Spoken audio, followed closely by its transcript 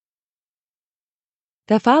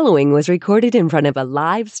The following was recorded in front of a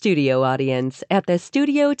live studio audience at the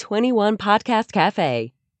Studio 21 Podcast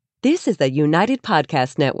Cafe. This is the United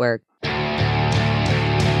Podcast Network.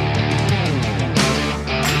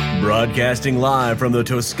 Broadcasting live from the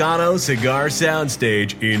Toscano Cigar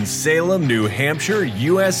Soundstage in Salem, New Hampshire,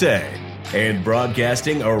 USA. And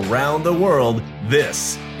broadcasting around the world,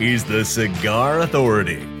 this is the Cigar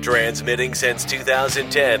Authority. Transmitting since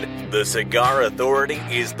 2010, the Cigar Authority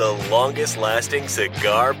is the longest-lasting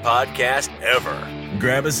cigar podcast ever.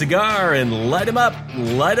 Grab a cigar and light 'em up,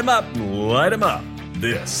 light 'em up, light 'em up.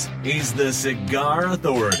 This is the Cigar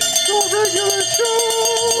Authority.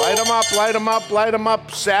 Light 'em up, light 'em up, light 'em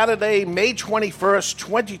up. Saturday, May 21st,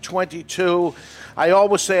 2022. I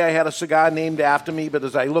always say I had a cigar named after me, but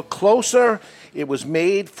as I look closer, it was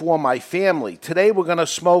made for my family. Today we're going to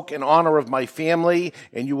smoke in honor of my family,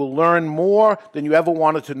 and you will learn more than you ever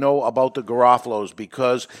wanted to know about the Garofalo's,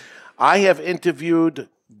 because I have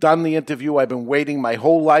done the interview I've been waiting my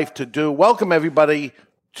whole life to do. Welcome, everybody,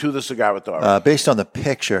 to the Cigar Authority. Based on the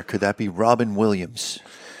picture, could that be Robin Williams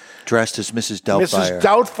dressed as Mrs. Doubtfire? Mrs.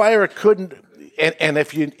 Doubtfire, it couldn't. And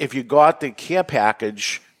if you got the care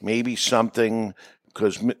package, maybe something,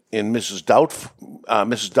 because in Mrs.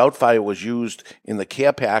 Doubtfire was used in the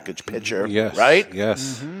care package picture, yes, right?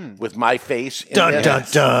 Yes. Mm-hmm. With my face. Dun, dun,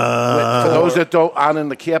 dun. For those that aren't in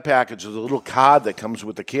the care package, there's a little card that comes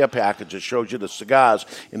with the care package that shows you the cigars,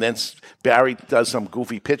 and then Barry does some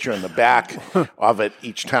goofy picture in the back of it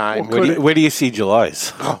each time. Where do you see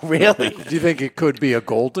July's? Oh, really? Do you think it could be a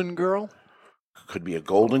Golden Girl? Could be a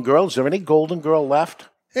Golden Girl. Is there any Golden Girl left?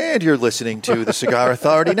 And you're listening to the Cigar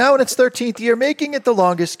Authority, now in its 13th year, making it the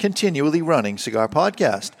longest continually running cigar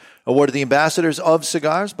podcast. Awarded the Ambassadors of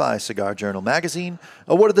Cigars by Cigar Journal Magazine.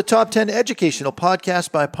 Awarded the Top 10 Educational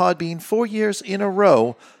Podcast by Podbean 4 years in a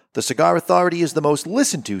row. The Cigar Authority is the most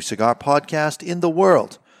listened to cigar podcast in the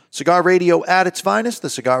world. Cigar radio at its finest, the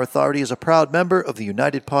Cigar Authority is a proud member of the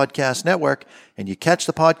United Podcast Network, and you catch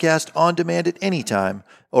the podcast on demand at any time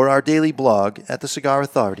or our daily blog at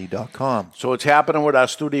thecigarauthority.com. So it's happening with our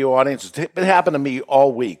studio audience. It's been happening to me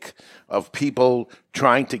all week of people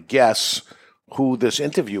trying to guess who this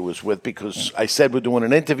interview was with, because I said we're doing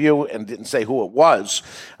an interview and didn't say who it was.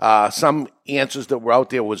 Some answers that were out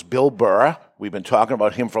there was Bill Burr. We've been talking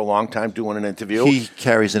about him for a long time doing an interview. He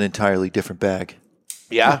carries an entirely different bag.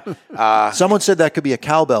 Yeah. Someone said that could be a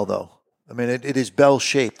cowbell, though. I mean, it is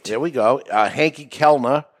bell-shaped. There we go. Hanky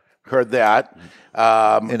Kellner, heard that.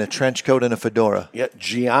 In a trench coat and a fedora. Yeah,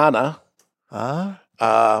 Gianna.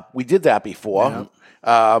 We did that before.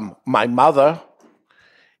 Yeah. My mother.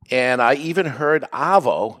 And I even heard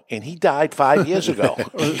Avo, and he died 5 years ago.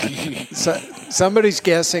 Somebody's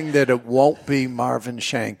guessing that it won't be Marvin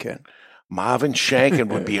Shanken. Marvin Shanken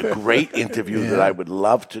would be a great interview that I would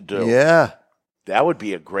love to do. Yeah. That would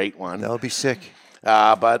be a great one. That would be sick.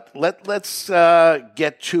 But let's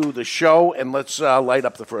get to the show, and let's light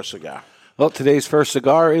up the first cigar. Well, today's first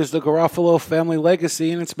cigar is the Garofalo Family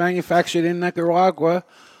Legacy, and it's manufactured in Nicaragua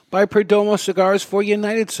by Perdomo Cigars for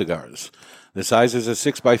United Cigars. The size is a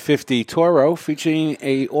 6x50 Toro, featuring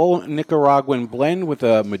a all-Nicaraguan blend with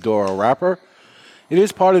a Maduro wrapper. It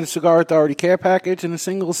is part of the Cigar Authority care package, and a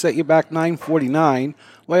single set you back $9.49,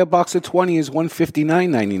 while a box of 20 is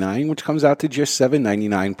 $159.99, which comes out to just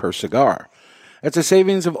 $7.99 per cigar. That's a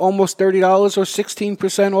savings of almost $30 or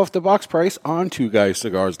 16% off the box price on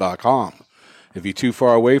twoguyscigars.com. If you're too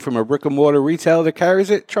far away from a brick-and-mortar retailer that carries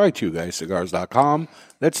it, try twoguyscigars.com.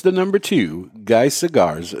 That's the number 2,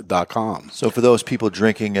 guyscigars.com. So for those people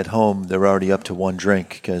drinking at home, they're already up to one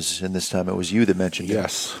drink, because in this time it was you that mentioned it.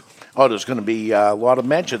 Yes. Oh, there's going to be a lot of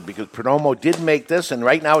mention, because Perdomo did make this, and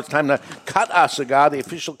right now it's time to cut our cigar. The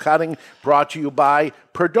official cutting brought to you by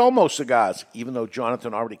Perdomo Cigars, even though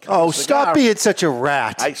Jonathan already cut the cigar. Stop being such a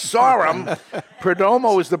rat. I saw him.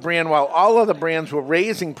 Perdomo is the brand. While all other brands were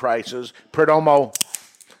raising prices, Perdomo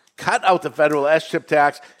cut out the federal S-chip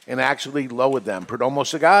tax and actually lowered them. Perdomo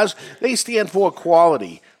Cigars, they stand for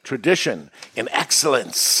quality, tradition, and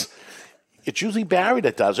excellence. It's usually Barry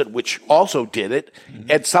that does it, which also did it.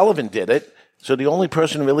 Ed Sullivan did it. So the only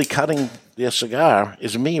person really cutting their cigar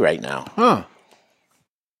is me right now. Huh.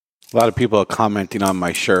 A lot of people are commenting on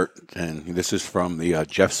my shirt, and this is from the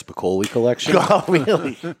Jeff Spicoli collection. Oh,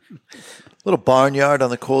 really? Little barnyard on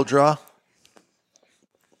the cold draw.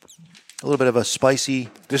 A little bit of a spicy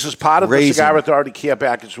This is part of raisin. the Cigar Authority care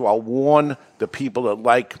package, so I'll warn the people that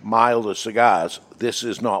like milder cigars, this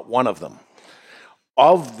is not one of them.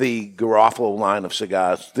 Of the Garofalo line of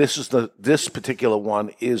cigars, this particular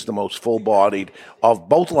one is the most full-bodied of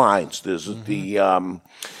both lines. This is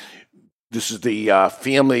the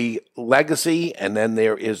family legacy, and then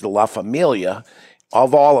there is the La Familia,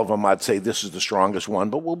 of all of them, I'd say this is the strongest one,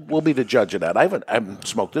 but we'll be the judge of that. I haven't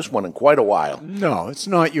smoked this one in quite a while. No, it's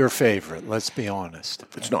not your favorite. Let's be honest.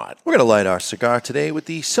 It's not. We're going to light our cigar today with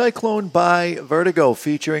the Cyclone by Vertigo,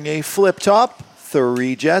 featuring a flip top,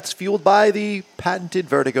 3 jets, fueled by the patented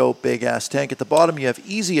Vertigo big ass tank. At the bottom, you have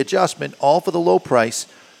easy adjustment, all for the low price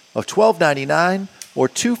of $12.99 or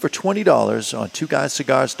 2 for $20 on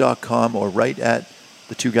twoguyscigars.com or right at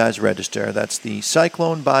the Two Guys register. That's the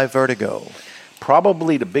Cyclone by Vertigo.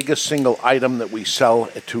 Probably the biggest single item that we sell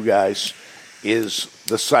at Two Guys is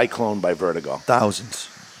the Cyclone by Vertigo. Thousands.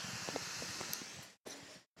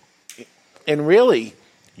 And really,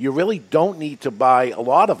 you really don't need to buy a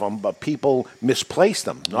lot of them, but people misplace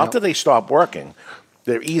them. Not that they stop working.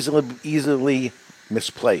 They're easily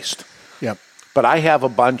misplaced. Yep. But I have a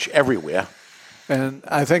bunch everywhere. And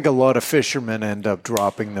I think a lot of fishermen end up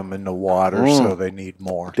dropping them in the water, so they need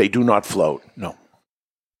more. They do not float. No.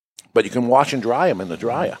 But you can wash and dry them in the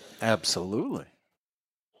dryer. Absolutely.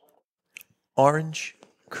 Orange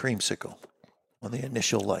creamsicle on the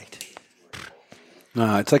initial light.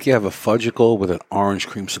 It's like you have a fudgicle with an orange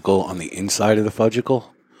creamsicle on the inside of the fudgicle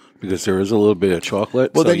because there is a little bit of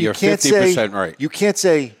chocolate. Well, so then you you're can't 50% say right. You can't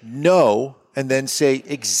say no and then say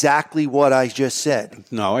exactly what I just said.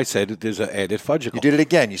 No, I said that there's an added fudgicle. You did it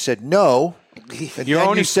again. You said no, and You're then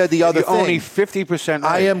only, you said the other you're thing. only 50%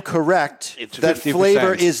 right. I am correct. It's that 50%.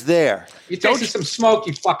 flavor is there. You tasted some smoke,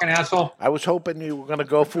 you fucking asshole. I was hoping you were going to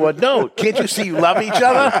go for a no. Can't you see you love each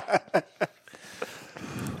other?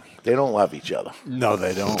 They don't love each other. No,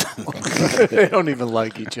 they don't. They don't even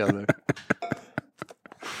like each other.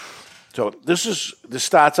 So this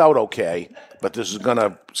starts out okay, but this is going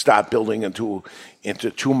to start building into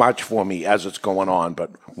too much for me as it's going on.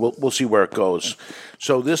 But we'll see where it goes.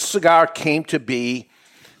 So this cigar came to be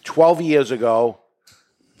 12 years ago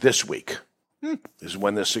this week. Is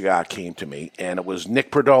when this cigar came to me, and it was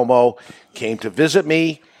Nick Perdomo came to visit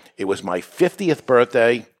me. It was my 50th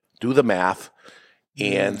birthday. Do the math,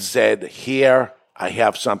 and said, "Here, I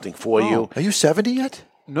have something for you." Are you 70 yet?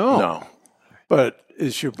 No. But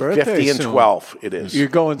it's your birthday 50 and soon. 12 it is. You're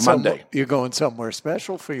going Monday. You're going somewhere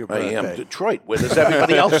special for your I birthday. am Detroit. Where does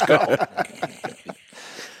everybody else go?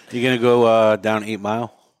 You're going to go down 8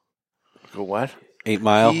 Mile? Go what? 8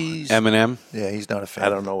 Mile? He's- M&M? Yeah, he's not a fan. I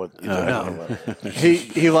don't know what you're talking about.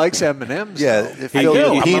 He likes M&Ms. Yeah, though. if I filled do.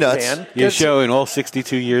 with I'm a peanuts. fan. You're showing all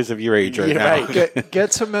 62 years of your age right You're now. right.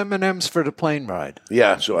 Get some M&Ms for the plane ride.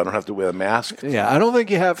 Yeah, so I don't have to wear a mask. Yeah, I don't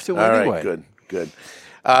think you have to All anyway. right, good.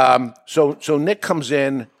 So Nick comes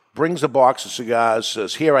in, brings a box of cigars,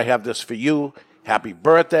 says, "Here, I have this for you. Happy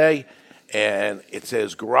birthday." And it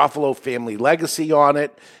says Garofalo Family Legacy on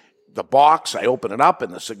it. The box, I open it up,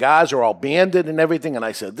 and the cigars are all banded and everything. And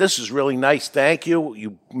I said, "This is really nice. Thank you.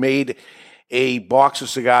 You made a box of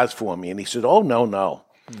cigars for me." And he said, "Oh, no.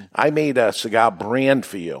 I made a cigar brand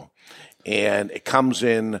for you. And it comes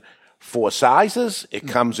in 4 sizes. It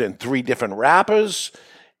comes in 3 different wrappers."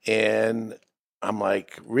 And I'm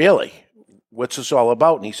like, "Really? What's this all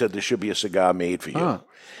about?" And he said, "There should be a cigar made for you."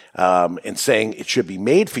 And saying it should be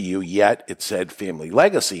made for you, yet it said Family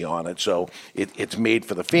Legacy on it. So it's made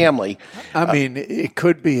for the family. I mean, it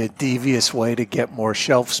could be a devious way to get more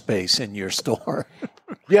shelf space in your store.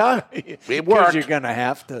 Yeah, it Because worked. you're going to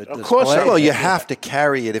have to Of course display I Well, it. you have to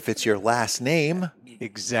carry it if it's your last name.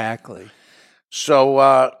 Exactly. So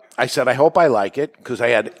I said, "I hope I like it," because I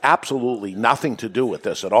had absolutely nothing to do with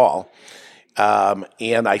this at all.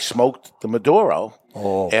 And I smoked the Maduro,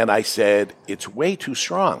 and I said, "It's way too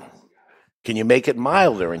strong. Can you make it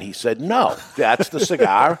milder?" And he said, "No, that's the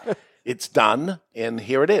cigar. It's done, and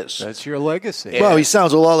here it is." That's your legacy. Well, he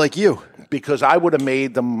sounds a lot like you. Because I would have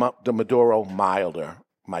made the Maduro milder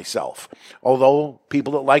myself. Although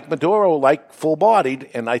people that like Maduro like full-bodied,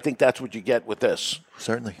 and I think that's what you get with this.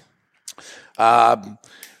 Certainly.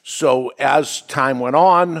 So as time went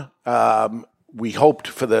on, we hoped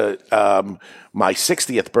for my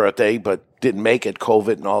 60th birthday, but didn't make it.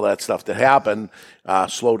 COVID and all that stuff that happened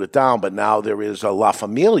slowed it down. But now there is a La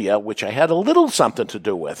Familia, which I had a little something to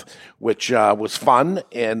do with, which was fun.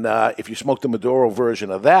 And if you smoke the Maduro version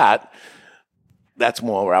of that, that's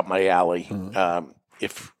more up my alley.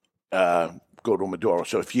 Go to Maduro.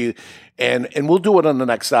 So if you and we'll do it on the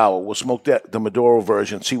next hour. We'll smoke the Maduro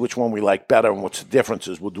version, see which one we like better and what's the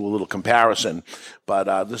differences. We'll do a little comparison.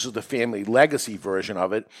 But this is the Family Legacy version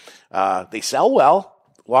of it. They sell well.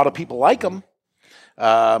 A lot of people like them.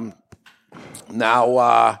 Now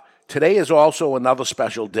today is also another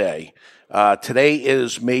special day. Today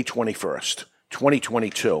is May 21st,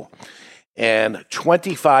 2022. And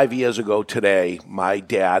 25 years ago today, my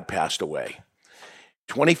dad passed away.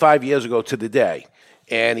 25 years ago to the day.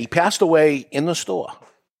 And he passed away in the store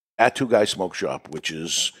at Two Guys Smoke Shop, which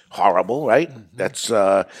is horrible, right? Mm-hmm. That's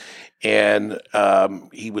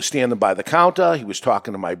he was standing by the counter. He was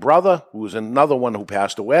talking to my brother, who was another one who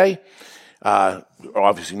passed away.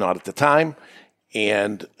 Obviously not at the time.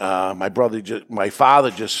 And my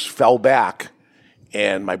father just fell back.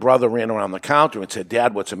 And my brother ran around the counter and said,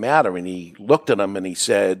 "Dad, what's the matter?" And he looked at him and he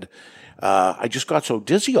said, "I just got so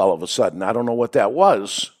dizzy all of a sudden. I don't know what that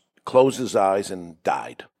was." Closed his eyes and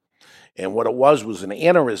died. And what it was an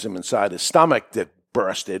aneurysm inside his stomach that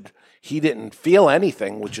bursted. He didn't feel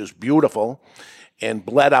anything, which is beautiful, and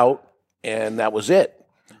bled out, and that was it.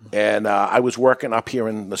 And I was working up here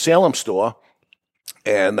in the Salem store,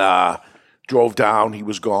 and drove down. He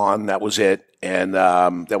was gone. That was it. And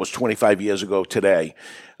that was 25 years ago today.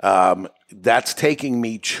 That's taking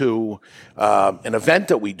me to an event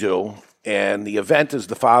that we do, and the event is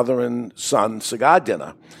the father and son cigar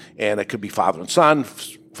dinner. And it could be father and son,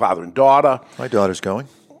 father and daughter. My daughter's going.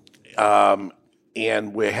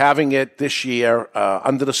 And we're having it this year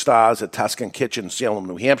under the stars at Tuscan Kitchen, Salem,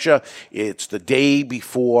 New Hampshire. It's the day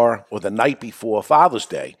before or the night before Father's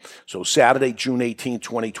Day. So Saturday, June 18,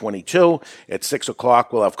 2022, at 6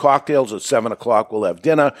 o'clock, we'll have cocktails. At 7 o'clock, we'll have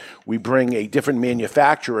dinner. We bring a different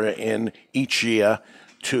manufacturer in each year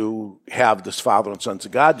to have this father and son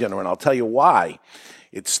cigar dinner, and I'll tell you why.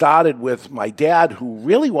 It started with my dad, who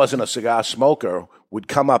really wasn't a cigar smoker, would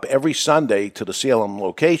come up every Sunday to the Salem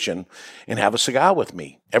location and have a cigar with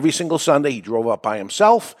me. Every single Sunday, he drove up by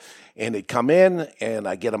himself, and he'd come in, and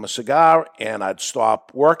I'd get him a cigar, and I'd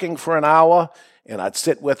stop working for an hour, and I'd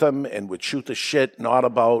sit with him, and would shoot the shit, not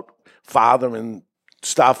about father and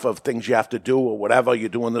stuff of things you have to do or whatever, you're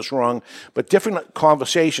doing this wrong, but different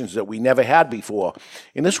conversations that we never had before.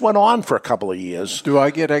 And this went on for a couple of years. Do I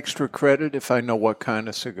get extra credit if I know what kind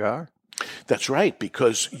of cigar? That's right,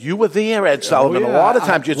 because you were there, Ed Sullivan. A lot of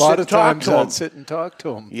times you'd sit and talk to him. I'd sit and talk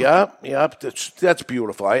to him. Yep. That's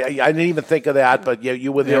beautiful. I didn't even think of that, but yeah,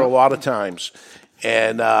 you were there a lot of times.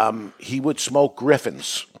 And he would smoke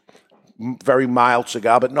Griffins, very mild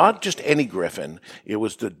cigar, but not just any Griffin. It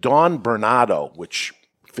was the Don Bernardo, which,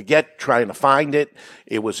 forget trying to find it.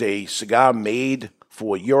 It was a cigar made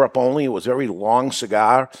for Europe only. It was a very long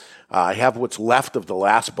cigar. I have what's left of the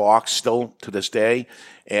last box still to this day.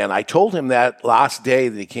 And I told him that last day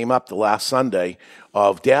that he came up, the last Sunday,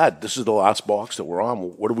 of, "Dad, this is the last box that we're on.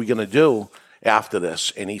 What are we going to do after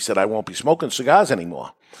this?" And he said, "I won't be smoking cigars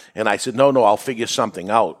anymore." And I said, no, I'll figure something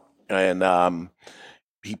out. And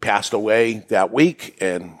he passed away that week,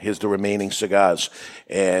 and here's the remaining cigars.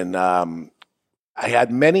 And I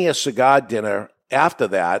had many a cigar dinner after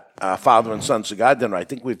that, father and son cigar dinner. I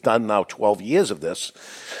think we've done now 12 years of this.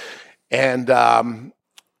 And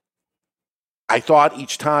I thought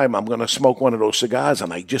each time I'm going to smoke one of those cigars,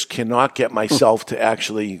 and I just cannot get myself to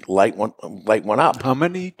actually light one up. How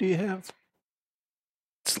many do you have?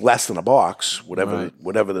 It's less than a box, whatever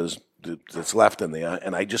that's left in there,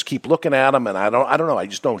 and I just keep looking at them, and I don't know. I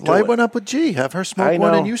just don't do Light it. one up with G. Have her smoke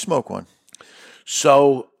one, and you smoke one.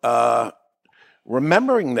 So,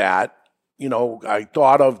 remembering that, I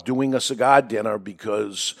thought of doing a cigar dinner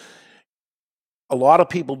because a lot of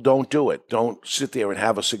people don't do it. Don't sit there and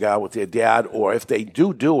have a cigar with their dad, or if they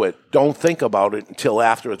do it, don't think about it until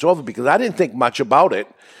after it's over, because I didn't think much about it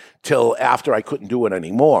till after I couldn't do it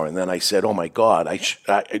anymore. And then I said, oh, my God,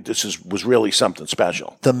 this was really something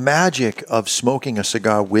special. The magic of smoking a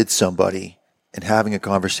cigar with somebody and having a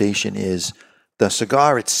conversation is the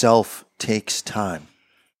cigar itself takes time,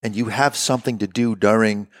 and you have something to do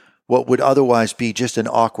during what would otherwise be just an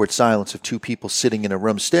awkward silence of two people sitting in a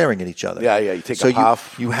room staring at each other. Yeah, you take a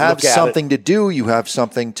puff. You have something to do. You have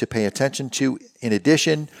something to pay attention to in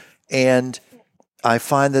addition. And I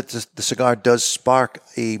find that the cigar does spark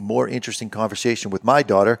a more interesting conversation with my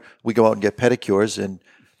daughter. We go out and get pedicures, and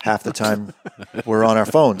half the time we're on our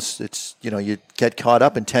phones. It's, you get caught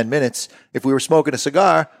up in 10 minutes. If we were smoking a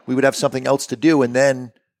cigar, we would have something else to do, and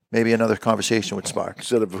then maybe another conversation would spark.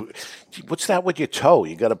 What's that with your toe?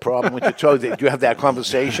 You got a problem with your toe? Do you have that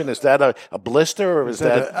conversation? Is that a blister, or is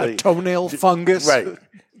that a toenail fungus? Right.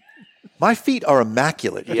 My feet are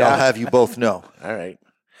immaculate, I'll have you both know. All right.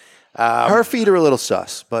 Her feet are a little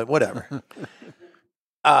sus, but whatever.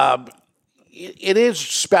 It is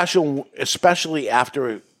special, especially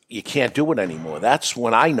after you can't do it anymore. That's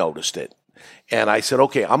when I noticed it. And I said,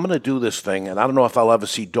 okay, I'm going to do this thing, and I don't know if I'll ever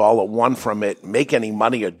see $1 from it, make any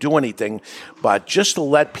money or do anything, but just to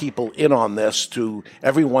let people in on this, to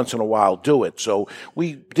every once in a while do it. So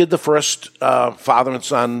we did the first father and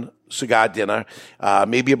son cigar dinner.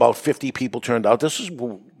 Maybe about 50 people turned out. This is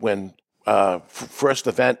when first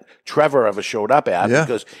event Trevor ever showed up at Yeah.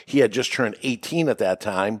 because he had just turned 18 at that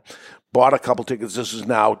time. Bought a couple tickets. This is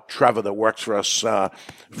now Trevor that works for us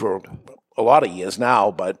for a lot of years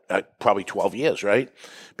now, but probably 12 years, right?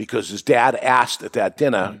 Because his dad asked at that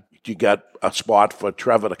dinner, "You got a spot for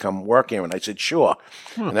Trevor to come work here?" And I said, "Sure."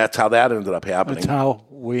 And that's how that ended up happening. That's how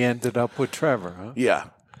we ended up with Trevor, huh? Yeah.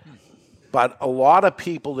 But a lot of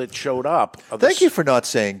people that showed up. Thank you for not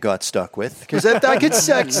saying got stuck with, because I could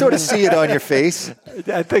sort of see it on your face.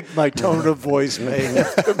 I think my tone of voice made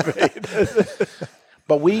it.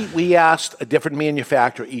 But we asked a different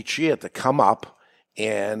manufacturer each year to come up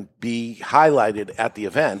and be highlighted at the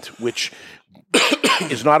event, which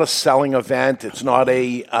is not a selling event. It's not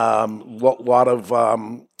a lot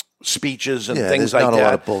of speeches and things like that. Not a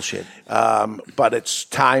lot of bullshit. But it's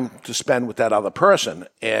time to spend with that other person.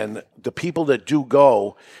 And the people that do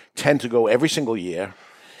go tend to go every single year,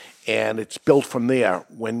 and it's built from there.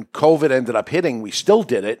 When COVID ended up hitting, we still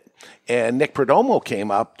did it, and Nick Perdomo came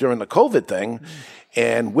up during the COVID thing,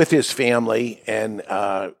 and with his family, and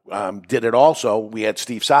did it also. We had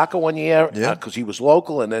Steve Saka one year because he was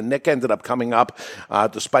local, and then Nick ended up coming up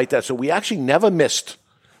despite that. So we actually never missed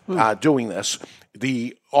doing this.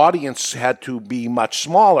 The audience had to be much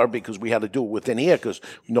smaller because we had to do it within here because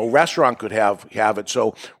no restaurant could have it.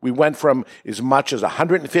 So we went from as much as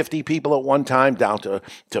 150 people at one time down to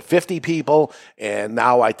 50 people, and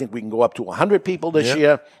now I think we can go up to 100 people this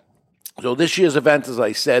year. So this year's event, as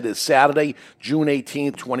I said, is Saturday, June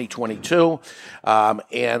 18th, 2022.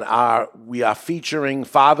 And we are featuring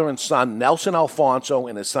father and son, Nelson Alfonso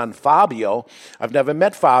and his son, Fabio. I've never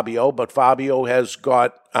met Fabio, but Fabio has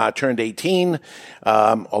turned 18,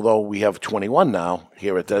 although we have 21 now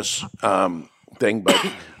here at this thing. But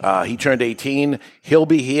he turned 18. He'll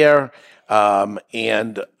be here.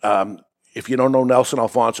 If you don't know Nelson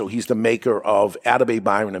Alfonso, he's the maker of Atabey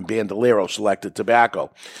Byron and Bandolero Selected Tobacco.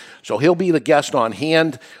 So he'll be the guest on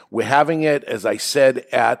hand. We're having it, as I said,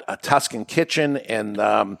 at a Tuscan Kitchen,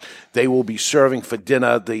 and they will be serving for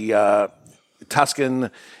dinner the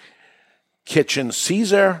Tuscan Kitchen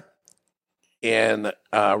Caesar and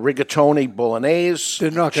rigatoni bolognese.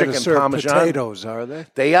 They're not going to chicken serve parmesan. potatoes, are they?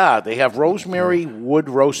 They are. They have rosemary wood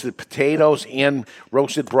roasted potatoes and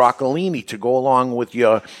roasted broccolini to go along with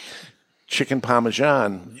your chicken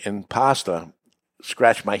parmesan and pasta.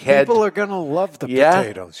 Scratch my head. People are going to love the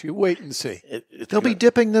potatoes. You wait and see. They'll be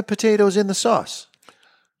dipping the potatoes in the sauce.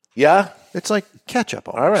 Yeah? It's like ketchup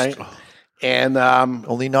almost. All right. And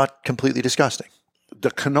only not completely disgusting.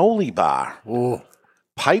 The cannoli bar. Ooh.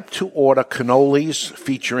 Pipe to order cannolis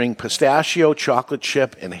featuring pistachio, chocolate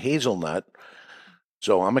chip, and hazelnut.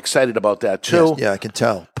 So I'm excited about that too. Yes, yeah, I can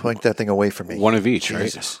tell. Point that thing away from me. One of each,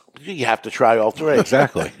 Jesus. right? You have to try all three.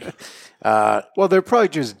 Exactly. Well, they're probably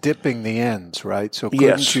just dipping the ends, right? So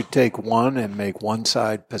couldn't you take one and make one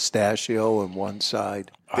side pistachio and one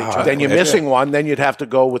side then you're missing one. Then you'd have to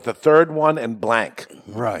go with the third one and blank.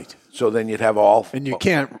 Right. So then you'd have all. And you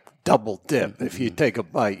can't double dip. If you take a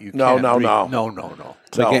bite, you No. can't. No.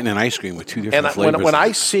 It's like getting an ice cream with two different And flavors. when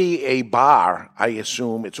I see a bar, I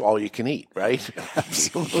assume it's all you can eat, right?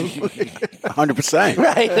 Absolutely. 100%.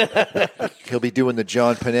 Right. He'll be doing the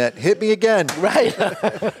John Panette. Hit me again. Right.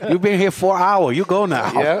 You've been here 4 hours. You go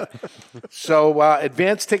now. Yeah. So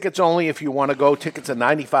advance tickets only if you want to go. Tickets are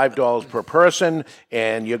 $95 per person,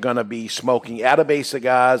 and you're going to be smoking Atabey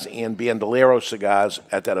cigars and Bandolero cigars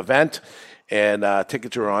at that event. And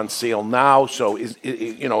tickets are on sale now. So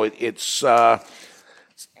it's.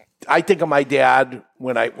 I think of my dad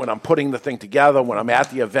when I'm putting the thing together, when I'm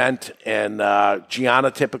at the event, and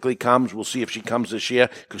Gianna typically comes. We'll see if she comes this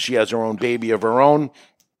year because she has her own baby of her own.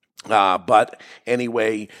 But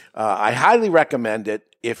anyway, I highly recommend it.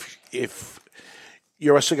 If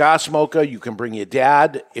you're a cigar smoker, you can bring your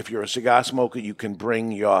dad. If you're a cigar smoker, you can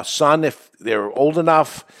bring your son if they're old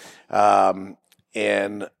enough. Again,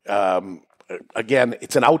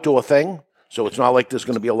 it's an outdoor thing. So it's not like there's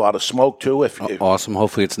going to be a lot of smoke, too. If awesome.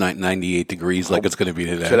 Hopefully it's not 98 degrees like it's going to be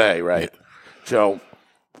today. Today, right. Yeah. So,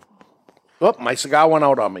 my cigar went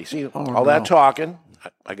out on me. See, that talking,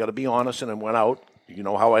 I got to be honest, and it went out. You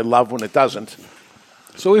know how I love when it doesn't.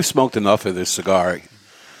 So we've smoked enough of this cigar.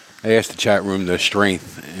 I asked the chat room the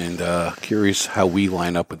strength, and curious how we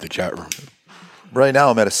line up with the chat room. Right now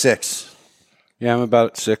I'm at a 6. Yeah, I'm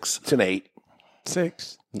about 6. It's an 8.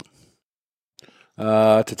 6.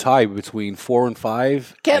 To tie between 4 and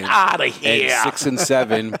 5. Get out of here. And 6 and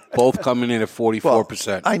 7, both coming in at 44%.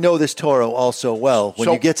 Well, I know this Toro also well. When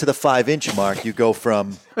you get to the 5-inch mark, you go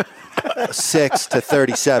from 6 to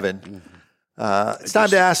 37. It's time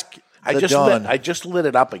to ask Don. I just lit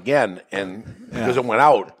it up again, and because it went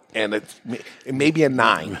out, and it may be a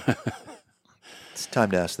 9. It's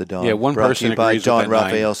time to ask the Don. Yeah, one Brought person to you by agrees with Don that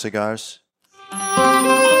Raphael 9. Cigars.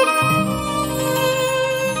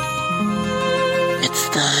 It's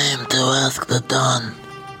time to ask the Don.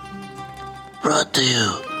 Brought to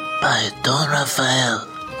you by Don Raphael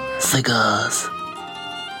Cigars.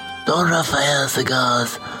 Don Raphael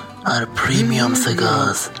cigars are premium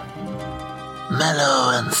cigars.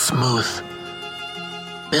 Mellow and smooth.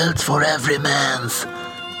 Built for every man's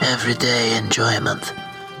everyday enjoyment.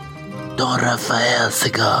 Don Raphael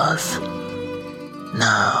cigars.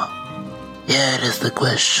 Now, here is the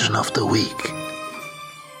question of the week.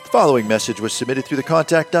 The following message was submitted through the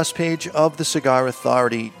Contact Us page of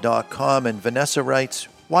thecigarauthority.com, and Vanessa writes,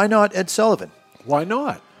 why not Ed Sullivan? Why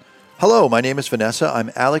not? Hello, my name is Vanessa.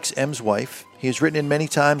 I'm Alex M's wife. He has written in many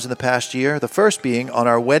times in the past year, the first being on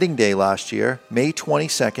our wedding day last year, May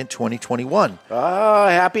 22nd, 2021. Oh,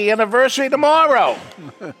 happy anniversary tomorrow.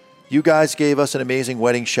 You guys gave us an amazing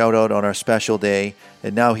wedding shout-out on our special day,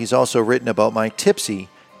 and now he's also written about my tipsy,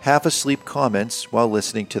 half-asleep comments while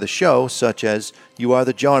listening to the show, such as, you are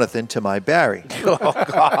the Jonathan to my Barry. Oh,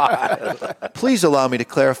 God. Please allow me to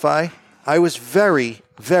clarify. I was very,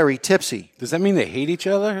 very tipsy. Does that mean they hate each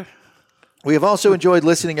other? We have also enjoyed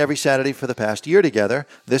listening every Saturday for the past year together.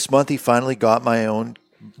 This month he finally got my own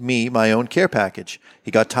care package.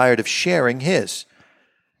 He got tired of sharing his.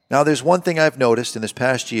 Now there's one thing I've noticed in this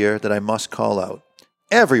past year that I must call out.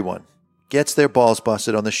 Everyone gets their balls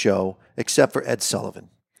busted on the show except for Ed Sullivan.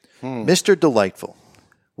 Mr. Delightful.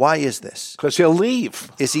 Why is this? Because he'll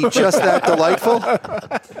leave. Is he just that delightful?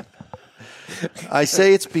 I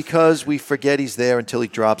say it's because we forget he's there until he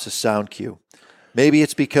drops a sound cue. Maybe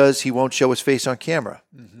it's because he won't show his face on camera.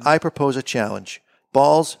 I propose a challenge.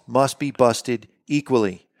 Balls must be busted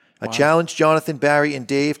equally. I challenge Jonathan, Barry, and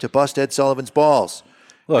Dave to bust Ed Sullivan's balls.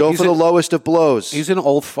 Look, Go for the lowest of blows. He's an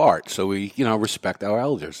old fart, so we, respect our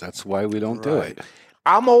elders. That's why we don't do it.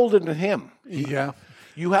 I'm older than him. Yeah.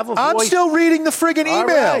 You have a voice. I'm still reading the friggin' email.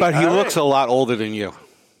 right. But he looks a lot older than you.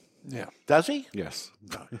 Yeah. Does he? Yes.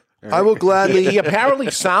 I will gladly... He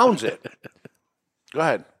apparently sounds it. Go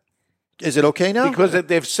ahead. Is it okay now? Because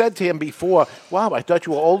they've said to him before, wow, I thought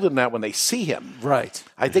you were older than that when they see him. Right.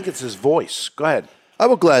 I think it's his voice. Go ahead. I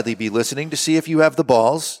will gladly be listening to see if you have the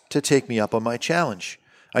balls to take me up on my challenge.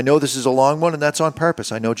 I know this is a long one, and that's on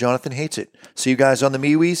purpose. I know Jonathan hates it. See you guys on the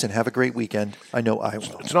MeWe's, and have a great weekend. I know I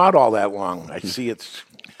will. It's not all that long. I see it's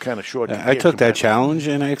kind of short. I took that challenge,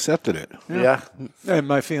 and I accepted it. Yeah. And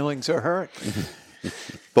my feelings are hurt.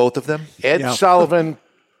 Both of them? Ed Yeah. Sullivan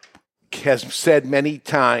has said many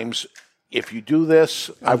times, if you do this,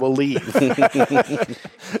 I will leave.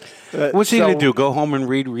 What's he going to do? Go home and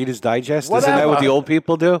read Reader's Digest? Isn't that what Whatever. the old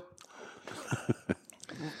people do?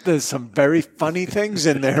 There's some very funny things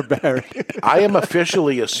in there, Barry. I am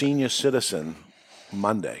officially a senior citizen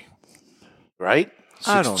Monday, right?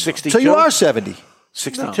 I don't know. 62? So you are 70.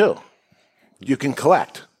 62. No. You can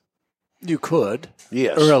collect. You could.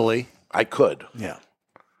 Yes. Early. I could. Yeah.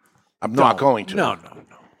 I'm not going to. No.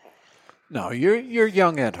 No, you're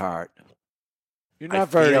young at heart. You're not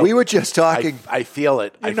very. feel- We were just talking. I feel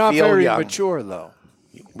it. You're I not feel very young. mature, though.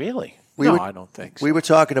 Really? I don't think so. We were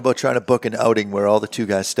talking about trying to book an outing where all the two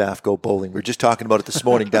guys' staff go bowling. We were just talking about it this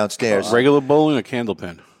morning downstairs. Regular bowling or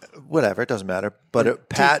candlepin? Whatever, it doesn't matter. But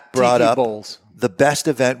Pat brought Tiki up bowls. the best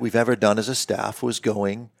event we've ever done as a staff was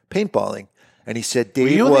going paintballing. And he said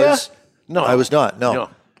Dave you was... there? No. I was not, no. No.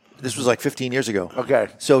 This was like 15 years ago. Okay.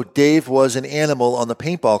 So Dave was an animal on the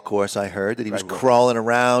paintball course, I heard, that he was crawling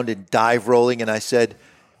around and dive rolling. And I said,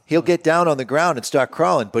 he'll get down on the ground and start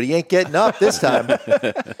crawling, but he ain't getting up this time.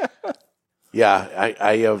 Yeah,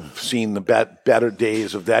 I have seen the better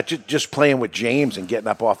days of that. Just playing with James and getting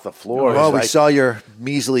up off the floor. Well, is we like saw your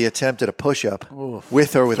measly attempt at a push-up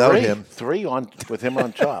with or without three, him. Three with him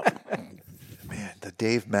on top. Man, the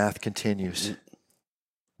Dave math continues.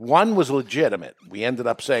 One was legitimate. We ended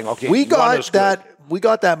up saying, okay, We one got is good.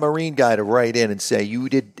 that Marine guy to write in and say you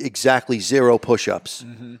did exactly 0 push-ups.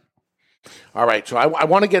 Mm-hmm. All right, so I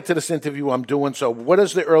want to get to this interview I'm doing. So what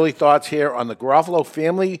is the early thoughts here on the Garofalo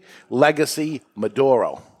family legacy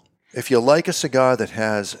Maduro? If you like a cigar that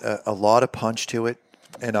has a lot of punch to it,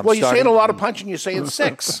 and I'm Well, you're starting, saying a lot of punch and you're saying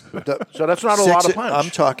 6. So that's not a lot of punch.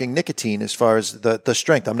 I'm talking nicotine as far as the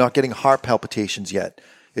strength. I'm not getting heart palpitations yet.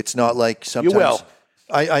 It's not like sometimes. You will.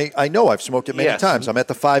 I know I've smoked it many Yes. times. I'm at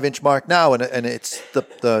the 5-inch mark now, and it's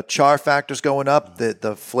the char factor's going up,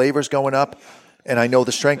 the flavor's going up, and I know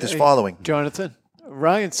the strength is following. Jonathan,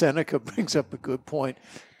 Ryan Seneca brings up a good point.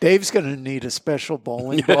 Dave's going to need a special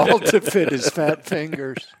bowling ball to fit his fat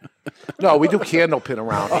fingers. No, we do candlepin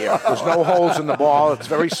around here. There's no holes in the ball. It's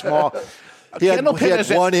very small. He had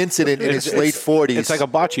one incident in his late 40s. It's like a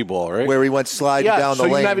bocce ball, right? Where he went sliding down the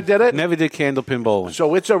lane. So you never did it? Never did candlepin bowling.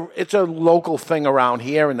 So it's a local thing around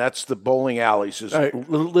here, and that's the bowling alleys. There's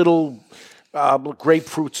little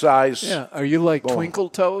grapefruit size. Yeah. Are you like Twinkle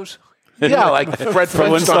Toes? Yeah, like Fred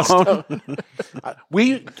Flintstone.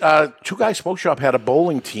 We, Two Guys Smoke Shop had a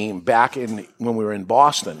bowling team back when we were in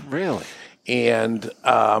Boston. Really? And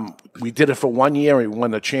we did it for 1 year, and we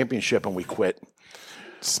won the championship, and we quit.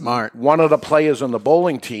 Smart. One of the players on the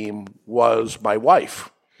bowling team was my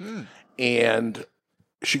wife, and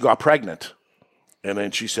she got pregnant. And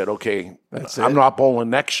then she said, okay, I'm not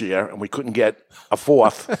bowling next year, and we couldn't get a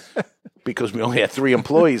fourth because we only had 3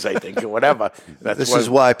 employees, I think, or whatever. This is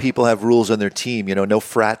why people have rules on their team, no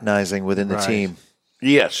fraternizing within the team.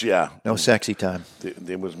 Yes, yeah. No sexy time.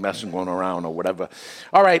 There was messing going around or whatever.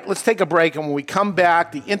 All right, let's take a break, and when we come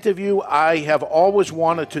back, the interview I have always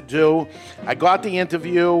wanted to do. I got the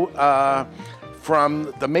interview from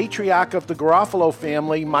the matriarch of the Garofalo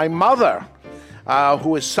family, my mother,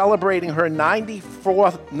 who is celebrating her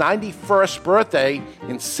 91st birthday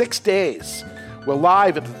in 6 days. We're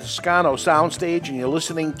live at the Toscano Soundstage, and you're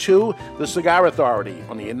listening to The Cigar Authority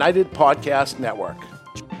on the United Podcast Network.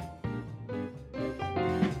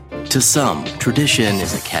 To some, tradition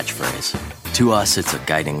is a catchphrase. To us, it's a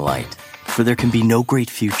guiding light. For there can be no great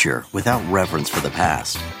future without reverence for the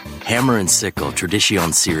past. Hammer & Sickle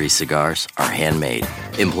Tradition Series cigars are handmade,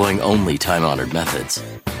 employing only time-honored methods.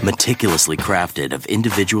 Meticulously crafted of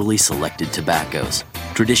individually selected tobaccos,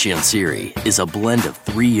 Tradition Series is a blend of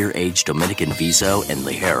 3-year aged Dominican Viso and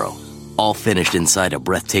Ligero, all finished inside a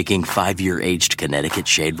breathtaking 5-year aged Connecticut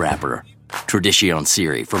shade wrapper. Tradition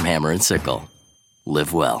Series from Hammer & Sickle.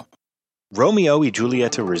 Live well. Romeo y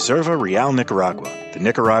Julieta Reserva Real Nicaragua, the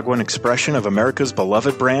Nicaraguan expression of America's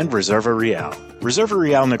beloved brand Reserva Real. Reserva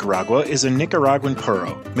Real Nicaragua is a Nicaraguan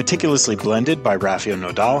puro, meticulously blended by Rafael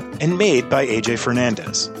Nodal and made by AJ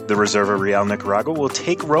Fernandez. The Reserva Real Nicaragua will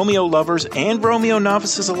take Romeo lovers and Romeo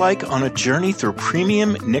novices alike on a journey through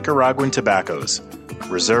premium Nicaraguan tobaccos.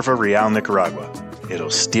 Reserva Real Nicaragua. It'll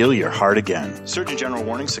steal your heart again. Surgeon General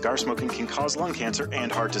warning: cigar smoking can cause lung cancer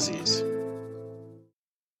and heart disease.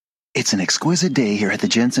 It's an exquisite day here at the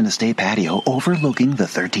Jensen Estate patio overlooking the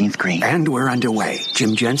 13th green. And we're underway.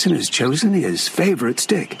 Jim Jensen has chosen his favorite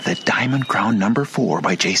stick. The Diamond Crown No. 4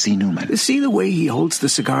 by J.C. Newman. See the way he holds the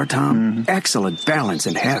cigar, Tom? Excellent balance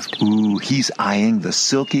and heft. Ooh, he's eyeing the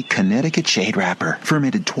silky Connecticut shade wrapper.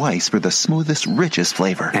 Fermented twice for the smoothest, richest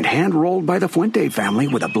flavor. And hand-rolled by the Fuente family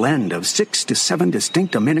with a blend of 6 to 7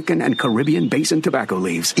 distinct Dominican and Caribbean basin tobacco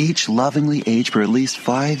leaves. Each lovingly aged for at least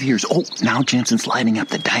 5 years. Oh, now Jensen's lighting up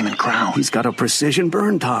the Diamond Crown. He's got a precision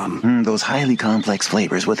burn, Tom. Those highly complex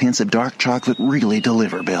flavors with hints of dark chocolate really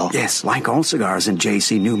deliver, Bill. Yes, like all cigars in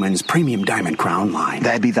J.C. Newman's premium Diamond Crown line.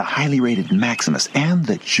 That'd be the highly rated Maximus and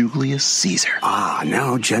the Julius Caesar. Ah,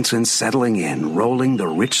 now Jensen's settling in, rolling the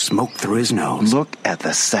rich smoke through his nose. Look at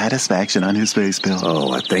the satisfaction on his face, Bill.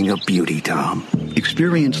 Oh, a thing of beauty, Tom.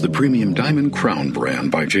 Experience the premium Diamond Crown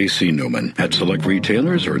brand by J.C. Newman at select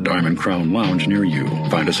retailers or Diamond Crown Lounge near you.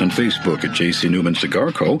 Find us on Facebook at J.C. Newman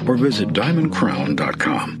Cigar Co. or visit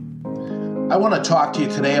DiamondCrown.com. I want to talk to you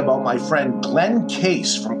today about my friend Glenn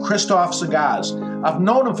Case from Christoph Cigars. I've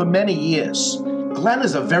known him for many years. Glenn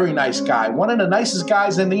is a very nice guy, one of the nicest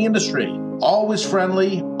guys in the industry. Always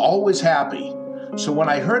friendly, always happy. So when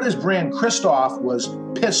I heard his brand Christoph was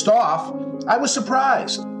pissed off, I was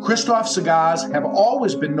surprised. Christoph Cigars have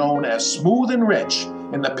always been known as smooth and rich,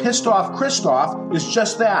 and the pissed off Christoph is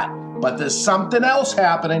just that. But there's something else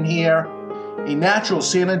happening here. A natural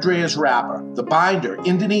San Andreas wrapper, the binder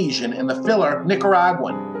Indonesian, and the filler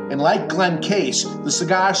Nicaraguan. And like Glenn Case, the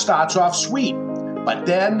cigar starts off sweet, but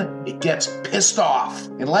then it gets pissed off.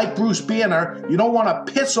 And like Bruce Banner, you don't want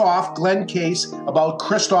to piss off Glenn Case about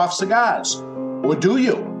Christoph Cigars. Or do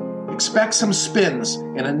you? Expect some spins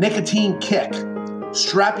and a nicotine kick.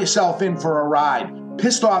 Strap yourself in for a ride.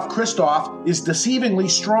 Pissed off Christoph is deceivingly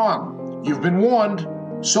strong. You've been warned.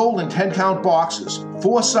 Sold in 10-count boxes,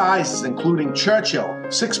 4 sizes including Churchill,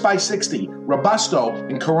 6x60, Robusto,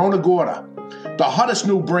 and Corona Gorda. The hottest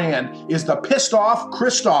new brand is the Pissed Off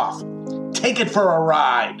Christoph. Take it for a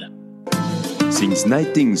ride. Since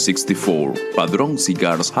 1964, Padron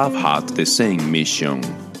Cigars have had the same mission.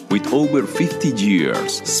 With over 50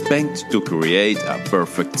 years spent to create a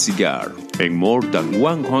perfect cigar, and more than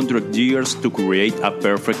 100 years to create a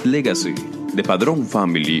perfect legacy, the Padron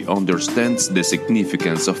family understands the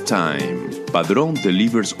significance of time. Padron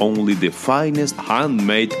delivers only the finest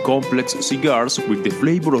handmade complex cigars with the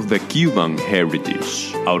flavor of the Cuban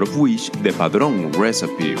heritage, out of which the Padron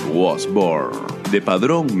recipe was born. The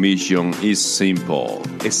Padron mission is simple: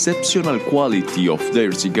 exceptional quality of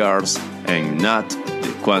their cigars and not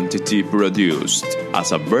the quantity produced.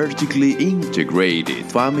 As a vertically integrated,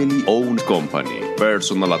 family-owned company,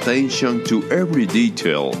 personal attention to every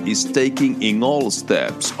detail is taken in all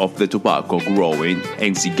steps of the tobacco growing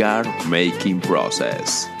and cigar making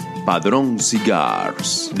process. Padron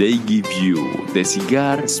Cigars. They give you, the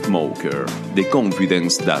cigar smoker, the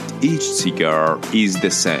confidence that each cigar is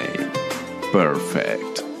the same.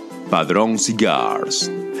 Perfect. Padron Cigars.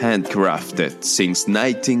 Handcrafted since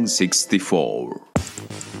 1964.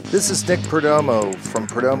 This is Nick Perdomo from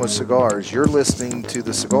Perdomo Cigars. You're listening to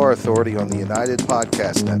the Cigar Authority on the United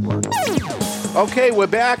Podcast Network. Okay, we're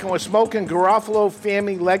back and we're smoking Garofalo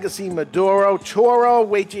Family Legacy Maduro Toro.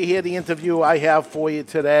 Wait till you hear the interview I have for you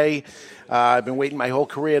today. I've been waiting my whole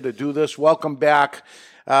career to do this. Welcome back.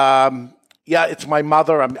 Yeah, it's my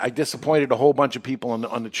mother. I disappointed a whole bunch of people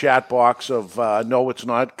on the chat box of no, it's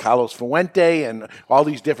not Carlos Fuente and all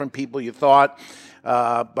these different people you thought.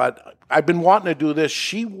 But I've been wanting to do this.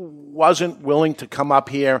 She wasn't willing to come up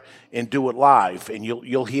here and do it live, and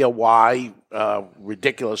you'll hear why.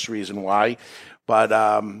 Ridiculous reason why. But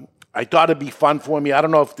I thought it'd be fun for me. I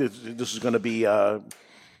don't know if this is going to be a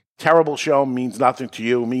terrible show. Means nothing to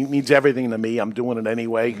you. Means everything to me. I'm doing it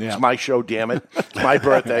anyway. Yeah. It's my show, damn it. It's my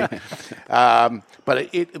birthday.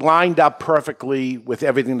 But it lined up perfectly with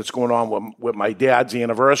everything that's going on with my dad's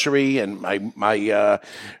anniversary and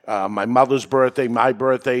my mother's birthday, my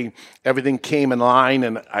birthday. Everything came in line,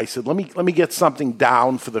 and I said, let me get something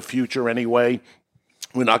down for the future anyway.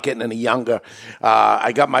 We're not getting any younger.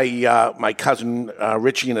 I got my cousin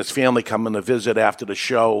Richie and his family coming to visit after the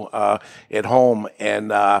show at home,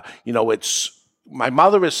 and it's my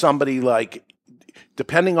mother is somebody like,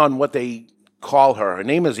 depending on what they call her. Her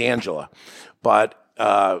name is Angela, but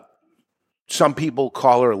some people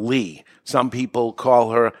call her Lee. Some people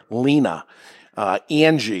call her Lena,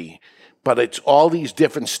 Angie. But it's all these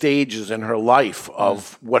different stages in her life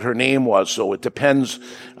of what her name was. So it depends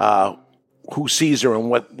who sees her and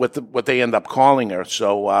what they end up calling her.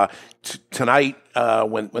 So tonight,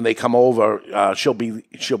 when they come over, she'll be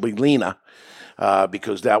Lena,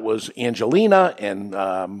 because that was Angelina, and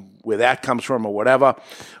where that comes from or whatever.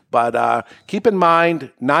 But keep in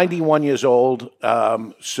mind, 91 years old.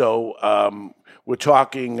 So we're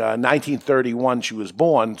talking 1931. She was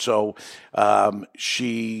born. So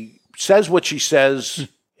she says what she says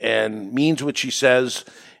and means what she says.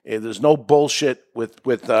 There's no bullshit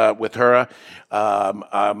with her.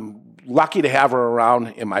 I'm lucky to have her around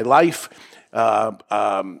in my life.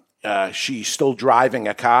 She's still driving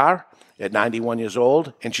a car at 91 years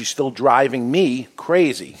old, and she's still driving me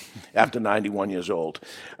crazy after 91 years old.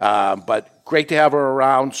 But great to have her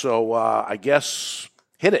around, so I guess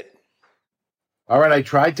hit it. All right, I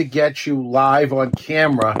tried to get you live on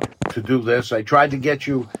camera to do this. I tried to get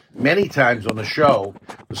you many times on the show.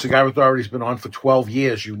 The Cigar Authority's been on for 12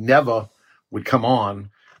 years. You never would come on.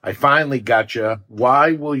 I finally got you.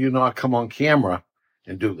 Why will you not come on camera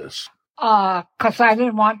and do this? Because I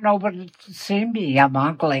didn't want nobody to see me. I'm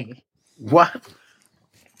ugly. What?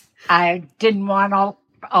 I didn't want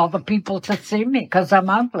all the people to see me because I'm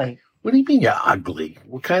ugly. What do you mean you're ugly?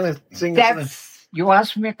 What kind of thing is that? You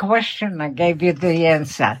asked me a question. I gave you the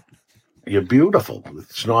answer. You're beautiful.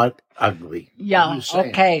 It's not ugly. Yeah,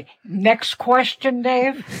 okay. Next question,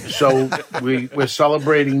 Dave. So we're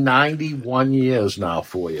celebrating 91 years now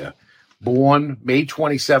for you. Born May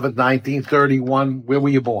 27th, 1931. Where were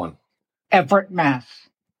you born? Everett, Mass.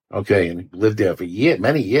 Okay, and lived there for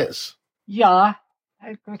many years. Yeah,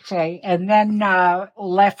 I could say. And then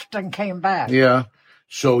left and came back. Yeah.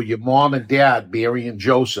 So your mom and dad, Mary and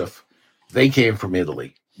Joseph, they came from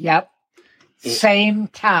Italy. Yep. Same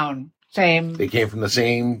town. Same. They came from the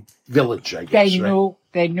same village, I guess.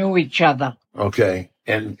 They knew each other. Okay.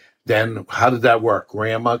 And then how did that work?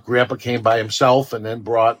 Grandpa came by himself and then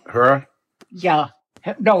brought her? Yeah.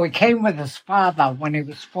 No, he came with his father when he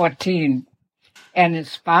was 14. And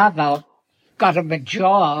his father got him a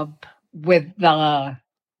job with the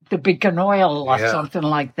Beacon Oil or something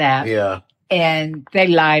like that. Yeah. And they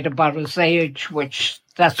lied about his age, which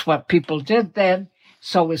that's what people did then.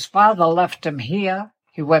 So his father left him here.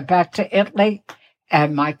 He went back to Italy,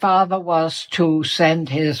 and my father was to send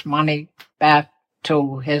his money back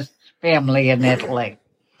to his family in Italy.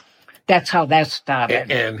 That's how that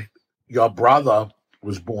started. And your brother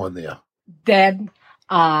was born there. Then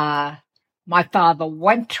my father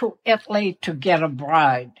went to Italy to get a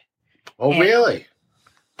bride. Oh, really?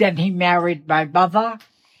 Then he married my mother,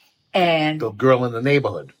 and The girl in the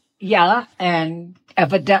neighborhood. yeah, and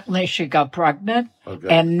evidently she got pregnant, Okay.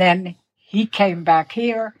 and then he came back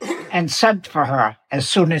here and sent for her as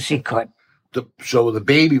soon as he could. So the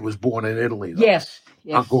baby was born in Italy, though. Yes,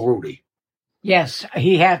 Uncle Rudy. yes,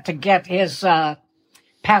 he had to get his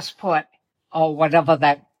passport or whatever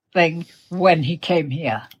that thing when he came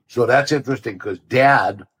here. So that's interesting because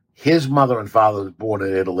Dad, his mother and father was born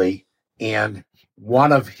in Italy, and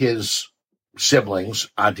one of his siblings,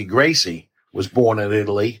 Auntie Gracie, was born in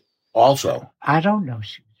Italy also. I don't know.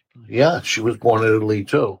 Yeah, she was born in Italy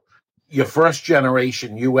too. Your first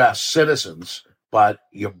generation U.S. citizens, but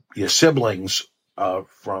your siblings are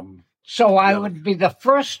from So I would be the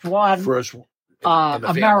first one first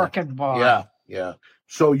American born. Yeah, yeah.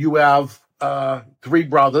 So you have 3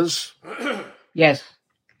 brothers. Yes.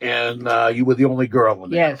 And you were the only girl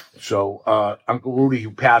in there. Yes. So Uncle Rudy,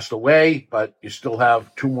 who passed away, but you still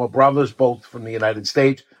have 2 more brothers, both from the United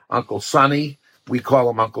States. Uncle Sonny, we call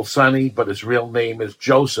him Uncle Sonny, but his real name is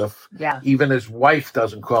Joseph. Yeah. Even his wife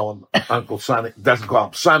doesn't call him Uncle Sonny, doesn't call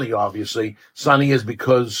him Sonny, obviously. Sonny is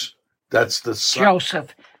because that's the son.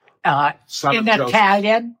 Joseph. Son In of Joseph.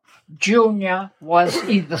 Italian, Junior was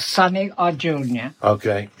either Sonny or Junior.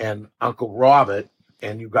 Okay. And Uncle Robert,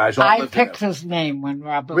 and you guys all I lived picked together. his name when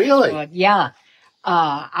Robert Really? was born. Yeah.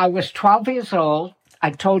 I was 12 years old.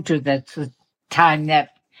 I told you that's the time that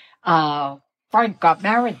Frank got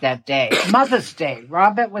married that day, Mother's Day.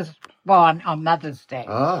 Robert was born on Mother's Day.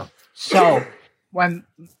 Ah. So when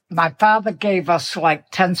my father gave us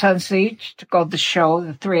like 10 cents each to go to the show,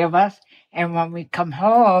 the 3 of us, and when we come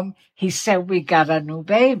home, he said we got a new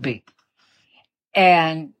baby.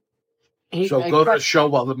 And So go to the show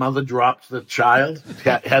while the mother drops the child,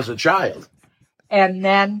 has a child. And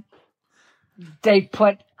then they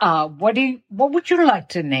put, what would you like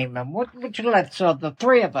to name him? What would you like? So the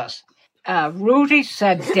 3 of us. Rudy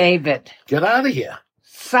said David. Get out of here.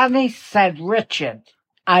 Sonny said Richard.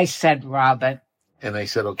 I said Robert. And they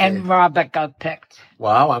said, okay. And Robert got picked.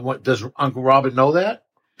 Wow. Does Uncle Robert know that?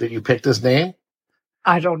 That you picked his name?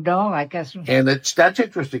 I don't know. I guess. And that's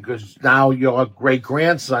interesting because now your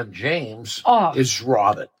great-grandson, James, is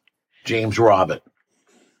Robert. James Robert.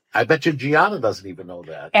 I bet you Gianna doesn't even know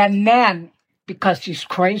that. And then, because he's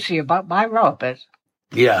crazy about my Robert.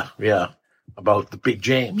 Yeah. About the big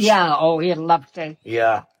James. Yeah. Oh, he loved it.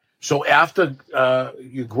 Yeah. So after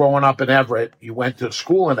you growing up in Everett, you went to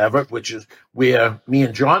school in Everett, which is where me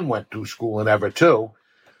and John went to school in Everett too.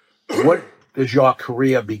 What does your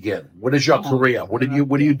career begin? What is your career? What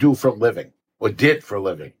do you do for a living? Or did for a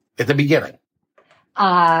living at the beginning?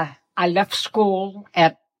 I left school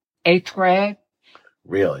at 8th grade.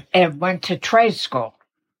 Really? And went to trade school.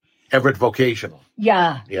 Everett Vocational.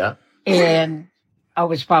 Yeah. Yeah. And I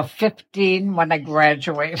was about 15 when I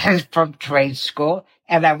graduated from trade school.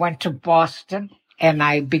 And I went to Boston and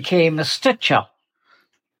I became a stitcher.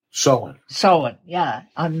 Sewing, yeah.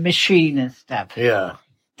 On machine and stuff. Yeah.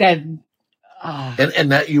 Then.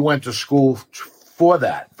 And that you went to school for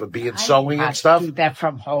that, for being sewing and stuff? I do that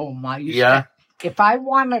from home. If I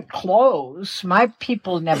wanted clothes, my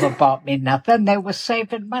people never bought me nothing. They were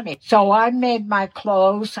saving money. So I made my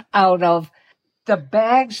clothes out of the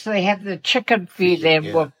bags they had the chicken feed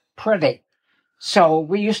in were pretty. So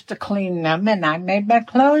we used to clean them, and I made my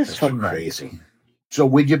clothes from them. Crazy. So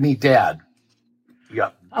where'd you meet Dad? Yeah.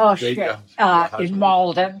 Oh, shit. In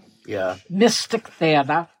Malden. Yeah. Mystic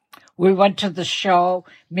Theater. We went to the show,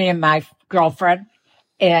 me and my girlfriend,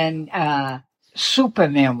 and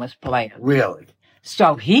Superman was playing. Really?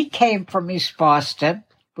 So he came from East Boston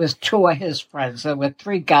with 2 of his friends. There were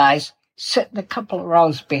 3 guys sitting a couple of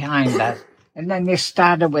rows behind us. And then they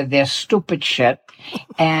started with their stupid shit.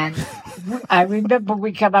 And I remember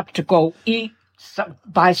we got up to go eat,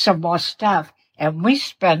 buy some more stuff. And we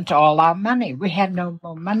spent all our money. We had no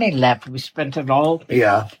more money left. We spent it all.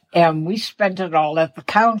 Yeah. And we spent it all at the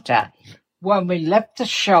counter. When we left the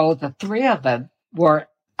show, the 3 of them were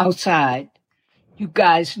outside. You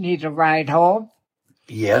guys need a ride home?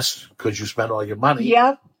 Yes, because you spent all your money.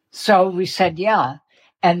 Yeah. So we said, yeah.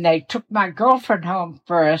 And they took my girlfriend home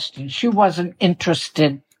first, and she wasn't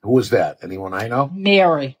interested. Who was that? Anyone I know?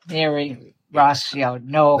 Mary Rossio.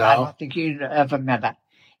 No, I don't think you'd ever met her.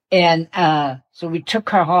 And so we took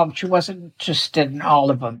her home. She wasn't interested in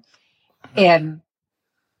all of them. And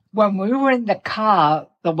when we were in the car,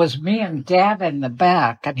 there was me and Dad in the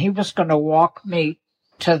back, and he was going to walk me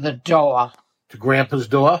to the door. To Grandpa's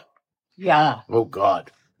door? Yeah. Oh,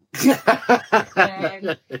 God.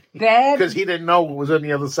 Then, because he didn't know what was on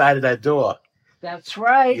the other side of that door. That's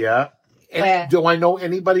right. Yeah. And do I know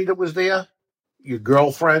anybody that was there? Your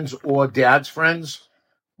girlfriends or Dad's friends?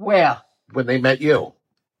 Where? when they met you?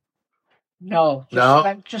 No.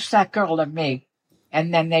 Just that girl and me.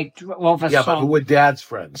 And then they drove us Yeah, but home. who were Dad's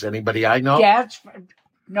friends? Anybody I know?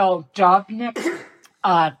 No, Dobnik,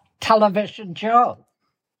 Television Joe.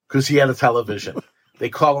 Because he had a television. They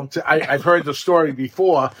call him. I've heard the story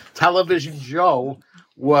before. Television Joe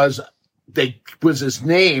was his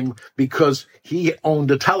name because he owned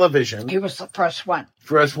a television. He was the first one.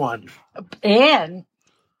 First one. And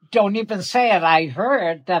don't even say it. I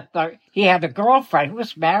heard that he had a girlfriend who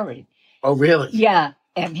was married. Oh, really? Yeah,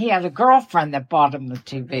 and he had a girlfriend that bought him the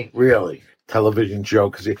TV. Really? Television Joe.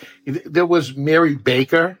 Because there was Mary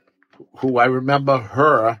Baker, who I remember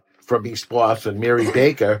her from East Boston, Mary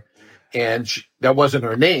Baker, and that wasn't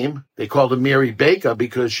her name. They called her Mary Baker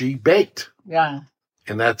because she baked. Yeah.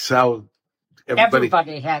 And that's how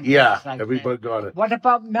everybody had Yeah, like everybody got it. What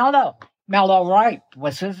about Mello? Mello Ripe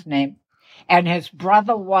was his name. And his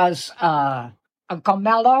brother was Uncle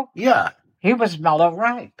Mello? Yeah. He was Mello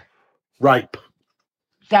Ripe. Ripe.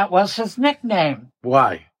 That was his nickname.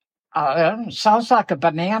 Why? Sounds like a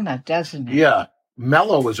banana, doesn't it? Yeah.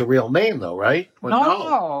 Mello was a real name, though, right?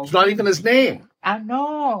 No. It's not even his name. I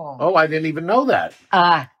know. Oh, I didn't even know that.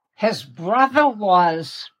 His brother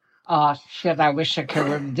was... I wish I could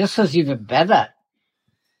remember. This is even better.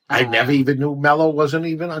 I never even knew Mello wasn't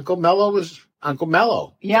even Uncle Mello was Uncle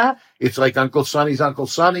Mello. Yeah. It's like Uncle Sonny's Uncle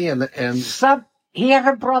Sonny and he had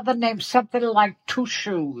a brother named something like Two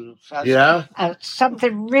Shoes. Yeah.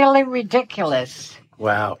 Something really ridiculous.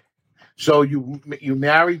 Wow. So you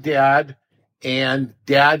marry Dad, and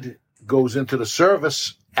Dad goes into the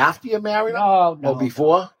service after you married him? No. Or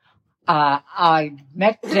before? I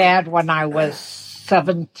met Dad when I was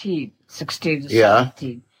 16 to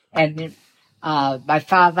 17. And my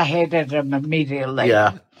father hated him immediately.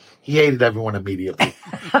 Yeah. He hated everyone immediately.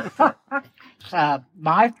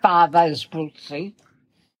 My father is Bruzzese.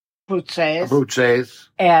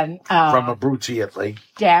 And from Abruzzi, Italy.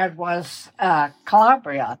 Dad was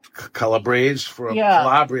Calabria. Calabrese from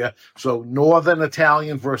Calabria. So northern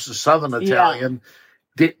Italian versus southern Italian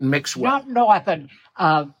didn't mix well. Not northern.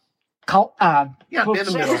 In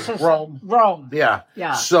the middle. Rome.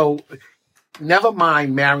 Yeah. So never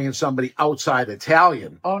mind marrying somebody outside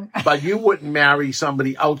Italian, but you wouldn't marry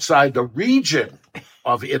somebody outside the region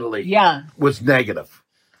of Italy. Yeah. Was negative.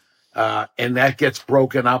 And that gets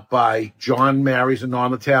broken up by John marries a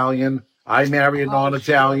non-Italian. I marry a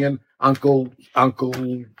non-Italian. Uncle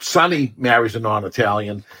Sonny marries a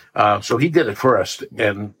non-Italian. So he did it first.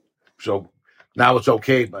 And so now it's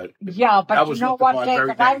okay, but... Yeah, but you know what,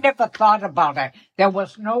 David? I never thought about it. There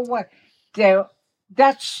was no way...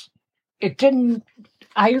 It didn't...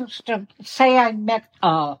 I used to say I met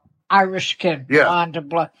Irish kid, blonde and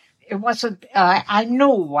blood. It wasn't... I knew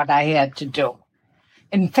what I had to do.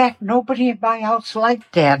 In fact, nobody in my house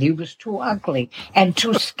liked Dad. He was too ugly and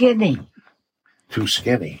too skinny. Too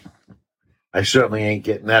skinny? I certainly ain't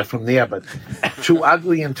getting that from there, but too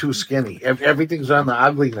ugly and too skinny. Everything's on the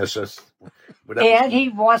ugliness. And he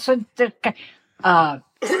wasn't the...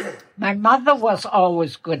 my mother was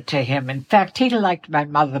always good to him. In fact, he liked my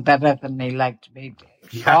mother better than he liked me.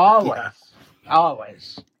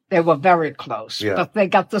 Always. They were very close, but they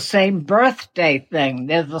got the same birthday thing.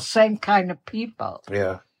 They're the same kind of people.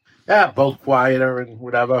 Yeah, both quieter and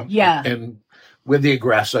whatever. Yeah. And we're the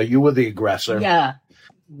aggressor. You were the aggressor. Yeah.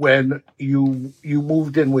 When you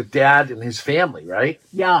moved in with Dad and his family, right?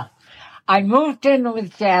 Yeah. I moved in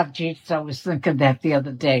with Dad. Geez, I was thinking that the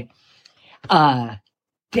other day.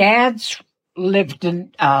 Dad's lived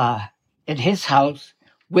in his house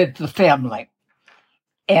with the family.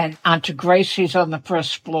 And Auntie Gracie's on the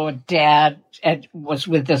first floor. Dad was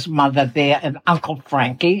with his mother there. And Uncle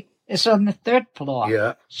Frankie is on the third floor.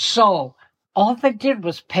 Yeah. So all they did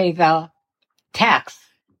was pay the tax.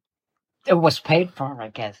 It was paid for, I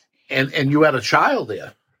guess. And you had a child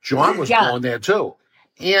there. John was born there, too.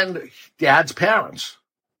 And Dad's parents.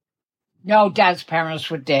 No, Dad's parents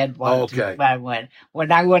were dead when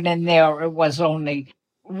I went in there, it was only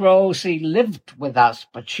Rosie lived with us,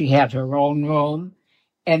 but she had her own room.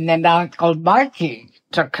 And then Uncle Mikey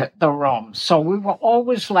took the room. So we were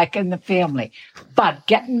always like in the family. But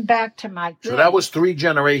getting back to my... So that was 3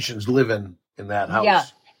 generations living in that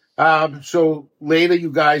house. Yeah. So later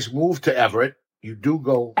you guys moved to Everett. You do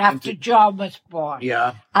go... After John was born.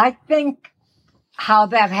 Yeah. I think how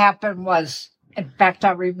that happened was... In fact,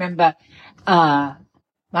 I remember my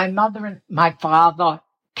mother and my father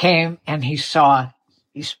came and he saw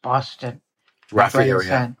East Boston. Rough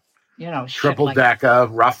area. Triple-decker,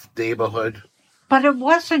 rough neighborhood. But it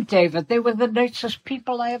wasn't, David. They were the nicest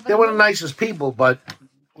people I ever They were the nicest people, but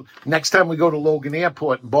next time we go to Logan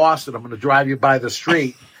Airport in Boston, I'm going to drive you by the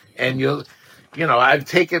street, And I've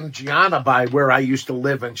taken Gianna by where I used to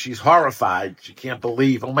live, and she's horrified. She can't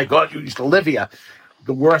believe, oh my God, you used to live here.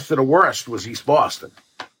 The worst of the worst was East Boston.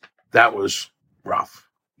 That was rough.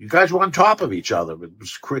 You guys were on top of each other. It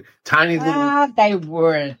was tiny little. They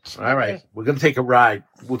weren't. All right, we're gonna take a ride.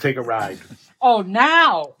 We'll take a ride. Oh,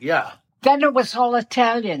 now? Yeah. Then it was all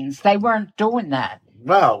Italians. They weren't doing that.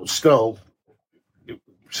 Well, still,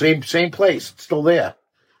 same place. It's still there.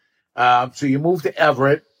 So you moved to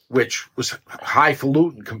Everett, which was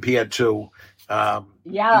highfalutin compared to East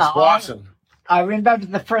Boston. I remember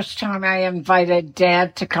the first time I invited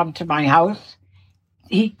Dad to come to my house.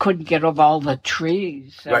 He couldn't get over all the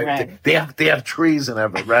trees. Right. They have trees in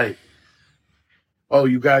Everett, right? Oh,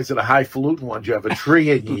 you guys are the highfalutin ones. You have a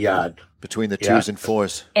tree in your yard. Between the 2s and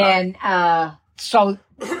 4s. And so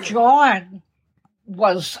John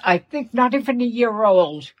was, I think, not even a year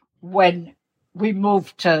old when we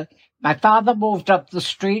moved to, my father moved up the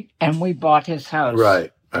street and we bought his house.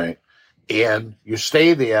 Right. And you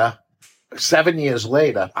stay there. 7 years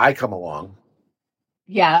later, I come along.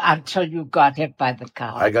 Yeah, until you got hit by the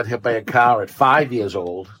car. I got hit by a car at 5 years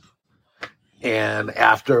old. And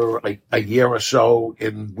after a year or so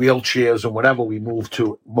in wheelchairs and whatever, we moved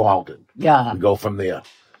to Malden. Yeah. We go from there.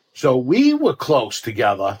 So we were close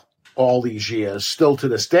together all these years, still to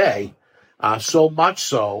this day, so much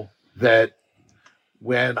so that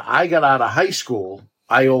when I got out of high school,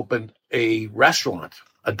 I opened a restaurant,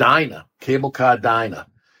 a diner, cable car diner.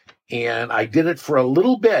 And I did it for a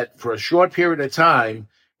little bit, for a short period of time,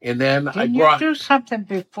 and then Didn't you do something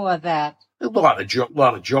before that? A lot of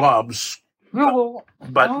jobs,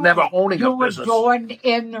 but never owning a business. You were going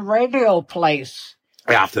in the radio place.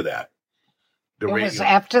 After that. It was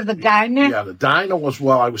after the diner? Yeah, the diner was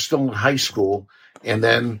while I was still in high school, and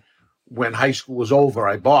then when high school was over,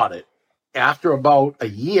 I bought it. After about a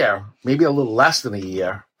year, maybe a little less than a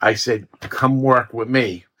year, I said, come work with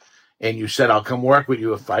me. And you said, I'll come work with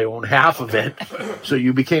you if I own half of it. So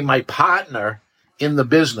you became my partner in the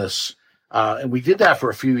business. And we did that for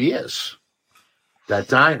a few years. That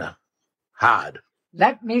diner. Hard.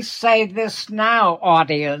 Let me say this now,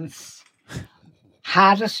 audience.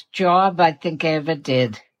 Hardest job I think I ever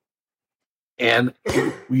did. And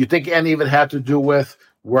you think any of it had to do with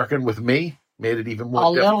working with me? Made it even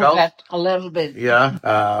more difficult? A little bit.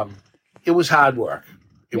 Yeah. It was hard work.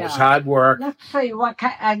 It was hard work. Let's see what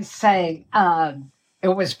can I say. It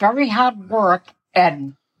was very hard work,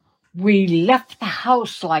 and we left the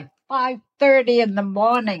house like 5:30 in the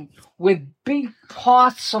morning with big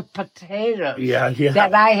pots of potatoes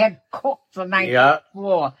that I had cooked the night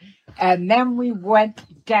before. And then we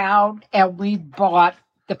went down and we bought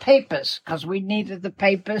the papers because we needed the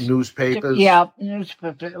papers. Newspapers.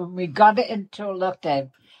 Newspapers. We got into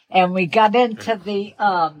the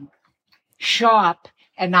shop.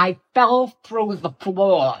 And I fell through the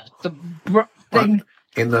floor. The thing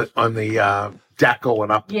on the deck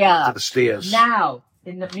going up to the stairs. Now,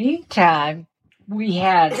 in the meantime, we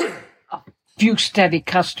had a few steady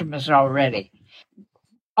customers already.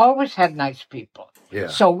 Always had nice people. Yeah.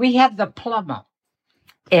 So we had the plumber,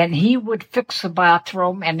 and he would fix the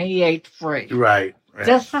bathroom, and he ate free. Right.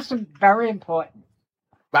 This is very important.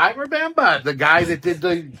 I remember the guy that did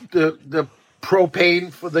the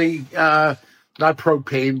propane for the. Not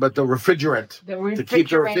propane, but the refrigerant. To keep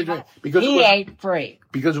the refrigerant. Because he ate free.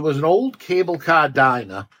 Because it was an old cable car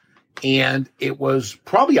diner, and it was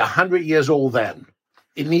probably 100 years old then.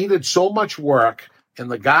 It needed so much work, and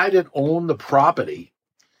the guy that owned the property...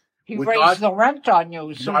 He raised the rent on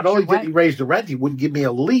you. Not only did he raise the rent, he wouldn't give me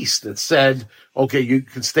a lease that said, okay, you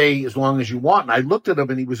can stay as long as you want. And I looked at him,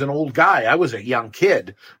 and he was an old guy. I was a young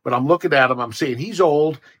kid, but I'm looking at him, I'm saying, he's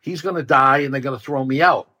old, he's going to die, and they're going to throw me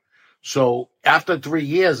out. So after 3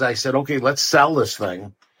 years, I said, okay, let's sell this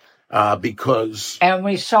thing because... And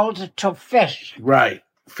we sold it to Fish. Right.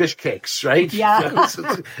 Fish Cakes, right? Yeah.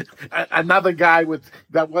 Another guy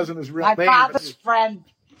that wasn't his real name. My father's friend,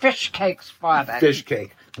 Fish Cakes, bought it. Fish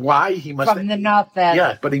Cake. Why? He must From the North End.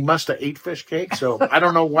 Yeah, but he must have ate Fish Cake. So I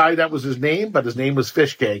don't know why that was his name, but his name was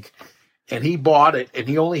Fish Cake. And he bought it, and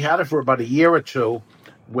he only had it for about a year or two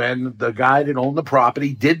when the guy that owned the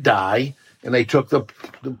property did die. And they took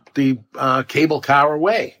the cable car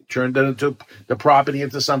away, turned it into the property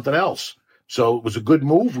into something else. So it was a good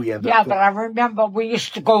move. We ended up. Yeah, but I remember we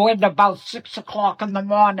used to go in about 6 o'clock in the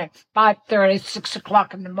morning, 5:30, 6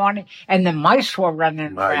 o'clock in the morning, and the mice were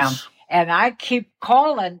running around. And I keep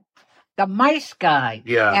calling the mice guy.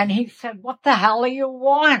 Yeah. And he said, "What the hell do you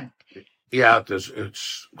want?" Yeah,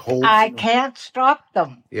 it's whole. I can't stop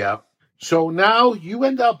them. Yeah. So now you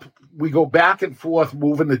end up. We go back and forth,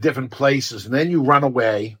 moving to different places, and then you run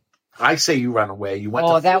away I say you run away. You went.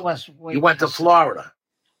 You went to Florida.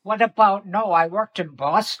 What about? No, I worked in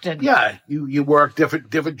Boston. Yeah, you worked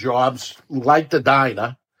different jobs, like the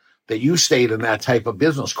diner. That you stayed in that type of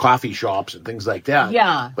business, coffee shops and things like that.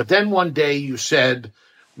 Yeah. But then one day you said,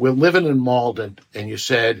 we're living in Malden, and you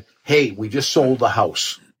said, hey, we just sold the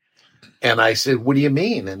house. And I said, what do you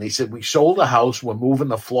mean? And he said, we sold the house. We're moving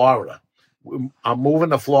to Florida. I'm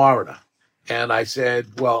moving to Florida. And I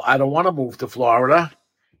said, well, I don't want to move to Florida.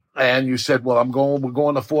 And you said, well, we're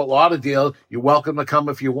going to Fort Lauderdale. You're welcome to come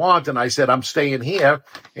if you want. And I said, I'm staying here.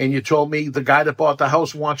 And you told me the guy that bought the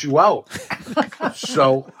house wants you out.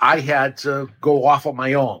 So I had to go off on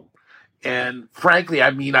my own. And frankly,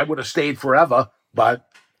 I mean, I would have stayed forever, but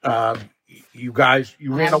you guys,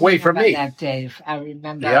 you ran away from me. That, Dave. I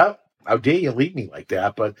remember. Yeah. How dare you leave me like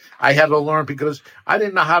that? But I had to learn because I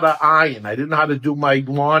didn't know how to iron. I didn't know how to do my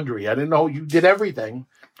laundry. I didn't know you did everything.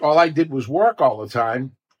 All I did was work all the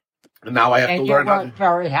time. And now I have to learn how to.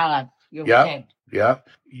 Very hard. Yeah.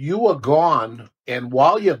 You were gone, and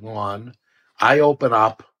while you're gone, I opened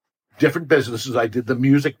up different businesses. I did the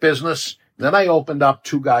music business. Then I opened up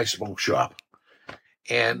Two Guys Smoke Shop.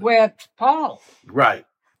 And with Paul. Right.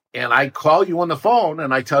 And I call you on the phone,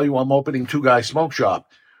 and I tell you I'm opening Two Guys Smoke Shop.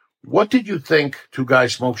 What did you think Two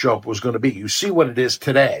Guys Smoke Shop was going to be? You see what it is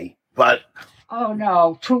today, but. Oh,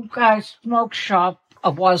 no. Two Guys Smoke Shop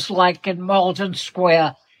was like in Malden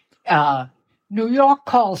Square. New York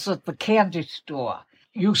calls it the candy store.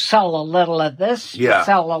 You sell a little of this, you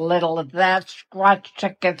sell a little of that, scratch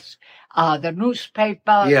tickets, the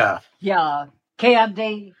newspaper,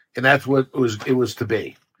 candy. And that's what it was to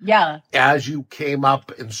be. Yeah. As you came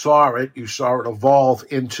up and saw it evolve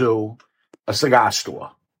into a cigar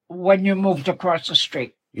store. When you moved across the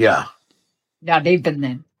street. Yeah. Not even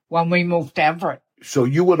then, when we moved to Everett. So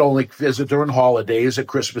you would only visit during holidays at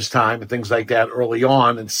Christmas time and things like that early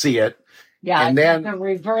on and see it. Yeah, and then the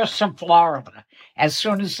reverse in Florida. As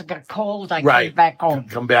soon as it got cold, I came back home.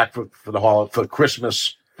 Come back for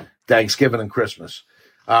Christmas, Thanksgiving and Christmas.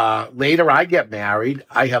 Later, I get married.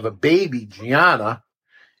 I have a baby, Gianna,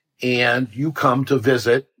 and you come to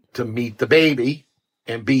visit to meet the baby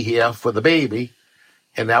and be here for the baby.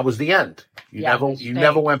 And that was the end. You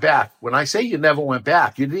never went back. When I say you never went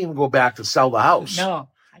back, you didn't even go back to sell the house. No.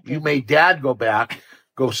 You made Dad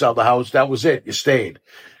go sell the house. That was it. You stayed.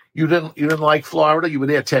 You didn't like Florida? You were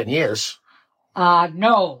there 10 years.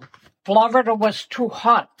 No. Florida was too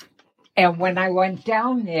hot. And when I went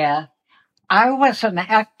down there, I was an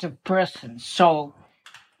active person. So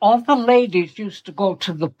all the ladies used to go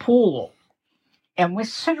to the pool. And we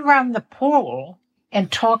sit around the pool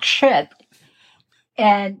and talk shit.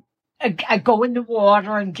 And I go in the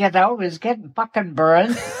water and get out. It was getting fucking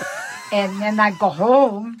burned. And then I go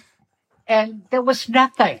home, and there was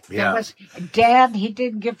nothing. Yeah. Dad, he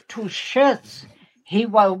didn't give two shits.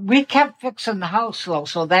 We kept fixing the house, though,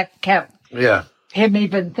 so that kept him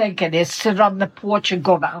even thinking. He'd sit on the porch and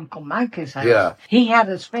go to Uncle Mikey's house. Yeah. He had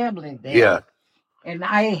his family there. Yeah. And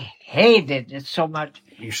I hated it so much.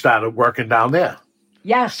 You started working down there.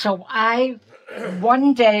 Yeah, so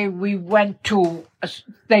one day we went to,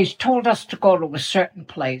 they told us to go to a certain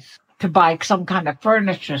place to buy some kind of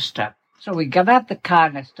furniture stuff. So we got out the car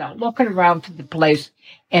and I started looking around for the place.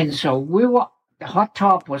 And so the hot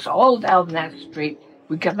top was all down that street.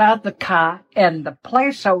 We got out of the car and the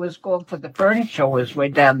place I was going for the furniture was way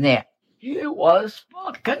down there. It was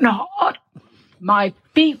fucking hot. My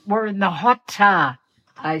feet were in the hot tar.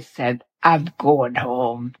 I said, I'm going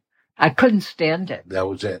home. I couldn't stand it. That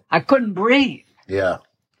was it. I couldn't breathe. Yeah.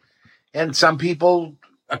 And some people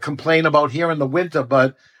complain about here in the winter,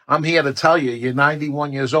 but I'm here to tell you, you're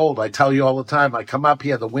 91 years old. I tell you all the time, I come up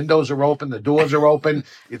here, the windows are open, the doors are open.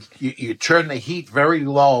 You turn the heat very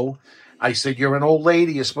low. I said, you're an old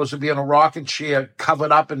lady. You're supposed to be in a rocking chair,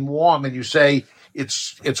 covered up and warm. And you say,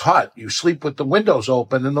 it's hot. You sleep with the windows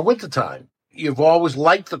open in the wintertime. You've always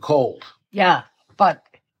liked the cold. Yeah, but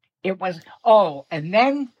it was, and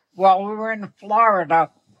then while we were in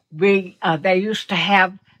Florida, they used to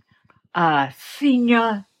have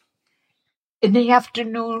senior in the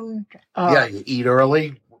afternoon. You eat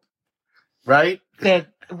early, right?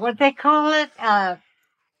 What they call it?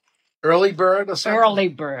 Early bird or something? Early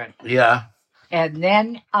bird. Yeah. And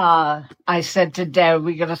then I said to Dad,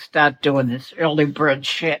 we got to start doing this early bird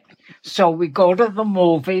shit. So we go to the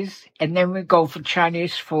movies, and then we go for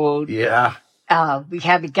Chinese food. Yeah. We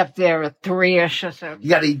had to get there at 3-ish or something. You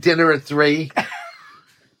got to eat dinner at 3.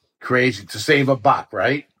 Crazy. To save $1,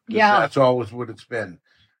 right? Yeah. That's always what it's been.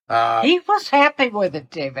 He was happy with it,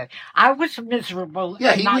 David. I was miserable.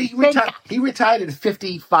 Yeah, he retired at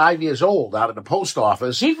 55 years old out of the post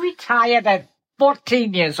office. He retired at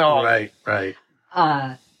 14 years old. Right.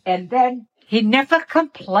 And then he never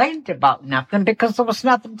complained about nothing because there was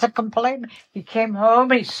nothing to complain. He came home,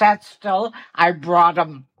 he sat still. I brought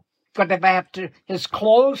him whatever I have to. His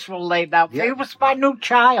clothes were laid out. Yeah. He was my new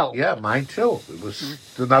child. Yeah, mine too.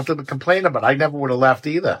 There's nothing to complain about. I never would have left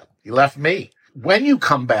either. He left me. When you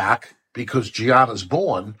come back, because Gianna's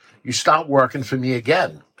born, you start working for me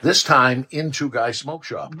again. This time in Two Guys Smoke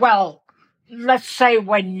Shop. Well, let's say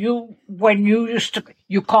when you used to,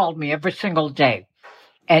 you called me every single day,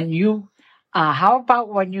 and you, how about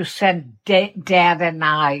when you sent Dad and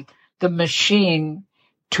I the machine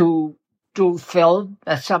to do film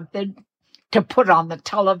or something to put on the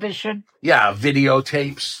television? Yeah,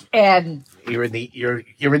 videotapes. And you're in the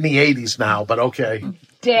 80s now, but okay.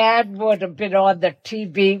 Dad would have been on the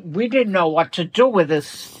TV. We didn't know what to do with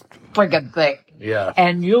this friggin' thing. Yeah.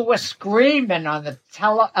 And you were screaming on the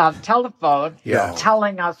telephone,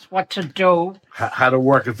 telling us what to do. How to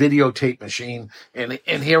work a videotape machine. And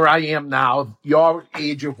here I am now, your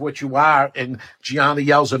age of what you are, and Gianna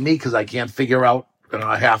yells at me because I can't figure out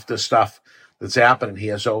half the stuff that's happening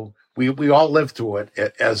here. So we all live through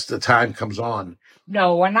it as the time comes on.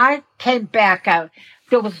 No, when I came back out,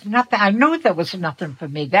 there was nothing. I knew there was nothing for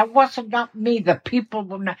me. That wasn't not me. The people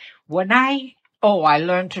were not. I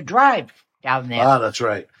learned to drive down there. Ah, that's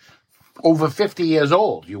right. Over 50 years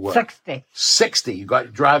old you were. 60. 60. You got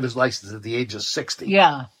your driver's license at the age of 60.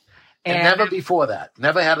 Yeah. And never before that.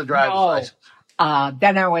 Never had a driver's license.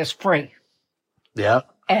 Then I was free. Yeah.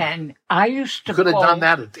 And I used to could have done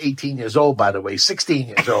that at 18 years old, by the way. 16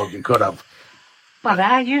 years old, you could have. But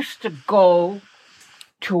I used to go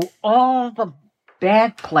to all the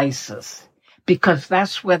bad places because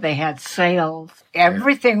that's where they had sales.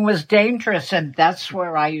 Everything was dangerous, and that's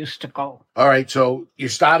where I used to go. All right, so you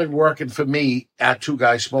started working for me at Two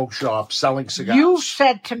Guys Smoke Shop selling cigars. You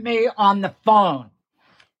said to me on the phone,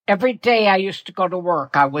 every day I used to go to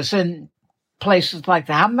work. I was in places like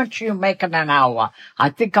that. How much are you making an hour?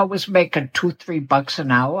 I think I was making $2-3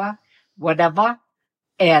 an hour, whatever.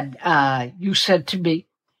 And you said to me,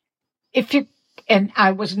 and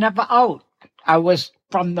I was never out. I was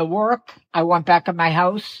from the work. I went back in my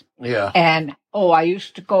house. Yeah. And, I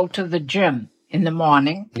used to go to the gym in the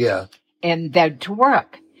morning. Yeah. And then to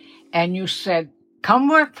work. And you said, come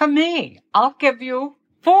work for me. I'll give you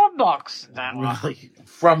 $4 an hour. Really?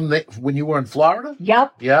 From when you were in Florida?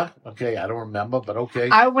 Yep. Yeah? Okay, I don't remember, but okay.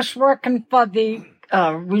 I was working for the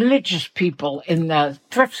religious people in the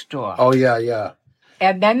thrift store. Oh, yeah.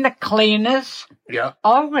 And then the cleaners. Yeah.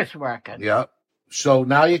 Always working. Yeah. So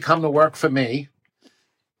now you come to work for me.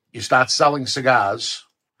 You start selling cigars.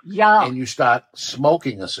 Yeah. And you start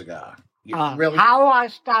smoking a cigar. How I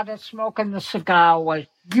started smoking the cigar was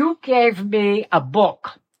you gave me a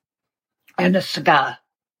book and a cigar.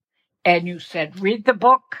 And you said, read the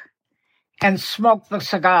book and smoke the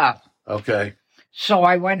cigar. Okay. So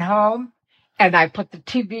I went home and I put the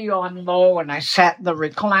TV on low and I sat in the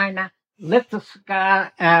recliner, lit the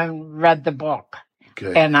cigar, and read the book.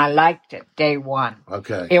 Okay. And I liked it day one.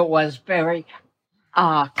 Okay. It was very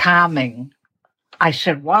calming. I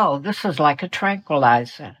said, wow, this is like a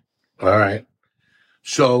tranquilizer. All right.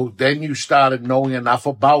 So then you started knowing enough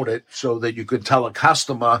about it so that you could tell a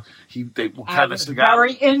customer what kind of cigar. I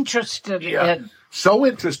was very interested in. So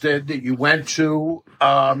interested that you went to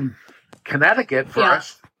Connecticut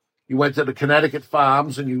first. Yeah. You went to the Connecticut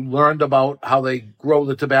farms and you learned about how they grow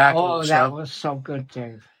the tobacco. Oh, that was so good,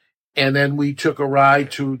 Dave. And then we took a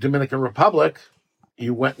ride to Dominican Republic.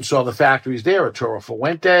 You went and saw the factories there at Toro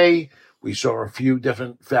Fuente. We saw a few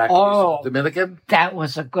different factories in Dominican. That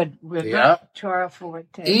was a good river. Yeah. Toro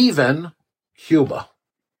Fuente. Even Cuba.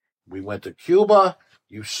 We went to Cuba.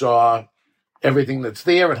 You saw everything that's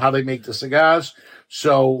there and how they make the cigars.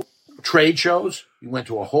 So trade shows. You went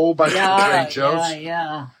to a whole bunch of trade shows.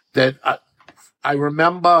 Yeah. That I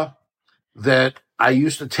remember that I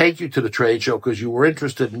used to take you to the trade show because you were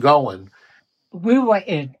interested in going. We were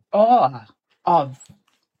in awe of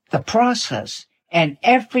the process and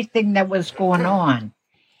everything that was going on.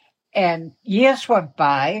 And years went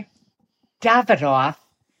by. Davidoff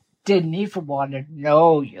didn't even want to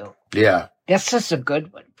know you. Yeah. This is a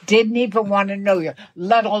good one. Didn't even want to know you,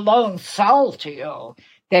 let alone sell to you.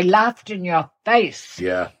 They laughed in your face.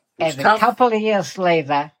 Yeah. And a couple of years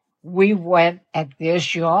later, we went and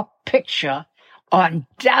there's your picture on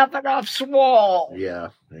Davidoff's wall. Yeah.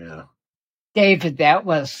 David, that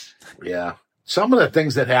was... Yeah. Some of the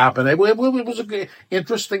things that happened, it was an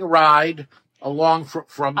interesting ride along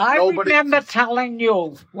from nobody. I remember telling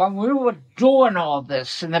you when we were doing all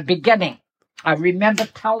this in the beginning, I remember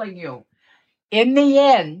telling you, in the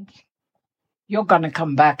end, you're going to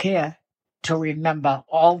come back here. to remember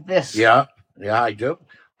all this. Yeah, I do.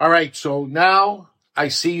 All right, so now I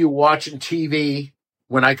see you watching TV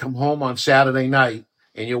when I come home on Saturday night,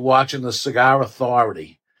 and you're watching the Cigar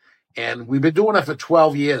Authority. And we've been doing it for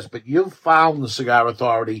 12 years, but you've found the Cigar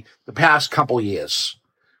Authority the past couple years.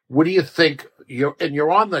 What do you think?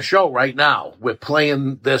 You're on the show right now. We're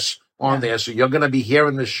playing this on there, so you're going to be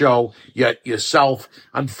hearing the show yourself.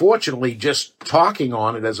 Unfortunately, just talking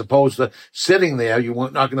on it as opposed to sitting there,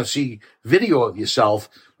 you're not going to see video of yourself.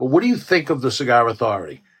 But what do you think of the Cigar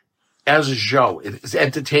Authority as a show? Is it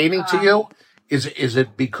entertaining to you? Is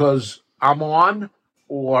it because I'm on,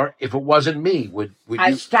 or if it wasn't me, would I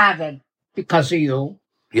you? started because of you.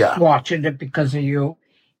 Yeah. Watching it because of you.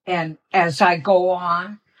 And as I go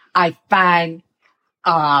on, I find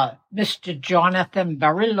Mr. Jonathan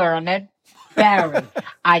very learned, Barry.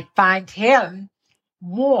 I find him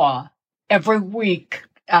more every week,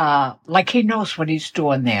 like he knows what he's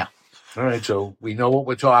doing there. All right, so we know what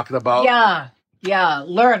we're talking about. Yeah,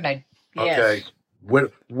 learning. Yes. Okay.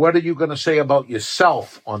 What are you going to say about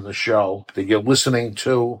yourself on the show that you're listening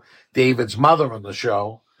to David's mother on the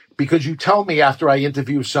show? Because you tell me after I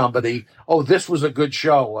interview somebody, oh, this was a good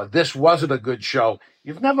show, or this wasn't a good show.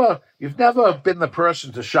 You've never been the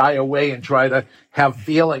person to shy away and try to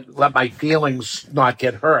let my feelings not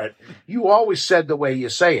get hurt. You always said the way you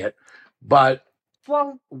say it, but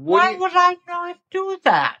well, why would I not do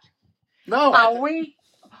that? No.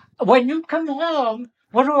 When you come home,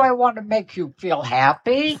 what do I want to make you feel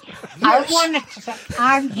happy? Yes. I want to say,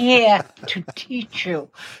 I'm here to teach you.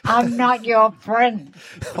 I'm not your friend.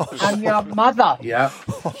 I'm your mother. Yeah.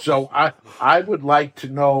 So I would like to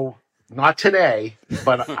know, not today,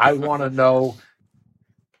 but I want to know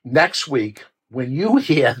next week when you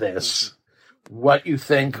hear this, what you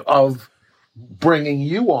think of bringing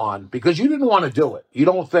you on, because you didn't want to do it. You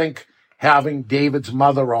don't think having David's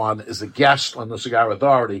mother on as a guest on the Cigar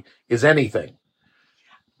Authority is anything.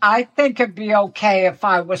 I think it'd be okay if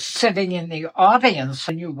I was sitting in the audience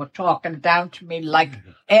and you were talking down to me like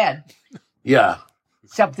Ed. Yeah.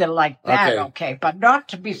 Something like that, okay. But not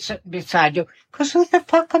to be sitting beside you, because who the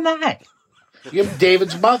fuck am I? You're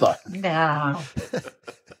David's mother. No.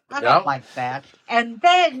 I don't like that. And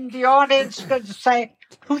then the audience is going to say,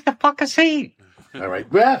 who the fuck is he? All right.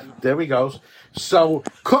 Yeah, there we go. So,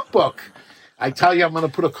 cookbook. I tell you, I'm going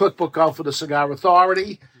to put a cookbook out for the Cigar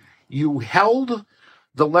Authority. You held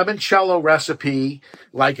the limoncello recipe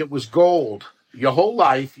like it was gold your whole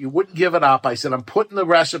life. You wouldn't give it up. I said, I'm putting the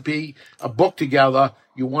recipe, a book together.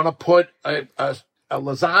 You want to put a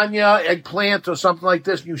lasagna, eggplant, or something like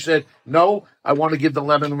this? And you said, no, I want to give the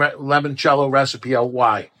limoncello recipe out.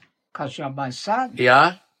 Why? Because you're my son.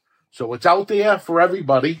 Yeah? So it's out there for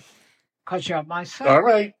everybody. Because you're my son. All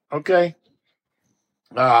right. Okay.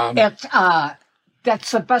 That's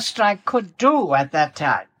the best I could do at that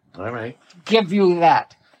time. All right. Give you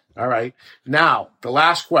that. All right. Now, the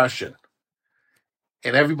last question.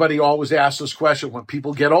 And everybody always asks this question. When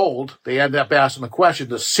people get old, they end up asking the question,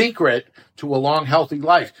 the secret to a long, healthy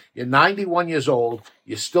life. You're 91 years old.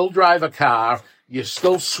 You still drive a car. You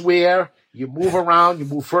still swear. You move around. You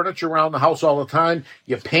move furniture around the house all the time.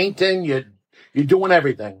 You're painting. You're doing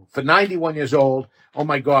everything. For 91 years old, oh,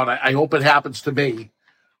 my God, I hope it happens to me.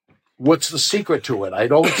 What's the secret to it? I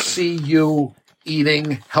don't see you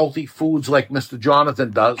eating healthy foods like Mr. Jonathan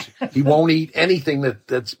does. He won't eat anything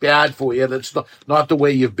that's bad for you. That's not the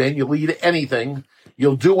way you've been. You'll eat anything.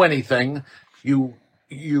 You'll do anything. You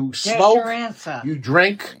smoke. Your answer. You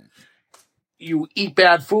drink. You eat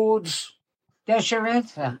bad foods. There's your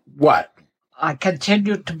answer. What? I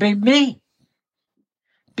continue to be me.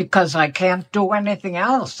 Because I can't do anything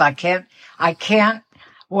else. I can't,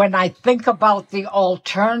 when I think about the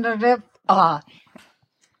alternative, right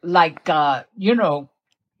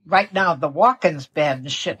now the walking's bad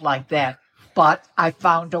and shit like that. But I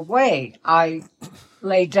found a way. I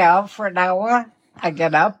lay down for an hour, I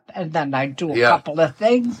get up, and then I do a couple of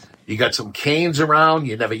things. You got some canes around.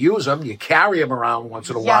 You never use them. You carry them around once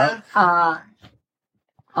in a while.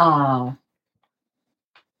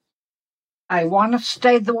 I want to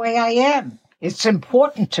stay the way I am. It's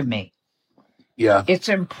important to me. Yeah. It's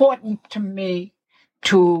important to me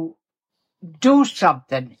to do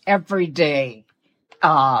something every day.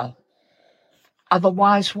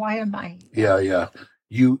 Otherwise, why am I? Yeah.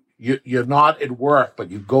 You're not at work,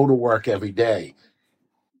 but you go to work every day.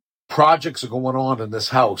 Projects are going on in this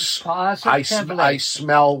house. Positively. I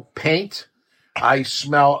smell paint. And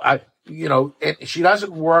she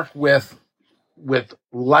doesn't work with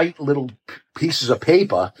light little pieces of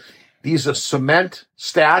paper. These are cement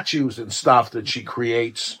statues and stuff that she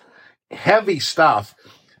creates. Heavy stuff.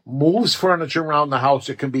 moves furniture around the house.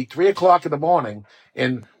 It can be 3 o'clock in the morning,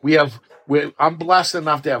 and I'm blessed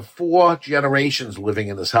enough to have 4 generations living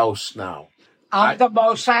in this house now. I'm the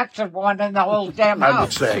most active one in the whole damn house. I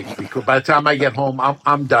would say, because by the time I get home,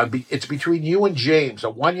 I'm done. It's between you and James, a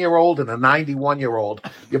 1-year-old and a 91-year-old.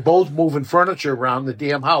 You're both moving furniture around the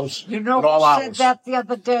damn house. You know at all who hours. said that the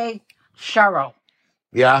other day? Cheryl.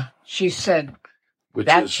 Yeah? She said, Which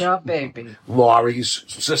that's is your baby. Laurie's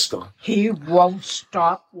sister. He won't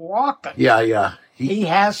stop walking. Yeah. He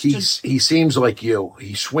seems like you.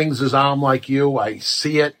 He swings his arm like you. I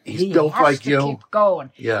see it. He's built like you. Keep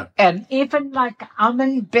going. Yeah. And even like I'm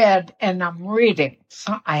in bed and I'm reading,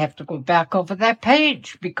 I have to go back over that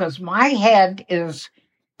page because my head is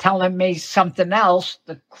telling me something else.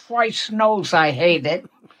 The Christ knows I hate it.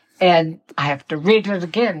 And I have to read it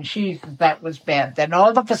again. That was bad. Then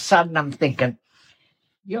all of a sudden I'm thinking,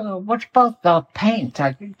 what about the paint?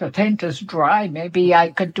 I think the paint is dry. Maybe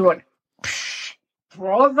I could do it.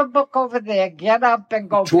 Throw the book over there, get up and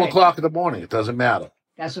go. 2 o'clock in the morning. It doesn't matter.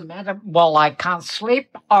 Doesn't matter. Well, I can't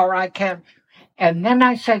sleep or I can. And then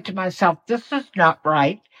I said to myself, this is not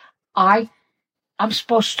right. I'm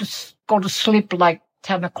supposed to go to sleep like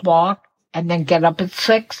 10 o'clock and then get up at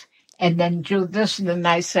 6 and then do this. And then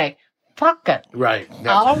I say, fuck it. Right.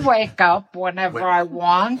 I'll wake up whenever I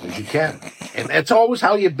want. You can. And that's always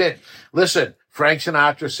how you've been. Listen, Frank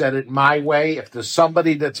Sinatra said it my way. If there's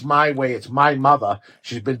somebody that's my way, it's my mother.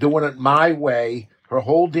 She's been doing it my way her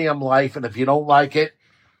whole damn life. And if you don't like it,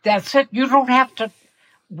 that's it. You don't have to.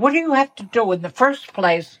 What do you have to do in the first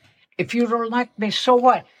place? If you don't like me, so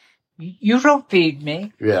what? You don't feed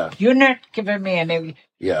me. Yeah. You're not giving me any.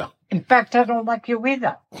 Yeah. In fact, I don't like you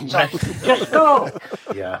either. So just go.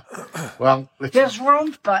 Yeah. Well, there's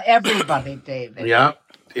room for everybody, David. Yeah.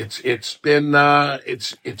 It's been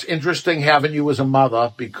it's interesting having you as a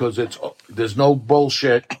mother because there's no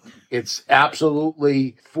bullshit. It's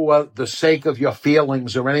absolutely for the sake of your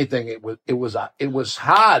feelings or anything. It was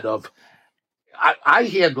hard. I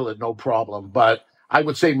handled it no problem, but I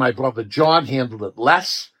would say my brother John handled it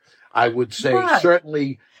less. I would say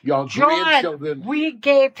certainly your grandchildren. We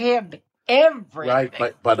gave him everything.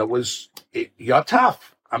 Right, but you're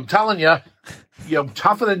tough. I'm telling you, you're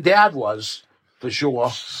tougher than Dad was. For sure.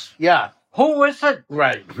 Yeah. Who is it?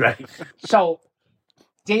 Right. So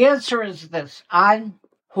the answer is this. I'm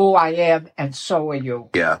who I am, and so are you.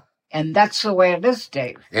 Yeah. And that's the way it is,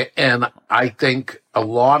 Dave. And I think a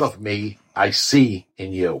lot of me, I see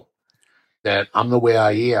in you. That I'm the way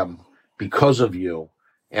I am because of you.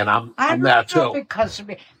 And I'm that too. Because of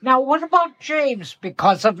me. Now, what about James?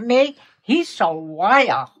 Because of me? He's a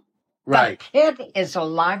wire. Right. The kid is a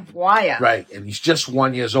live wire. Right. And he's just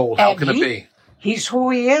 1 year old. How can it be? He's who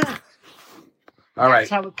he is. All right. That's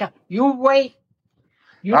how it goes. You wait.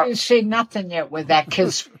 You didn't see nothing yet with that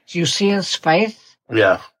kid. You see his face?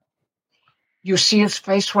 Yeah. You see his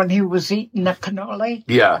face when he was eating the cannoli?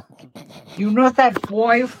 Yeah. You know that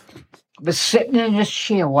boy was sitting in his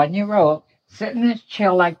chair, 1 year old, sitting in his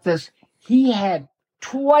chair like this. He had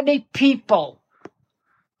 20 people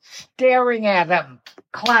staring at him,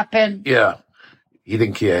 clapping. Yeah. He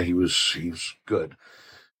didn't care. He was good.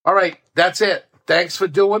 All right. That's it. Thanks for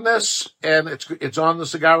doing this, and it's on the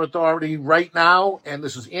Cigar Authority right now. And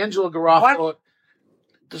this is Angela Garofalo. What?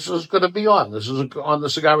 This is going to be on. This is on the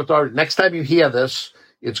Cigar Authority. Next time you hear this,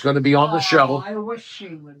 it's going to be on the show. I wish she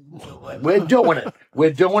would do it. We're doing it.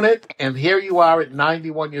 We're doing it, and here you are at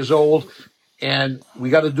 91 years old, and we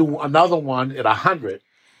got to do another one at 100.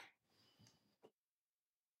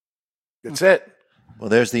 That's it. Well,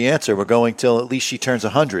 there's the answer. We're going till at least she turns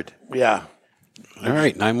 100. Yeah. All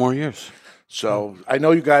right, 9 more years. So I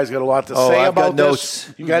know you guys got a lot to say I've about got this.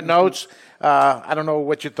 notes. You got notes? I don't know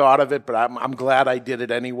what you thought of it, but I'm glad I did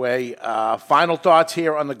it anyway. Final thoughts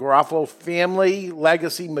here on the Garofalo family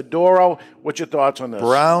legacy Maduro. What's your thoughts on this?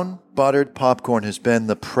 Brown buttered popcorn has been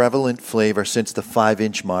the prevalent flavor since the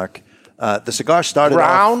 5-inch mark. The cigar started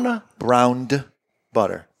off browned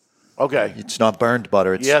butter. Okay. It's not burned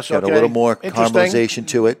butter. It's got okay. a little more caramelization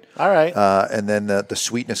to it. All right. And then the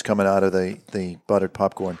sweetness coming out of the buttered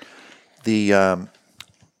popcorn. The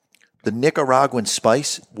Nicaraguan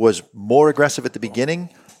spice was more aggressive at the beginning,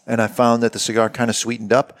 and I found that the cigar kind of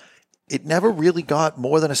sweetened up. It never really got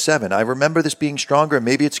more than a 7. I remember this being stronger.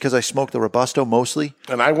 Maybe it's because I smoked the Robusto mostly.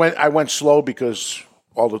 And I went slow because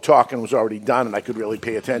all the talking was already done, and I could really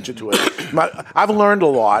pay attention to it. I've learned a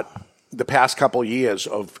lot the past couple of years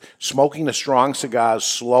of smoking the strong cigars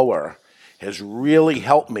slower has really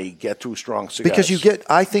helped me get through strong cigars. Because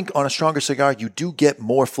I think on a stronger cigar, you do get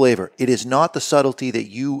more flavor. It is not the subtlety that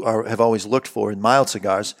you have always looked for in mild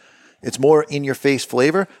cigars. It's more in-your-face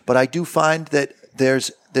flavor, but I do find that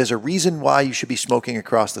there's there's a reason why you should be smoking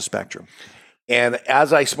across the spectrum. And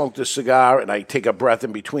as I smoke this cigar and I take a breath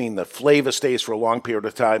in between, the flavor stays for a long period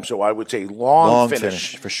of time. So I would say long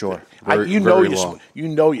finish for sure. You know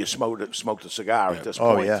you smoked a cigar at this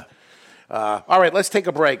point. Oh, yeah. All right, let's take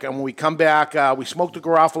a break. And when we come back, we smoked the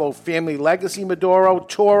Garofalo Family Legacy Maduro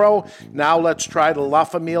Toro. Now let's try the La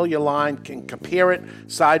Familia line, can compare it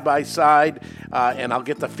side by side. And I'll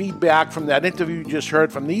get the feedback from that interview you just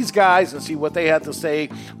heard from these guys and see what they had to say.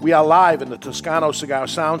 We are live in the Toscano Cigar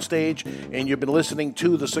Soundstage, and you've been listening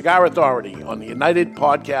to The Cigar Authority on the United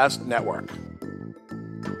Podcast Network.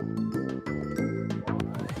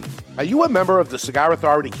 Are you a member of the Cigar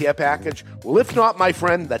Authority Care Package? Well, if not, my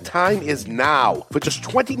friend, the time is now. For just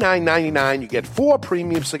 $29.99, you get 4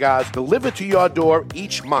 premium cigars delivered to your door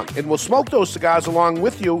each month. And we'll smoke those cigars along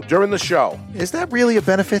with you during the show. Is that really a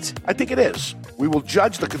benefit? I think it is. We will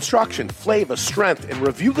judge the construction, flavor, strength, and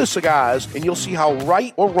review the cigars, and you'll see how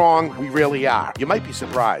right or wrong we really are. You might be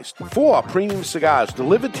surprised. 4 premium cigars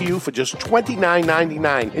delivered to you for just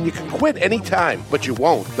 $29.99, and you can quit anytime, but you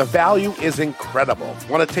won't. The value is incredible.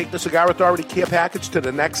 Want to take the Cigar Authority Care Package to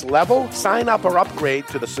the next level? Sign up or upgrade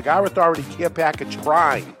to the Cigar Authority Care Package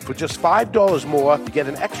Prime. For just $5 more, you get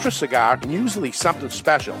an extra cigar and usually something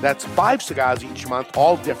special. That's 5 cigars each month,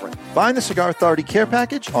 all different. Find the Cigar Authority Care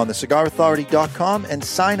Package on thecigarauthority.com and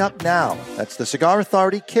sign up now. That's the Cigar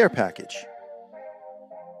Authority Care Package.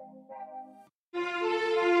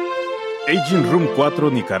 Aging Room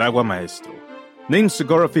 4 Nicaragua Maestro. Named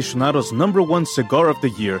Cigar Aficionado's #1 cigar of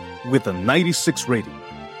the year with a 96 rating,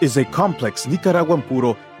 is a complex Nicaraguan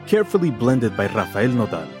puro carefully blended by Rafael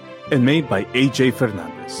Nodal and made by A.J.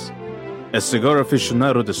 Fernandez. As Cigar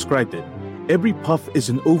Aficionado described it, every puff is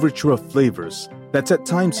an overture of flavors that's at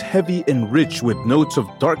times heavy and rich with notes of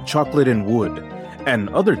dark chocolate and wood, and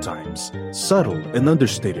other times subtle and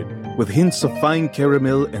understated with hints of fine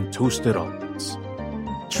caramel and toasted almonds.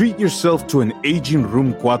 Treat yourself to an Aging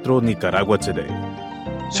Room 4 Nicaragua today.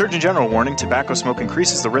 Surgeon General warning: tobacco smoke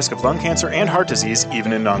increases the risk of lung cancer and heart disease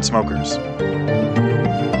even in non-smokers.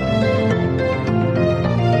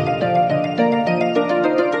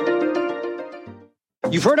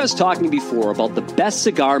 You've heard us talking before about the best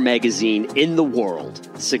cigar magazine in the world,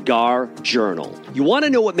 Cigar Journal. You want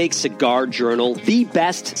to know what makes Cigar Journal the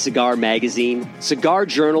best cigar magazine? Cigar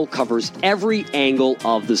Journal covers every angle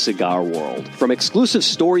of the cigar world, from exclusive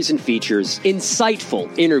stories and features,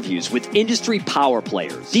 insightful interviews with industry power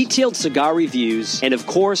players, detailed cigar reviews, and of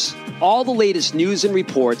course, all the latest news and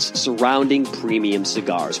reports surrounding premium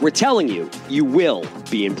cigars. We're telling you, you will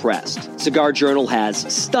be impressed. Cigar Journal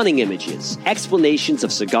has stunning images, explanations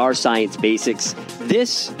of cigar science basics.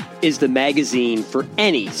 This is the magazine for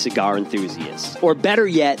any cigar enthusiast, or better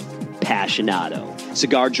yet, passionado.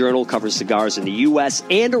 Cigar Journal covers cigars in the U.S.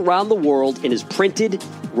 and around the world and is printed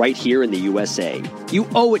right here in the USA. You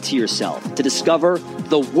owe it to yourself to discover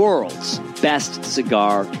the world's best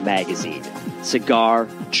cigar magazine, Cigar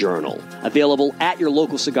Journal. Available at your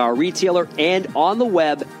local cigar retailer and on the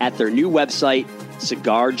web at their new website,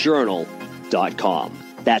 cigarjournal.com.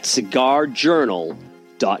 That's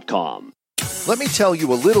cigarjournal.com. Let me tell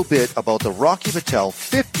you a little bit about the Rocky Patel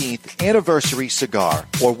 15th Anniversary Cigar,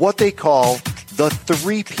 or what they call the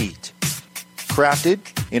Three-Peat. Crafted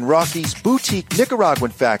in Rocky's boutique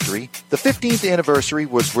Nicaraguan factory, the 15th anniversary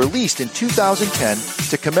was released in 2010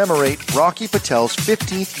 to commemorate Rocky Patel's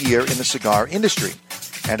 15th year in the cigar industry,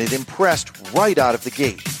 and it impressed right out of the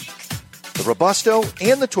gate. The Robusto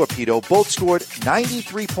and the Torpedo both scored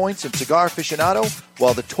 93 points in Cigar Aficionado,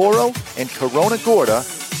 while the Toro and Corona Gorda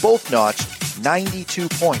both notched 92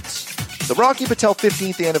 points. The Rocky Patel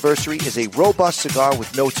 15th Anniversary is a robust cigar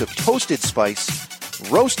with notes of toasted spice,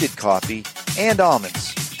 roasted coffee, and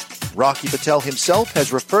almonds. Rocky Patel himself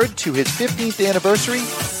has referred to his 15th anniversary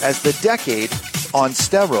as the decade on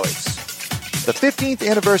steroids. The 15th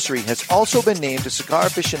anniversary has also been named to Cigar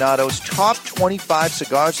Aficionado's top 25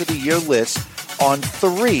 cigars of the year list on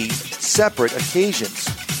 3 separate occasions.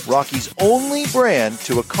 Rocky's only brand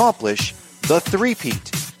to accomplish the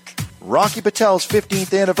Three-Peat. Rocky Patel's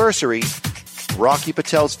 15th anniversary, Rocky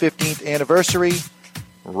Patel's 15th anniversary,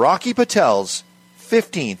 Rocky Patel's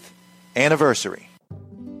 15th anniversary.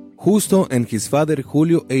 Justo and his father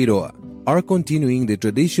Julio Eiroa are continuing the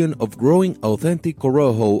tradition of growing authentic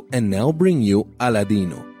Corojo and now bring you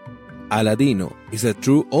Aladino. Aladino is a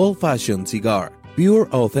true old-fashioned cigar, pure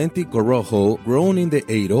authentic Corojo grown in the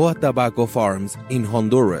Eiroa tobacco farms in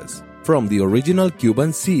Honduras, from the original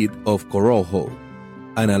Cuban seed of Corojo.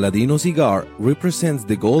 An Aladino cigar represents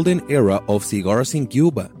the golden era of cigars in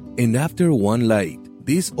Cuba, and after one light,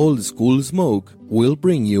 this old-school smoke will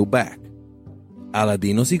bring you back.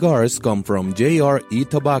 Aladino cigars come from JRE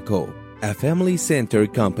Tobacco, a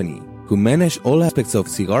family-centered company who manage all aspects of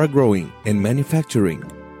cigar growing and manufacturing.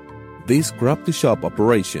 This crop-to-shop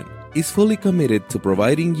operation is fully committed to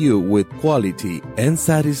providing you with quality and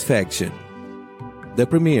satisfaction. The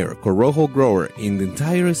premier Corojo grower in the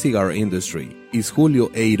entire cigar industry is Julio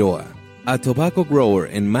Eiroa, a tobacco grower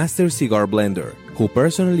and master cigar blender who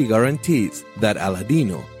personally guarantees that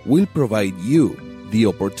Aladino will provide you the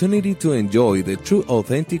opportunity to enjoy the true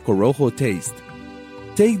authentic Corojo taste.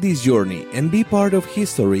 Take this journey and be part of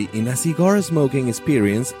history in a cigar smoking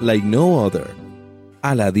experience like no other.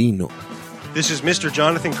 Aladino. This is Mr.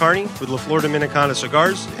 Jonathan Carney with La Flor Dominicana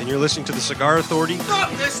Cigars, and you're listening to the Cigar Authority. Not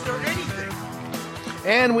Mr. Anything.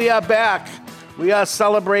 And we are back. We are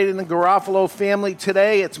celebrating the Garofalo family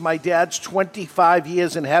today. It's my dad's 25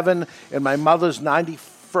 years in heaven and my mother's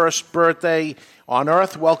 91st birthday on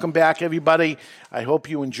earth. Welcome back, everybody. I hope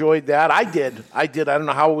you enjoyed that. I did. I don't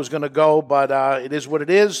know how it was going to go, but it is what it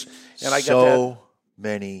is. And I got so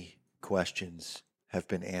many questions have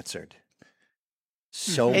been answered.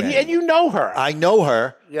 So many. And you know her. I know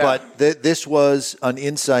her, Yeah. but this was an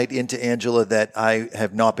insight into Angela that I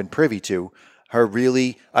have not been privy to. Her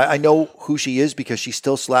really, I know who she is because she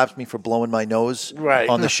still slaps me for blowing my nose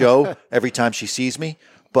on the show every time she sees me.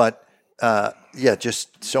 But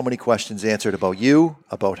just so many questions answered about you,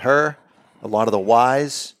 about her, a lot of the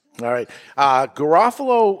whys. All right.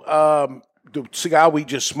 Garofalo, the cigar we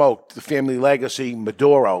just smoked, the family legacy,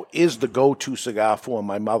 Maduro, is the go-to cigar for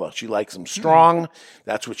my mother. She likes them strong.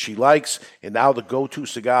 That's what she likes. And now the go-to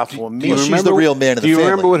cigar for me. She's the real man of the family. Do you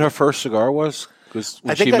remember what her first cigar was? Because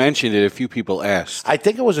when she mentioned it, a few people asked. I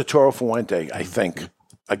think it was a Toro Fuente, I think.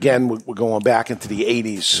 Again, we're going back into the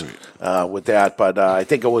 80s with that, but I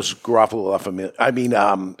think it was Garofalo La Familia. I mean,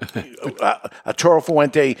 a Toro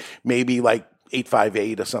Fuente, maybe like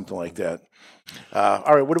 858 or something like that.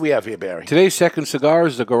 All right, what do we have here, Barry? Today's second cigar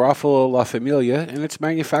is the Garofalo La Familia, and it's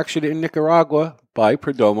manufactured in Nicaragua by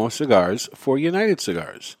Perdomo Cigars for United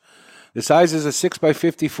Cigars. The size is a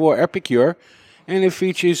 6x54 Epicure, and it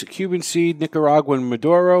features Cuban seed Nicaraguan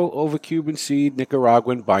Maduro over Cuban seed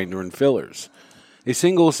Nicaraguan binder and fillers. A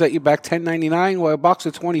single will set you back $10.99, while a box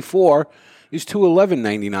of 24 is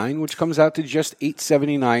 $211.99, which comes out to just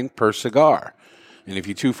 $8.79 per cigar. And if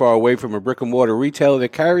you're too far away from a brick-and-mortar retailer that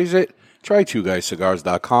carries it, try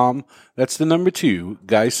 2guyscigars.com. That's the number 2,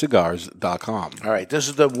 guyscigars.com. All right, this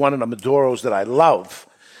is one of the Maduros that I love,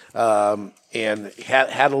 and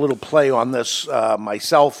had a little play on this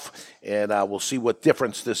myself, and we'll see what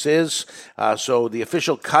difference this is. So the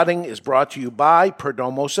official cutting is brought to you by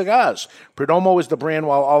Perdomo Cigars. Perdomo is the brand.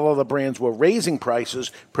 While all other brands were raising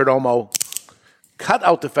prices, Perdomo cut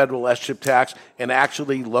out the federal S-chip tax and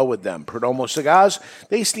actually lowered them. Perdomo Cigars,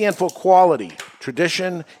 they stand for quality,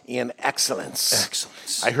 tradition, and excellence.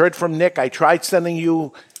 Excellence. I heard from Nick. I tried sending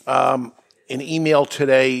you an email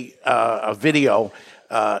today, a video,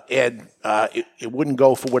 and it wouldn't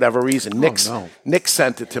go for whatever reason. Nick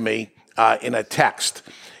sent it to me in a text,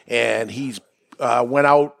 and he's went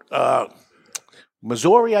out,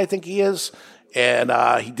 Missouri, I think he is, and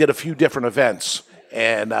he did a few different events.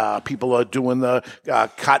 And people are doing the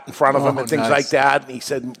cut in front of him and things like that. And he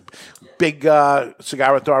said, big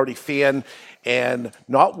Cigar Authority fan. And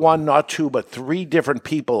not one, not two, but 3 different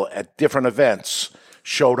people at different events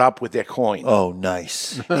showed up with their coin. Oh,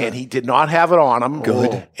 nice. And he did not have it on him.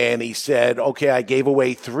 Good. And he said, okay, I gave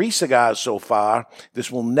away 3 cigars so far. This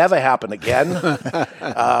will never happen again.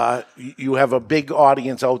 You have a big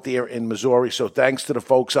audience out there in Missouri, so thanks to the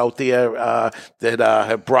folks out there that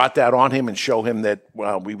have brought that on him and show him that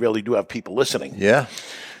we really do have people listening. Yeah.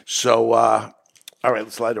 So, all right,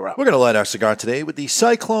 let's light her up. We're going to light our cigar today with the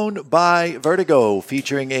Cyclone by Vertigo,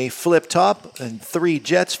 featuring a flip top and 3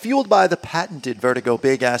 jets, fueled by the patented Vertigo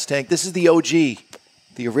Big Ass Tank. This is the OG,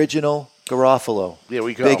 the original Garofalo. There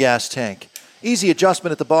we go. Big Ass Tank. Easy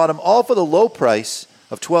adjustment at the bottom, all for the low price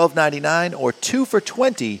of $12.99 or 2 for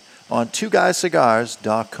 $20 on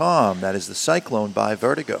 2guyscigars.com. That is the Cyclone by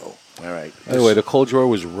Vertigo. All right. By the way, the cold drawer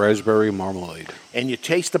was raspberry marmalade. And you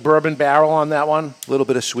taste the bourbon barrel on that one? A little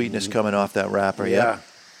bit of sweetness coming off that wrapper, yeah.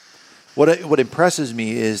 What impresses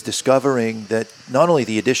me is discovering that not only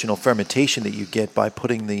the additional fermentation that you get by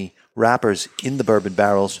putting the wrappers in the bourbon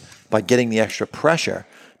barrels, by getting the extra pressure,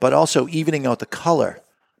 but also evening out the color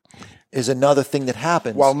is another thing that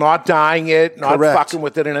happens. While not dyeing it, not Correct. fucking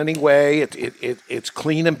with it in any way. It's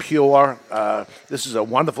clean and pure. This is a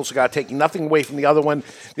wonderful cigar, taking nothing away from the other one.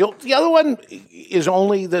 The other one is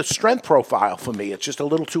only the strength profile for me. It's just a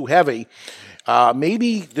little too heavy.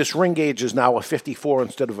 Maybe this ring gauge is now a 54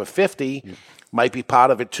 instead of a 50. might be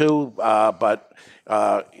part of it too, but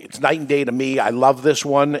it's night and day to me. I love this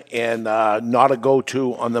one, and not a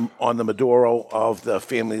go-to on the Maduro of the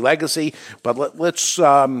family legacy. But let's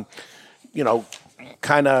kind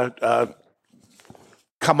of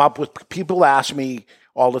come up with. People ask me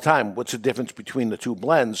all the time, what's the difference between the two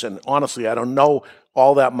blends? And honestly, I don't know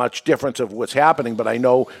all that much difference of what's happening, but I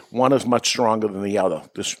know one is much stronger than the other.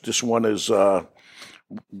 This one is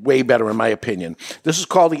way better in my opinion. This is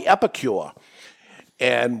called the Epicure.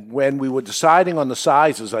 And when we were deciding on the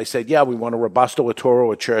sizes, I said, yeah, we want a Robusto, a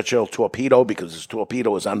Toro, a Churchill, Torpedo, because this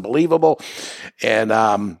Torpedo is unbelievable.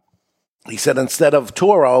 And he said, instead of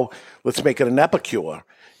Toro, let's make it an Epicure.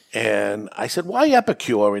 And I said, why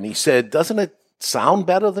Epicure? And he said, doesn't it sound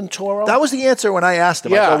better than Toro? That was the answer when I asked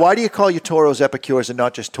him. Yeah. I go, why do you call your Toros Epicures and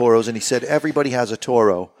not just Toros? And he said, everybody has a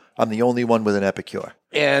Toro. I'm the only one with an Epicure.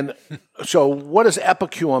 And so what does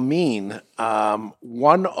Epicure mean?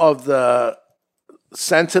 One of the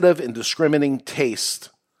sensitive and discriminating taste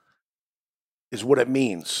is what it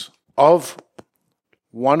means. Of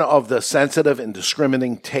one of the sensitive and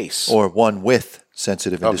discriminating tastes. Or one with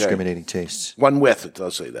sensitive and discriminating tastes. One with, it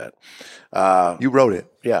does say that. You wrote it.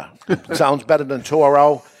 Yeah. Sounds better than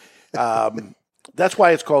Toro. That's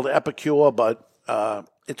why it's called Epicure, but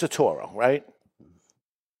it's a Toro, right?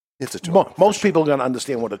 It's a Toro. Most people are going to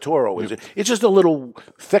understand what a Toro is. It's just a little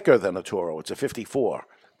thicker than a Toro. It's a 54.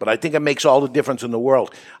 But I think it makes all the difference in the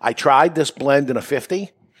world. I tried this blend in a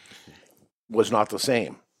 50. Was not the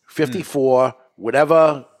same. 54,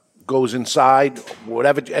 whatever goes inside,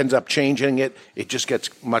 whatever ends up changing it, it just gets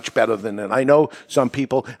much better than it. I know some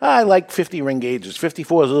people, I like 50 ring gauges.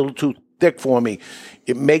 54 is a little too thick for me.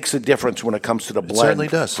 It makes a difference when it comes to the blend. It certainly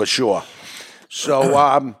does. For sure.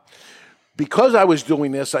 So, because I was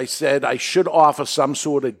doing this, I said I should offer some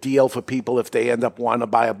sort of deal for people if they end up wanting to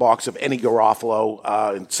buy a box of any Garofalo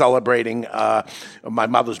and celebrating my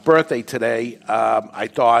mother's birthday today. I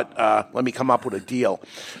thought, let me come up with a deal.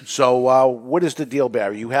 So what is the deal,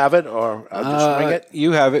 Barry? You have it, or just ring it?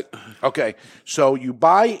 You have it. Okay. So you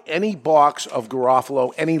buy any box of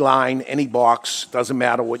Garofalo, any line, any box, doesn't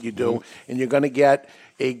matter what you do, and you're going to get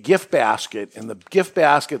a gift basket. And the gift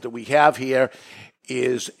basket that we have here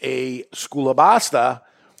is a Sculabasta,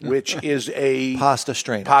 which is a pasta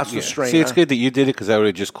strainer. See, it's good that you did it because I would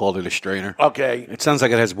have just called it a strainer. Okay. It sounds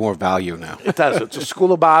like it has more value now. It does. It's a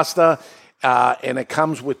Sculabasta, and it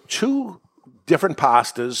comes with two different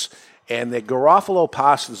pastas, and they're Garofalo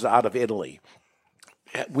pastas out of Italy.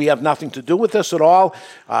 We have nothing to do with this at all.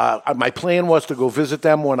 My plan was to go visit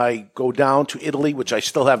them when I go down to Italy, which I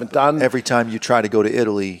still haven't done. Every time you try to go to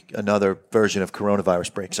Italy, another version of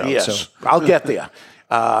coronavirus breaks out. Yes, so. I'll get there.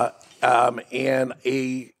 And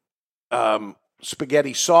a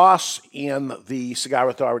spaghetti sauce and the Cigar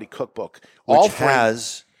Authority cookbook. Which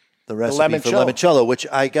has the recipe for limoncello, which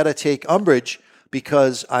I got to take umbrage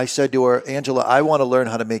because I said to her, Angela, I want to learn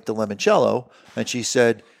how to make the limoncello. And she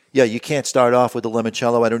said, yeah, you can't start off with the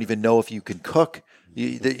limoncello. I don't even know if you can cook.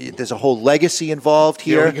 There's a whole legacy involved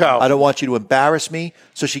here. Here we go. I don't want you to embarrass me.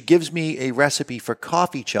 So she gives me a recipe for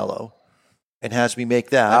coffee cello and has me make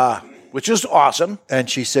that. Which is awesome. And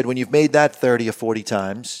she said, when you've made that 30 or 40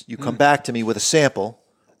 times, you come back to me with a sample,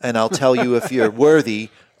 and I'll tell you if you're worthy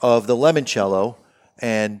of the limoncello.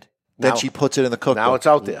 And then she puts it in the cookbook. Now it's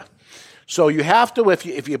out there. So you have to, if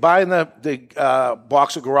you're buying the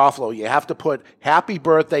box of Garofalo, you have to put "Happy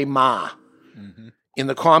Birthday, Ma" in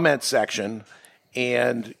the comment section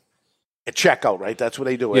and at checkout. Right? That's what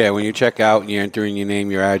they do. Yeah, when you check out and you're entering your name,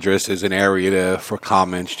 your address, there's an area for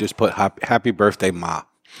comments. Just put "Happy Birthday, Ma."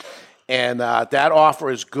 And that offer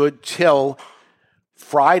is good till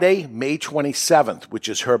Friday, May 27th, which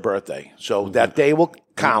is her birthday. So that day will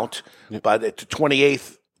count, but at the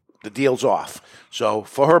 28th, the deal's off. So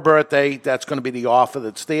for her birthday, that's going to be the offer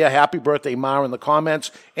that's there. Happy birthday, Ma, in the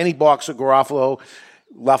comments. Any box of Garofalo,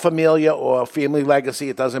 La Familia or Family Legacy,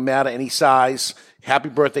 it doesn't matter, any size. Happy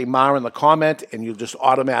birthday, Ma, in the comment, and you'll just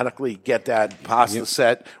automatically get that pasta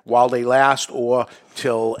set while they last or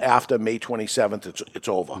till after May 27th, it's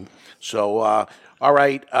over. So, all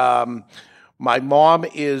right. My mom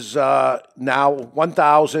is now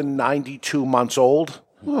 1,092 months old.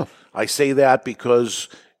 I say that because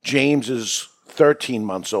James is 13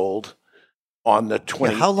 months old on the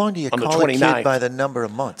 20. How long do you call a kid by the number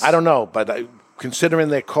of months? I don't know, but considering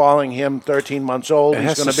they're calling him 13 months old, It he's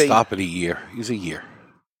has going to to be. stop at a year. He's a year.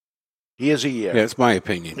 He is a year. Yeah, it's my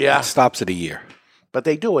opinion. Yeah. It stops at a year. But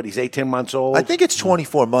they do it. He's 18 months old. I think it's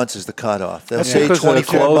 24 months is the cutoff. They'll That's say because of the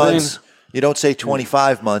 24 clothing. months. You don't say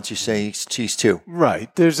 25 months, you say she's 2.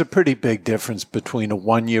 Right. There's a pretty big difference between a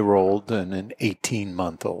 1-year-old and an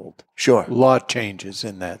 18-month-old. Sure. A lot changes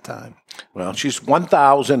in that time. Well, she's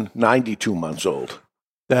 1,092 months old.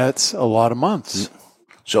 That's a lot of months.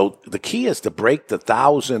 So the key is to break the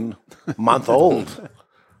 1,000-month-old,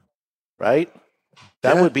 right?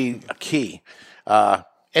 That would be a key.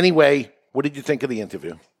 Anyway, what did you think of the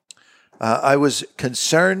interview? I was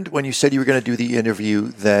concerned when you said you were going to do the interview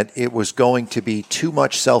that it was going to be too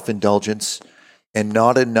much self-indulgence and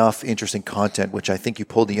not enough interesting content, which I think you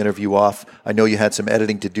pulled the interview off. I know you had some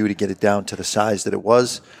editing to do to get it down to the size that it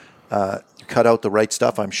was. You cut out the right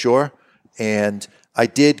stuff, I'm sure. And I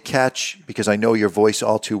did catch, because I know your voice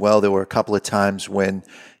all too well, there were a couple of times when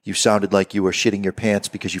you sounded like you were shitting your pants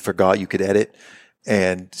because you forgot you could edit.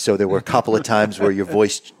 And so there were a couple of times where your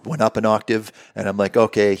voice went up an octave, and I'm like,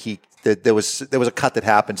 okay, there was a cut that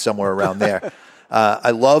happened somewhere around there.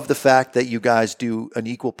 I love the fact that you guys do an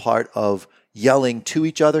equal part of yelling to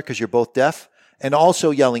each other because you're both deaf, and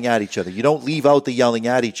also yelling at each other. You don't leave out the yelling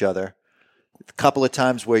at each other. A couple of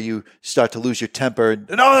times where you start to lose your temper.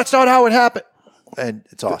 No, that's not how it happened. And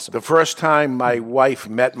it's awesome. The first time my wife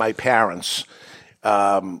met my parents,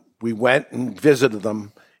 we went and visited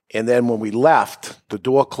them. And then when we left, the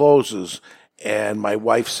door closes, and my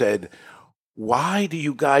wife said, "Why do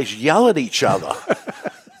you guys yell at each other?"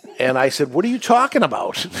 And I said, "What are you talking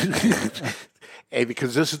about?" And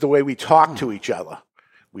because this is the way we talk to each other.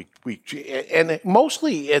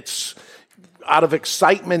 Mostly it's out of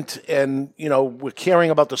excitement, and we're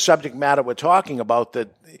caring about the subject matter we're talking about. That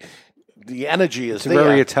the energy is there. It's a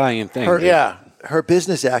very Italian thing. Her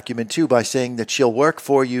business acumen, too, by saying that she'll work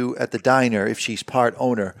for you at the diner if she's part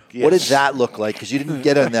owner. Yes. What did that look like? Because you didn't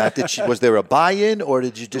get on that. Was there a buy-in, or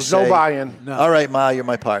did you just say... no buy-in. No. All right, Ma, you're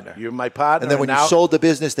my partner. You're my partner. And then when you sold the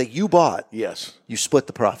business that you bought, yes, you split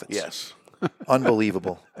the profits. Yes.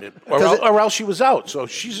 Unbelievable. Or else she was out. So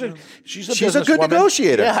she's a good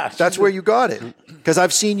negotiator. Yeah, that's where you got it. Because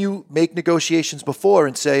I've seen you make negotiations before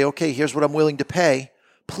and say, okay, here's what I'm willing to pay.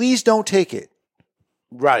 Please don't take it.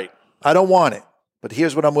 Right. I don't want it. But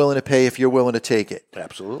here's what I'm willing to pay if you're willing to take it.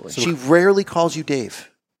 Absolutely. She rarely calls you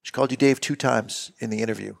Dave. She called you Dave 2 times in the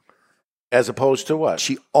interview. As opposed to what?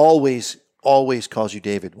 She always calls you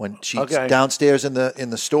David. When she's downstairs in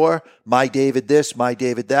the store, my David this, my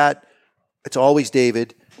David that. It's always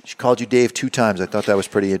David. She called you Dave 2 times. I thought that was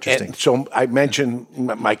pretty interesting. And so I mentioned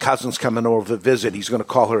my cousin's coming over to visit. He's going to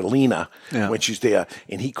call her Lena when she's there.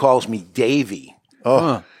 And he calls me Davey. Oh.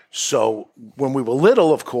 Huh. So when we were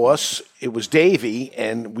little, of course, it was Davy,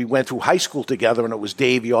 and we went through high school together, and it was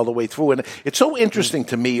Davy all the way through. And it's so interesting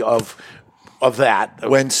to me of that.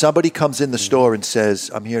 When somebody comes in the store and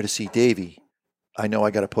says, "I'm here to see Davy," I know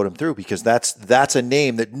I got to put him through, because that's a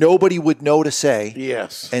name that nobody would know to say.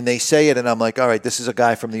 Yes. And they say it, and I'm like, all right, this is a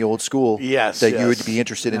guy from the old school that you would be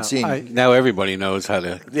interested in seeing. Now everybody knows how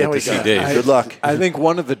to get to see Dave. Good luck. I think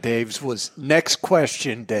one of the Daves was, "Next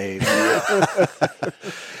question, Dave."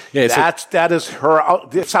 Yeah,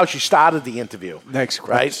 that's how she started the interview. Next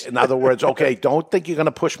question. Right? In other words, okay, don't think you're going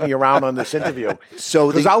to push me around on this interview,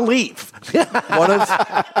 because I'll leave.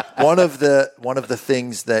 one of the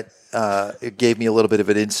things that it gave me a little bit of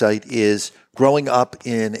an insight is growing up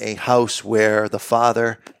in a house where the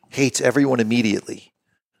father hates everyone immediately.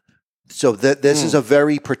 So this is a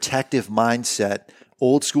very protective mindset,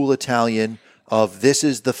 old school Italian, of this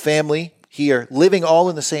is the family here, living all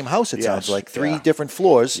in the same house, it sounds like, 3 different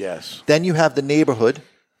floors. Yes. Then you have the neighborhood.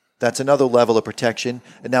 That's another level of protection.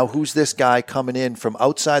 And now who's this guy coming in from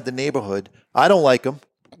outside the neighborhood? I don't like him.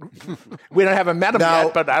 We haven't met him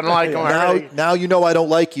yet, but I don't like him already. Now you know I don't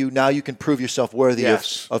like you. Now you can prove yourself worthy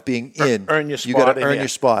of being in. Earn your spot. You got to earn your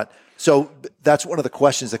spot. So that's one of the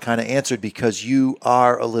questions that kind of answered, because you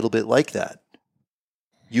are a little bit like that.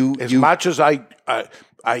 As much as I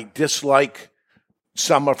dislike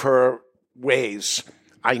some of her ways,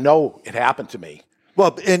 I know it happened to me.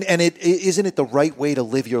 Well, and isn't it the right way to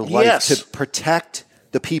live your life, to protect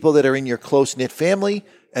the people that are in your close-knit family,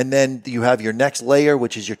 and then you have your next layer,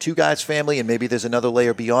 which is your 2 guys family, and maybe there's another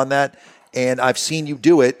layer beyond that. And I've seen you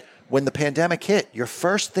do it when the pandemic hit. Your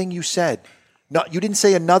first thing you said, you didn't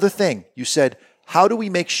say another thing. You said, how do we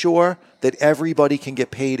make sure that everybody can get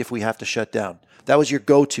paid if we have to shut down? That was your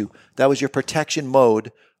go-to. That was your protection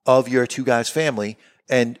mode of your 2 guys family.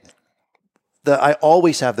 And I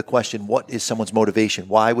always have the question, what is someone's motivation?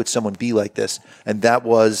 Why would someone be like this? And that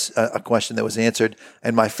was a question that was answered.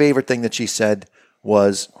 And my favorite thing that she said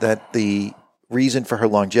was that the reason for her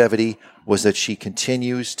longevity was that she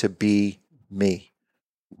continues to be me.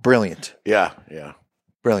 Brilliant. Yeah.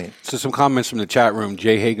 Brilliant. So some comments from the chat room.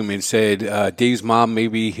 Jay Hageman said, Dave's mom may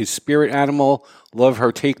be his spirit animal. Love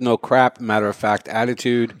her take no crap, matter-of-fact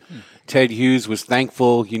attitude. Ted Hughes was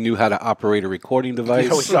thankful you knew how to operate a recording device.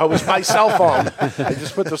 It was my cell phone. I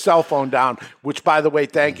just put the cell phone down, which, by the way,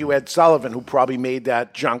 thank you, Ed Sullivan, who probably made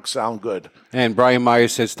that junk sound good. And Brian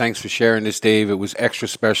Myers says, thanks for sharing this, Dave. It was extra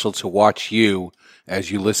special to watch you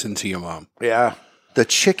as you listen to your mom. Yeah. The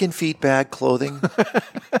chicken feet bag clothing.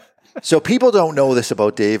 So people don't know this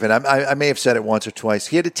about Dave, and I may have said it once or twice.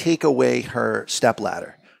 He had to take away her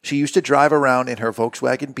stepladder. She used to drive around in her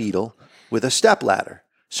Volkswagen Beetle with a stepladder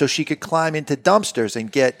so she could climb into dumpsters and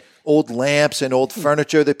get old lamps and old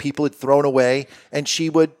furniture that people had thrown away, and she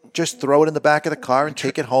would just throw it in the back of the car and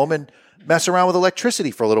take it home and mess around with electricity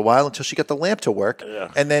for a little while until she got the lamp to work,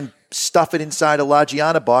 and then stuff it inside a La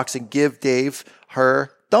Giana box and give Dave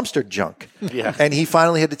her dumpster junk. Yeah. And he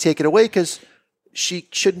finally had to take it away because she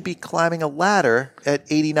shouldn't be climbing a ladder at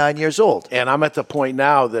 89 years old. And I'm at the point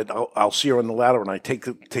now that I'll see her on the ladder and I take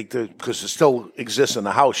the because it still exists in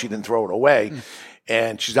the house. She didn't throw it away.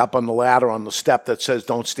 And she's up on the ladder on the step that says,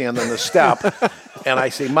 don't stand on the step. And I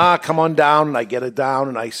say, Ma, come on down. And I get it down.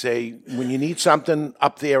 And I say, when you need something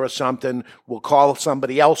up there or something, we'll call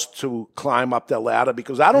somebody else to climb up the ladder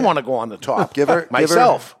because I don't want to go on the top Give her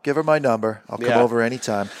myself. Give her my number. I'll come over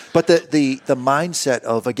anytime. But the mindset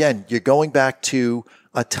of, again, you're going back to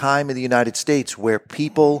a time in the United States where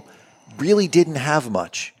people really didn't have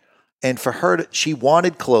much. And for her, she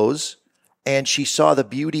wanted clothes. And she saw the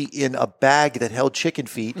beauty in a bag that held chicken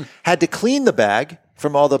feet, had to clean the bag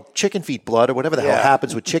from all the chicken feet blood or whatever the hell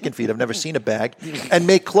happens with chicken feet. I've never seen a bag, and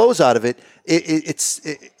make clothes out of it.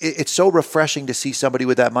 It's so refreshing to see somebody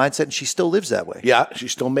with that mindset, and she still lives that way. Yeah, she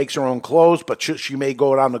still makes her own clothes, but she may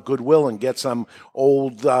go down to Goodwill and get some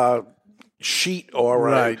old sheet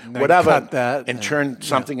or whatever cut that and turn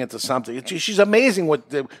something into something. She's amazing with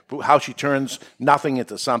how she turns nothing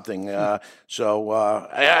into something. So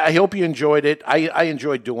I hope you enjoyed it. I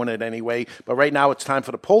enjoyed doing it anyway. But right now it's time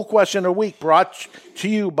for the poll question of the week, brought to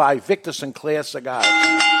you by Victor Sinclair Cigars.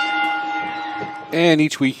 And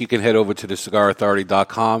each week you can head over to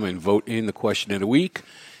thecigarauthority.com and vote in the question of the week.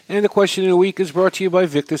 And the question of the week is brought to you by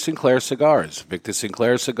Victor Sinclair Cigars. Victor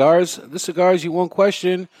Sinclair Cigars, the cigars you won't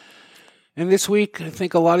question. And this week, I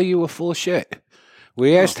think a lot of you are full of shit.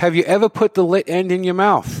 We asked, have you ever put the lit end in your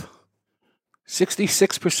mouth?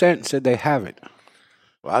 66% said they haven't.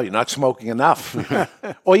 Well, you're not smoking enough.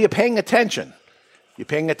 Or you're paying attention. You're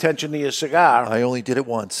paying attention to your cigar. I only did it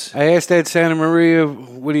once. I asked Ed Santa Maria,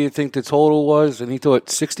 what do you think the total was? And he thought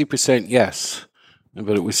 60% yes.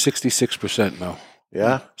 But it was 66% no.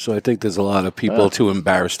 Yeah? So I think there's a lot of people too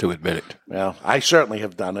embarrassed to admit it. Well, I certainly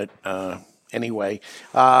have done it. Anyway,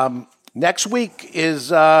 next week is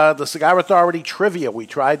the Cigar Authority Trivia. We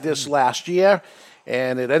tried this last year,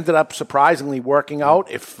 and it ended up surprisingly working out.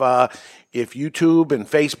 If YouTube and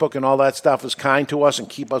Facebook and all that stuff is kind to us and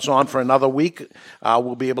keep us on for another week,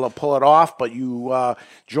 we'll be able to pull it off. But you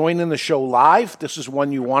join in the show live. This is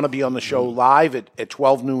when you want to be on the show live at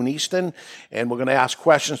 12 noon Eastern, and we're going to ask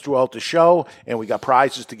questions throughout the show, and we got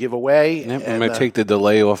prizes to give away. Yep, I'm going to take the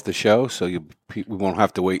delay off the show, so we won't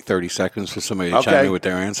have to wait 30 seconds for somebody to chime in with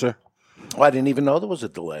their answer. Well, I didn't even know there was a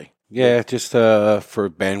delay. Yeah, just for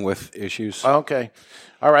bandwidth issues. Okay.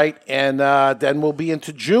 All right. And then we'll be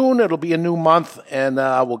into June. It'll be a new month, and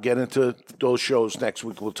we'll get into those shows next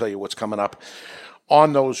week. We'll tell you what's coming up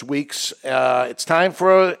on those weeks. It's time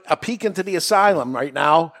for a peek into the asylum right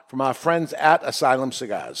now from our friends at Asylum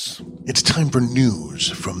Cigars. It's time for news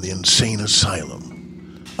from the insane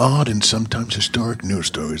asylum. Odd and sometimes historic news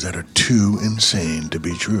stories that are too insane to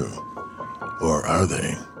be true. Or are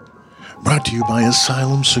they? Brought to you by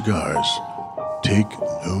Asylum Cigars. Take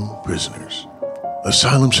no prisoners.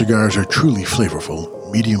 Asylum Cigars are truly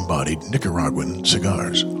flavorful, medium-bodied Nicaraguan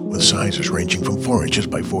cigars with sizes ranging from 4 inches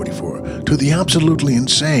by 44 to the absolutely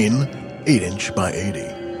insane 8 inch by 80.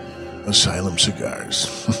 Asylum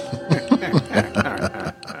Cigars.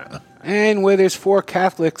 And where there's 4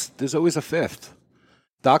 Catholics, there's always a 5th.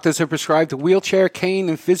 Doctors have prescribed a wheelchair, cane,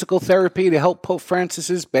 and physical therapy to help Pope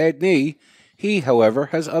Francis's bad knee. He, however,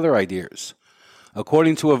 has other ideas.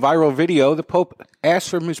 According to a viral video, the Pope asked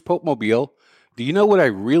from his Pope-mobile, "Do you know what I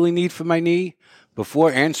really need for my knee?"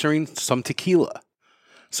 before answering some tequila.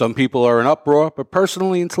 Some people are in uproar, but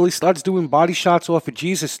personally, until he starts doing body shots off a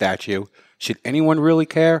Jesus statue, should anyone really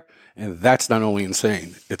care? And that's not only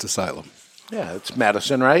insane, it's asylum. Yeah, it's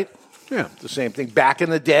medicine, right? Yeah. The same thing. Back in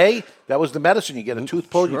the day, that was the medicine. You get a tooth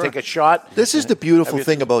pulled, you take a shot. This is the beautiful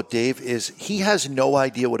thing about Dave is he has no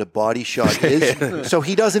idea what a body shot is, so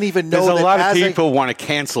he doesn't even know There's that a lot of as people want to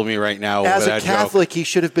cancel me right now. As over a that Catholic, joke. he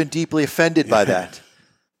should have been deeply offended by that.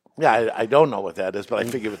 Yeah, I don't know what that is, but I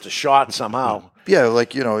figure it's a shot somehow. Yeah,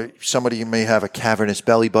 like, somebody may have a cavernous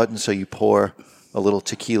belly button, so you pour a little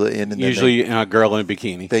tequila in. And usually a girl in a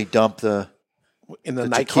bikini. They dump the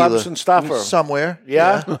nightclubs and stuff? Or? Somewhere.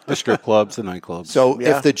 Yeah. The strip clubs, the nightclubs. So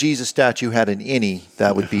if the Jesus statue had an innie,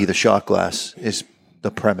 that would be the shot glass, is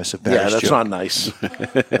the premise of Barry's that's joke. not nice.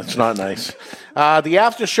 That's not nice. The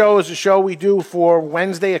after show is a show we do for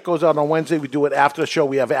Wednesday. It goes out on Wednesday. We do it after the show.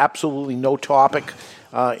 We have absolutely no topic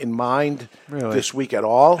in mind this week at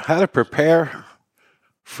all. How to prepare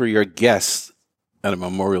for your guests at a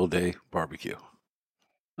Memorial Day barbecue.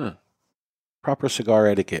 Proper cigar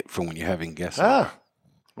etiquette for when you're having guests.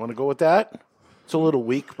 Want to go with that? It's a little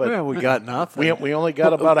weak, but we got nothing. We only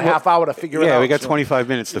got about a half hour to figure it out. Yeah, we got 25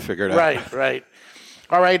 minutes to figure it out. Right.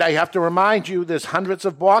 All right, I have to remind you, there's hundreds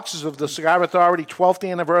of boxes of the Cigar Authority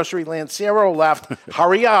 12th Anniversary Lancero left.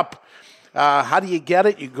 Hurry up. How do you get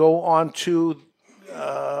it? You go on to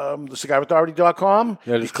thecigarauthority.com.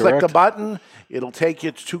 That is you click correct. the button. It'll take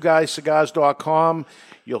you to twoguyscigars.com.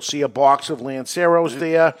 You'll see a box of Lanceros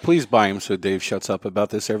there. Please buy him so Dave shuts up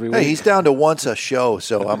about this every week. Hey, he's down to once a show,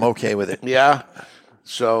 so I'm okay with it. Yeah.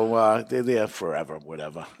 So they're there forever,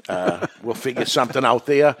 whatever. We'll figure something out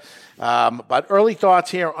there. But early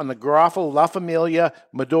thoughts here on the Garofalo La Familia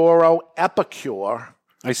Maduro Epicure.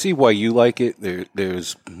 I see why you like it.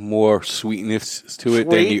 There's more sweetness to it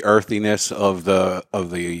than the earthiness of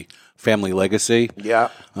the family legacy. Yeah.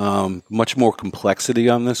 Much more complexity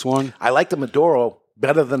on this one. I like the Maduro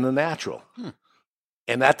better than the natural.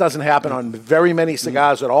 And that doesn't happen on very many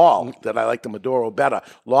cigars at all, that I like the Maduro better.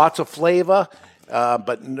 Lots of flavor,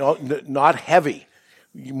 but not heavy.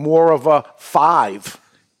 More of a 5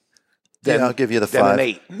 than, I'll give you the than 5. an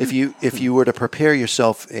 8. If you were to prepare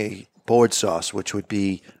yourself a board sauce, which would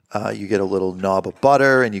be you get a little knob of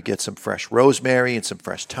butter and you get some fresh rosemary and some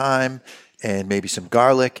fresh thyme and maybe some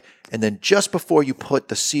garlic. And then just before you put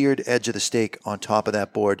the seared edge of the steak on top of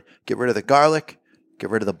that board, get rid of the garlic, get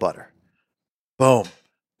rid of the butter. Boom.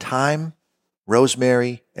 Thyme,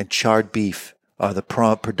 rosemary, and charred beef are the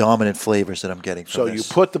predominant flavors that I'm getting from So this.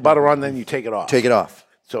 you put the butter on, then you take it off. Take it off.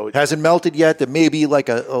 So it hasn't melted yet. There may be like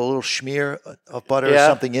a little smear of butter or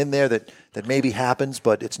something in there that maybe happens,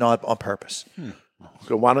 but it's not on purpose.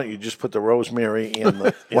 So why don't you just put the rosemary in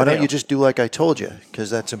the... Why don't you just do like I told you? Because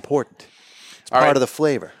that's important. It's part of the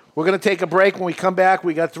flavor. We're going to take a break. When we come back,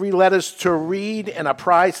 we got 3 letters to read and a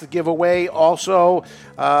prize to give away. Also,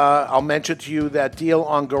 I'll mention to you that deal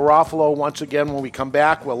on Garofalo once again when we come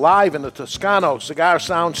back. We're live in the Toscano Cigar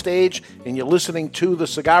Soundstage, and you're listening to The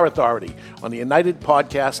Cigar Authority on the United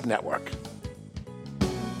Podcast Network.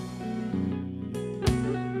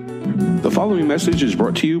 The following message is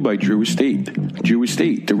brought to you by Drew Estate. Drew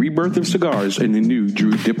Estate, the rebirth of cigars in the new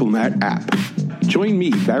Drew Diplomat app. Join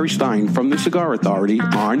me, Barry Stein, from the Cigar Authority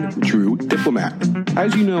on Drew Diplomat.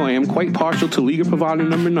 As you know, I am quite partial to Liga Privada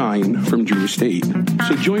number 9 from Drew Estate.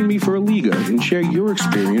 So join me for a Liga and share your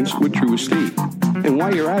experience with Drew Estate. And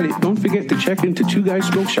while you're at it, don't forget to check into Two Guys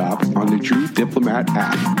Smoke Shop on the Drew Diplomat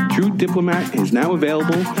app. Drew Diplomat is now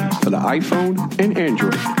available for the iPhone and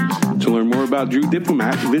Android. To learn more about Drew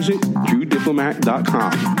Diplomat, visit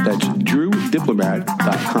drewdiplomat.com. That's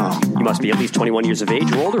drewdiplomat.com. You must be at least 21 years of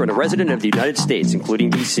age or older and a resident of the United States, including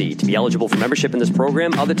D.C. To be eligible for membership in this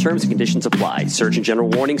program, other terms and conditions apply. Surgeon General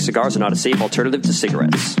warning, cigars are not a safe alternative to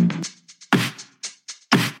cigarettes.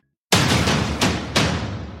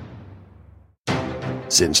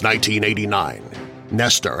 Since 1989,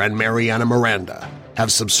 Nestor and Mariana Miranda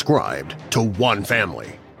have subscribed to one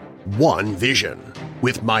family, one vision,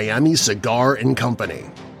 with Miami Cigar and Company.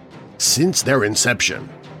 Since their inception,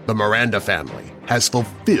 the Miranda family has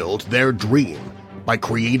fulfilled their dream by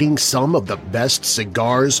creating some of the best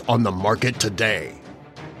cigars on the market today.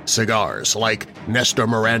 Cigars like Nestor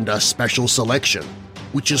Miranda Special Selection,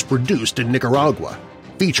 which is produced in Nicaragua,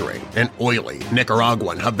 featuring an oily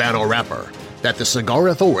Nicaraguan Habano wrapper that the Cigar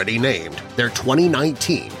Authority named their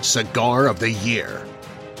 2019 Cigar of the Year.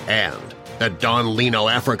 And the Don Lino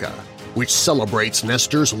Africa, which celebrates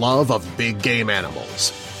Nestor's love of big game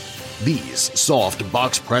animals. These soft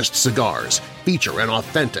box-pressed cigars feature an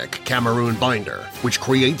authentic Cameroon binder, which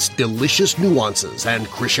creates delicious nuances and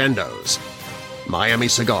crescendos. Miami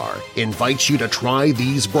Cigar invites you to try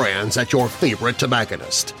these brands at your favorite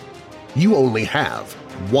tobacconist. You only have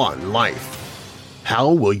one life.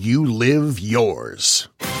 How will you live yours?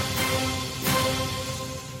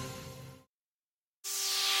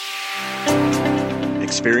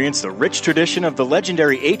 Experience the rich tradition of the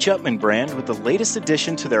legendary H. Upmann brand with the latest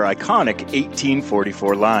addition to their iconic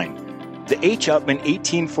 1844 line. The H. Upmann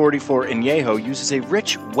 1844 Añejo uses a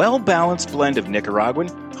rich, well-balanced blend of Nicaraguan,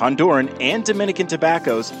 Honduran, and Dominican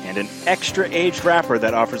tobaccos and an extra-aged wrapper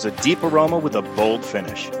that offers a deep aroma with a bold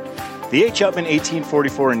finish. The H. Upmann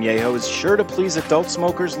 1844 Añejo is sure to please adult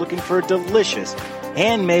smokers looking for a delicious,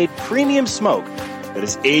 handmade, premium smoke that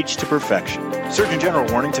is aged to perfection. Surgeon General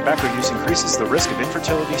warning: tobacco use increases the risk of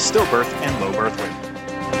infertility, stillbirth, and low birth weight.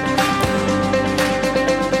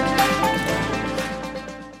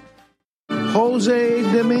 Jose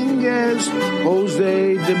Dominguez,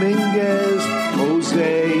 Jose Dominguez,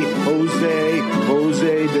 Jose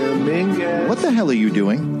Dominguez. What the hell are you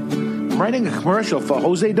doing? I'm writing a commercial for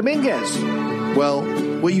Jose Dominguez. Well,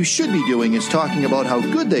 what you should be doing is talking about how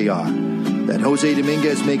good they are. That Jose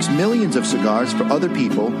Dominguez makes millions of cigars for other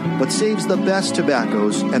people, but saves the best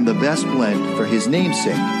tobaccos and the best blend for his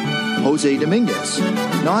namesake, Jose Dominguez.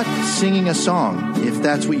 Not singing a song, if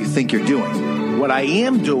that's what you think you're doing. What I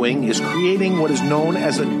am doing is creating what is known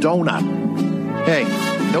as a donut. Hey,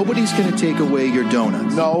 nobody's going to take away your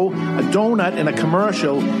donuts. No, a donut in a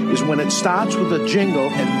commercial is when it starts with a jingle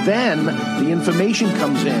and then the information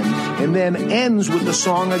comes in and then ends with the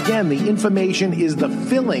song again. The information is the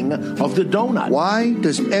filling of the donut. Why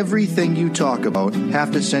does everything you talk about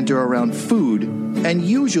have to center around food and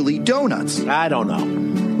usually donuts? I don't know.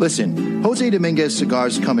 Listen, Jose Dominguez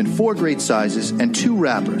cigars come in 4 great sizes and 2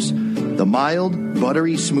 wrappers. The mild,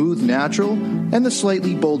 buttery, smooth, natural, and the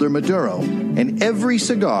slightly bolder Maduro. And every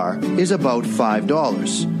cigar is about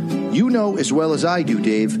 $5. You know as well as I do,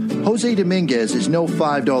 Dave, Jose Dominguez is no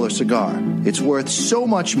 $5 cigar. It's worth so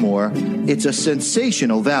much more. It's a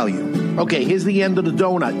sensational value. Okay, here's the end of the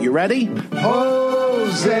donut. You ready?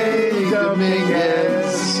 Jose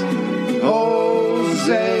Dominguez.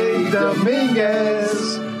 Jose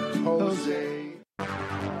Dominguez. Jose.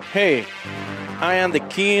 Hey, I am the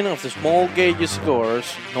king of the small gauge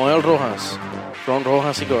cigars, Noel Rojas, from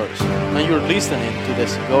Rojas Cigars, and you're listening to the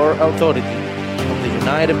Cigar Authority of the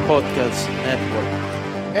United Podcast Network.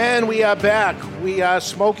 And we are back. We are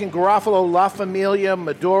smoking Garofalo, La Familia,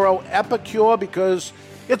 Maduro, Epicure, because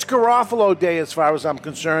it's Garofalo Day as far as I'm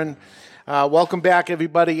concerned. Welcome back,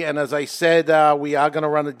 everybody. And as I said, we are going to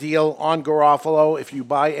run a deal on Garofalo. If you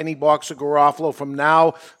buy any box of Garofalo from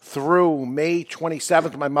now through May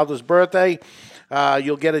 27th, my mother's birthday,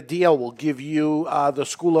 you'll get a deal. We'll give you the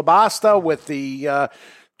Scula Basta with the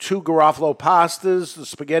 2 Garofalo pastas, the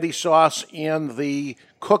spaghetti sauce, and the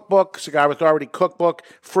cookbook, Cigar Authority cookbook,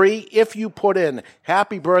 free if you put in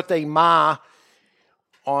Happy Birthday Ma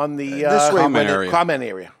on the comment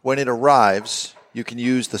area. When it arrives, you can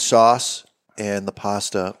use the sauce and the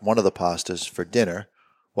pasta, one of the pastas, for dinner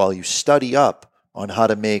while you study up on how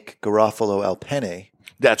to make Garofalo al penne.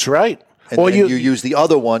 That's right. And or you use the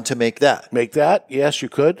other one to make that. Make that? Yes, you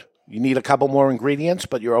could. You need a couple more ingredients,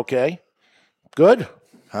 but you're okay. Good.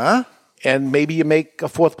 Huh? And maybe you make a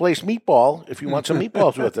 4th place meatball if you want some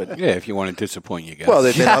meatballs with it. Yeah, if you want to disappoint you guys. Well,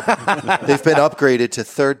 they've been upgraded to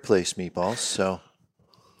 3rd place meatballs. So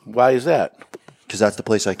why is that? Because that's the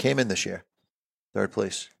place I came in this year. 3rd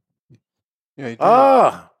place.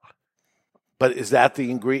 Yeah. But is that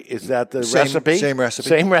the Is that the recipe? Same recipe.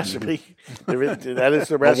 Same recipe. That is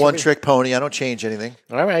the recipe. A one-trick pony. I don't change anything.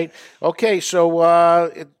 All right. Okay.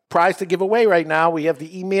 So prize to give away right now. We have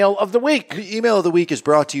the email of the week. The email of the week is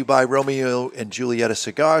brought to you by Romeo and Julieta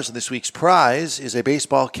Cigars, and this week's prize is a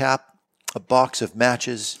baseball cap, a box of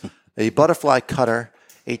matches, a butterfly cutter,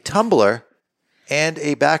 a tumbler, and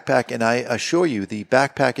a backpack. And I assure you, the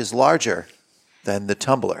backpack is larger than the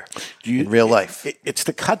tumbler in real life. It's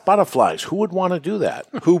the cut butterflies. Who would want to do that?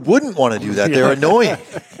 Who wouldn't want to do that? They're annoying.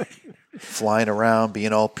 Flying around,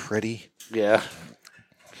 being all pretty. Yeah.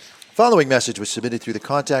 Following message was submitted through the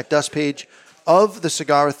Contact Us page of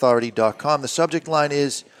thecigarauthority.com. The subject line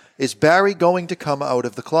is Barry going to come out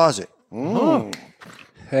of the closet?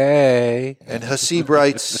 Hey. And Hasib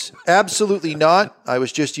writes, absolutely not. I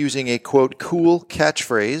was just using a, quote, cool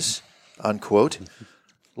catchphrase, unquote,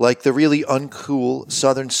 like the really uncool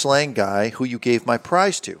Southern slang guy who you gave my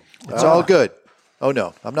prize to. It's all good. Oh,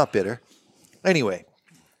 no, I'm not bitter. Anyway,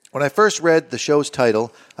 when I first read the show's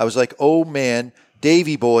title, I was like, oh, man,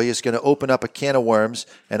 Davy Boy is going to open up a can of worms,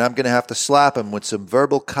 and I'm going to have to slap him with some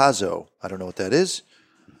verbal cazo. I don't know what that is.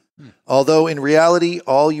 Although, in reality,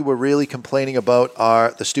 all you were really complaining about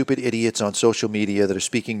are the stupid idiots on social media that are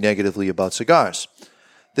speaking negatively about cigars.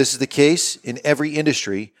 This is the case in every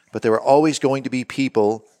industry, but there are always going to be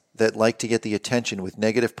people that like to get the attention with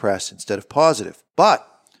negative press instead of positive. But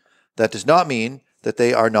that does not mean that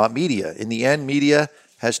they are not media. In the end, media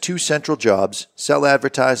has 2 central jobs: sell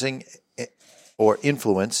advertising or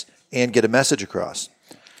influence and get a message across.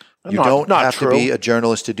 You don't have to be a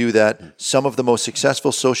journalist to do that. Some of the most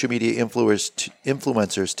successful social media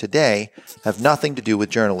influencers today have nothing to do with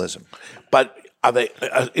journalism. But are they?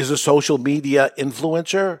 Is a social media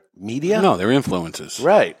influencer media? No, they're influencers.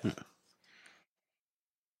 Right.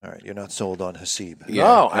 All right, you're not sold on Hasib.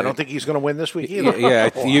 No, I don't think he's going to win this week either.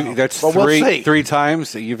 That's three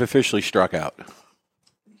times that you've officially struck out.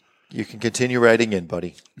 You can continue writing in,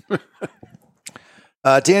 buddy.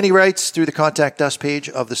 Danny writes through the Contact Us page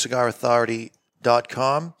of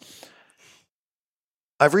thecigarauthority.com.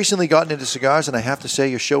 I've recently gotten into cigars, and I have to say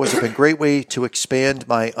your show has been a great way to expand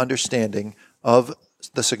my understanding of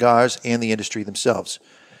the cigars and the industry themselves.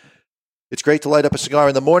 It's great to light up a cigar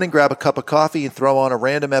in the morning, grab a cup of coffee, and throw on a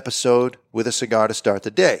random episode with a cigar to start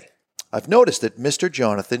the day. I've noticed that Mr.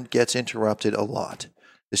 Jonathan gets interrupted a lot.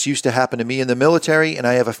 This used to happen to me in the military, and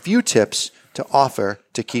I have a few tips to offer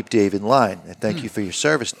to keep Dave in line. And thank you for your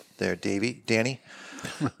service there, Danny.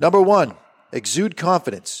 Number 1, exude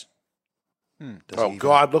confidence.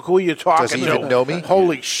 God, look who you're talking to. Does he even know me?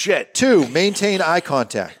 Holy shit. 2, maintain eye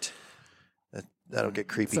contact. That'll get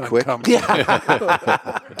creepy quick.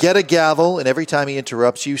 Get a gavel, and every time he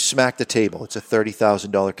interrupts you, smack the table. It's a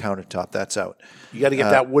 $30,000 countertop. That's out. You got to get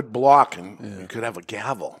that wood block, and you could have a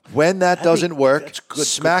gavel. When that doesn't work,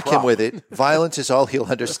 smack him with it. Violence is all he'll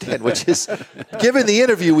understand, which is, given the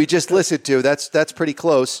interview we just listened to, that's pretty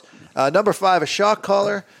close. Number 5, a shock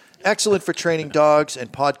collar. Excellent for training dogs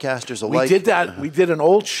and podcasters alike. We did that. We did an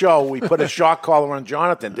old show. We put a shock collar on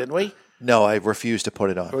Jonathan, didn't we? No, I refuse to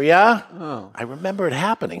put it on. Oh, yeah? Oh. I remember it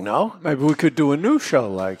happening, no? Maybe we could do a new show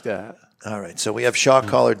like that. All right, so we have shock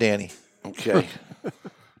collar Danny. Okay.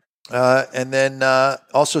 And then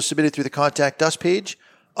also submitted through the Contact Us page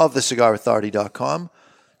of thecigarauthority.com.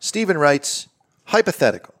 Stephen writes,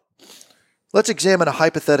 hypothetical. Let's examine a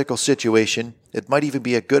hypothetical situation. It might even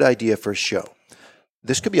be a good idea for a show.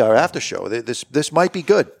 This could be our after show. This might be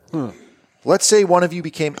good. Let's say one of you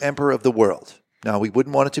became emperor of the world. Now, we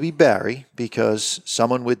wouldn't want it to be Barry, because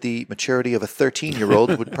someone with the maturity of a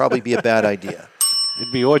 13-year-old would probably be a bad idea.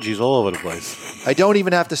 It'd be orgies all over the place. I don't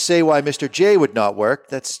even have to say why Mr. J would not work.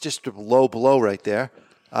 That's just a low blow right there.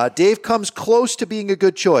 Dave comes close to being a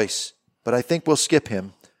good choice, but I think we'll skip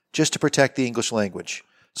him just to protect the English language.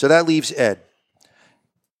 So that leaves Ed.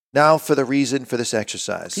 Now for the reason for this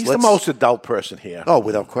exercise. He's the most adult person here. Oh,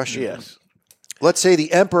 without question. Yes. Let's say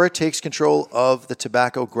the emperor takes control of the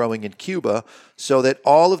tobacco growing in Cuba so that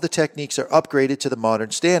all of the techniques are upgraded to the modern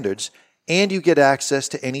standards and you get access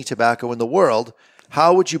to any tobacco in the world.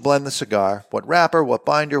 How would you blend the cigar? What wrapper, what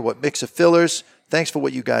binder, what mix of fillers? Thanks for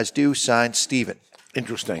what you guys do. Signed, Stephen.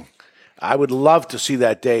 Interesting. I would love to see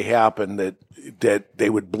that day happen, that they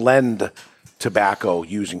would blend tobacco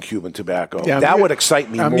using Cuban tobacco. Yeah, that would excite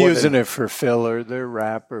me more. I'm using it for filler. Their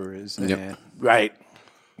wrapper is Right.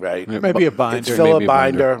 Right. Maybe a binder. It's filler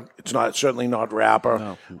binder. It's not certainly not wrapper.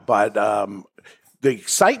 No. But the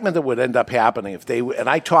excitement that would end up happening if they, and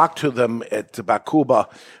I talked to them at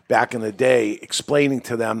Bacuba back in the day, explaining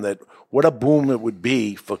to them that what a boom it would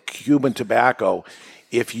be for Cuban tobacco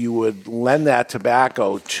if you would lend that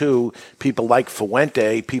tobacco to people like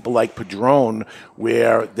Fuente, people like Padron,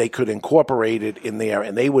 where they could incorporate it in there,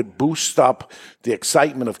 and they would boost up the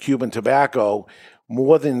excitement of Cuban tobacco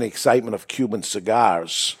more than the excitement of Cuban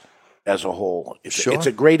cigars as a whole. It's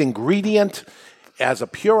a great ingredient. As a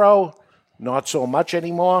puro, not so much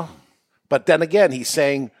anymore. But then again, he's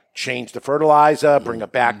saying change the fertilizer, bring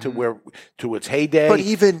it back to its heyday. But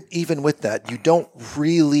even with that, you don't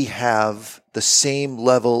really have the same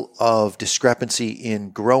level of discrepancy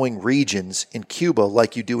in growing regions in Cuba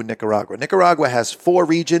like you do in Nicaragua. Nicaragua has 4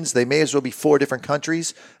 regions. They may as well be 4 different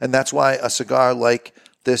countries. And that's why a cigar like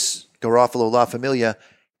this Garofalo La Familia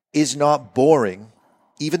is not boring,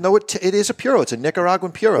 even though it is a puro. It's a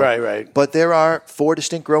Nicaraguan puro. Right. But there are 4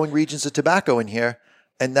 distinct growing regions of tobacco in here,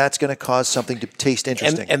 and that's going to cause something to taste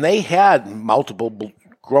interesting. And they had multiple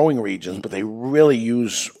growing regions, but they really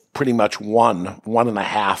use pretty much one and a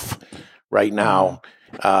half right now.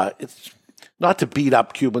 It's not to beat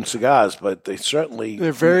up Cuban cigars, but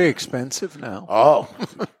they're very expensive now. Oh,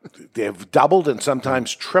 they've doubled and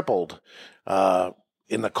sometimes tripled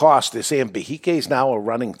in the cost. They're saying Bejiques now are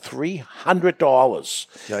running $300.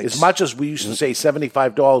 Yikes. As much as we used to say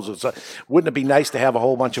 $75. Wouldn't it be nice to have a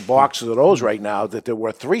whole bunch of boxes of those right now that they're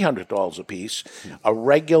worth $300 a piece? A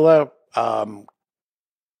regular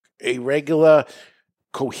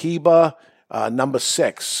Cohiba number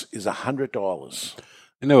 6 is $100.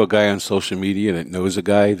 I know a guy on social media that knows a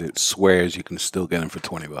guy that swears you can still get him for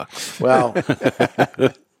 $20. Well,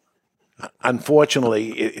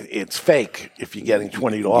 unfortunately, it's fake if you're getting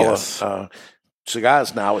 $20. Yes.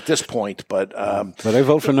 cigars now at this point. But I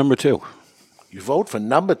vote for number 2. You vote for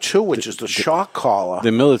number 2, which is the shock collar.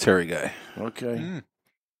 The military guy. Okay.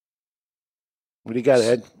 What do you got,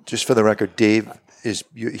 Ed? Just for the record, Dave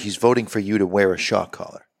he's voting for you to wear a shock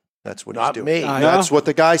collar. That's what Not he's doing. me. That's what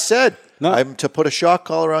the guy said. No. I'm to put a shock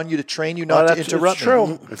collar on you to train you not to interrupt It's true.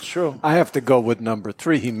 me. It's true. I have to go with number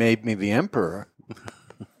 3. He made me the emperor.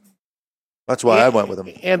 That's why I went with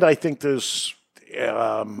him. And I think there's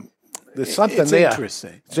something It's there.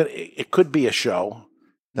 interesting. It could be a show.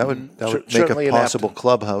 That would make certainly a an possible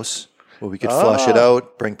clubhouse where we could flush it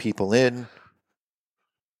out, bring people in.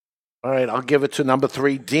 All right, I'll give it to number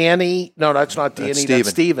 3. Danny. No, that's not Danny. That's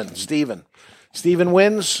Steven. Steven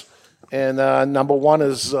wins. And number 1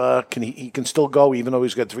 is he can still go even though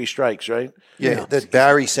he's got 3 strikes, right? Yeah, that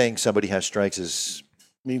Barry saying somebody has strikes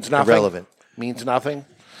means nothing. Irrelevant. Means nothing.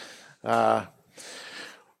 All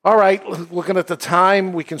right, looking at the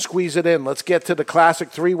time, we can squeeze it in. Let's get to the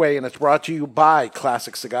Classic 3-Way, and it's brought to you by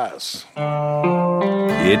Classic Cigars.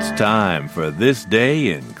 It's time for This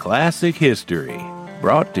Day in Classic History,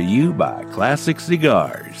 brought to you by Classic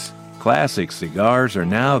Cigars. Classic Cigars are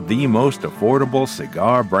now the most affordable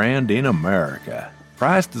cigar brand in America.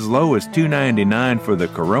 Priced as low as $2.99 for the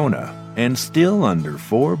Corona and still under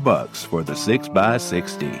 $4 for the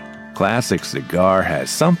 6x60. Classic Cigar has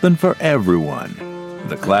something for everyone.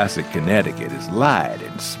 The Classic Connecticut is light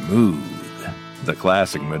and smooth. The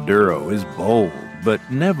Classic Maduro is bold but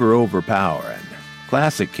never overpowering.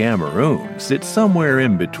 Classic Cameroon sits somewhere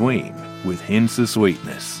in between with hints of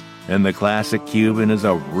sweetness. And the Classic Cuban is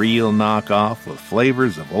a real knockoff with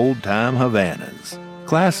flavors of old-time Havanas.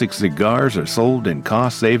 Classic Cigars are sold in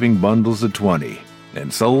cost-saving bundles of 20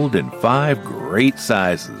 and sold in 5 great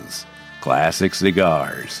sizes. Classic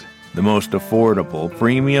Cigars, the most affordable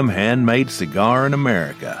premium handmade cigar in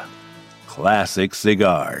America. Classic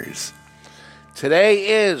Cigars.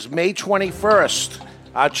 Today is May 21st.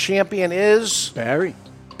 Our champion is... Barry.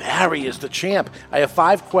 Barry is the champ. I have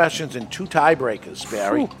 5 questions and 2 tiebreakers,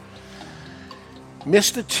 Barry.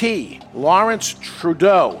 Mr. T, Lawrence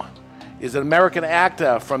Trudeau, is an American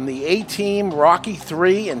actor from the A-Team, Rocky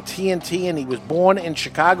III, and TNT, and he was born in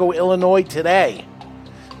Chicago, Illinois today.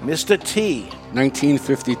 Mr. T.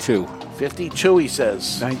 1952. 52, he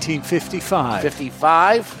says. 1955.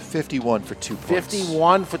 55. 51 for 2 points.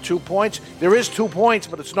 51 for 2 points. There is 2 points,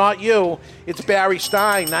 but it's not you. It's Barry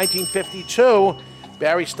Stein, 1952.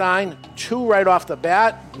 Barry Stein, 2 right off the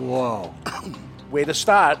bat. Whoa. Way to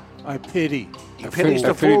start. I pity. He pities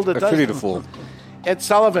the fool that doesn't. I pity the fool. Ed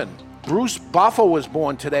Sullivan. Bruce Buffer was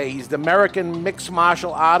born today. He's the American mixed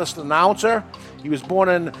martial artist announcer. He was born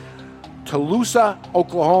in Tulsa,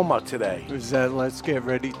 Oklahoma today. Is that Let's Get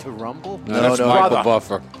Ready to Rumble? No, that's Michael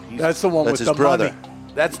Buffer. That's the one with the money.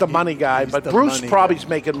 That's the money guy. But Bruce probably's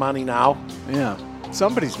making money now. Yeah.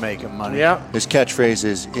 Somebody's making money. Yeah. His catchphrase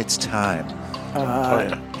is, "It's time."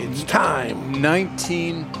 It's time.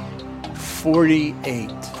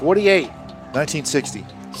 1948. 48. 1960.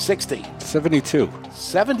 60. 72.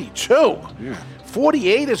 72? Yeah.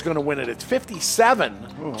 48 is going to win it. It's 57.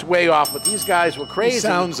 It's way off, but these guys were crazy. He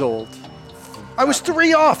sounds old. I was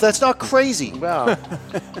 3 off. That's not crazy. Well,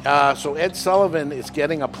 so Ed Sullivan is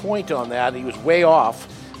getting a point on that. He was way off.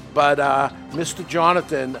 But Mr.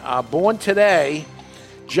 Jonathan, born today,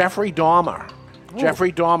 Jeffrey Dahmer.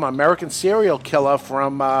 Jeffrey Dahmer, American serial killer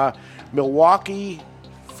from Milwaukee.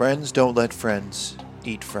 Friends don't let friends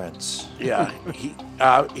eat friends. Yeah,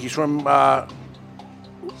 he's from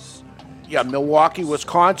Milwaukee,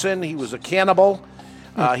 Wisconsin. He was a cannibal.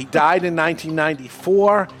 He died in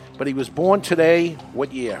 1994, but he was born today.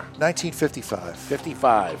 What year? 1955.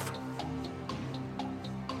 55.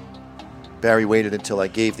 Barry waited until I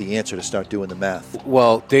gave the answer to start doing the math.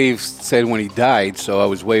 Well, Dave said when he died, so I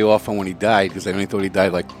was way off on when he died because I only thought he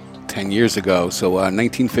died like 10 years ago. So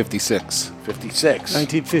 1956. 56.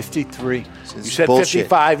 1953. You said bullshit.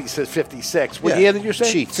 55. He says 56. What year did you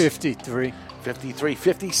say? Cheats. 53. 53.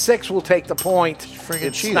 56 will take the point. Friggin'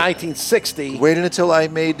 It's cheater. 1960. Waited until I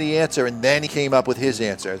made the answer, and then he came up with his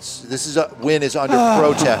answer. Win is under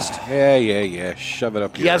protest. Yeah. Shove it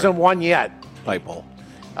up He hasn't won yet. pipe hole.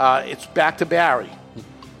 It's back to Barry,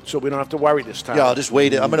 so we don't have to worry this time. Yeah, I'll just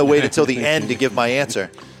wait. I'm going to wait until the end to give my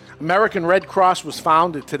answer. American Red Cross was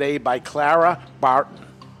founded today by Clara Barton.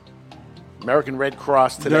 American Red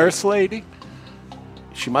Cross today. Nurse lady?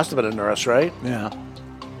 She must have been a nurse, right? Yeah.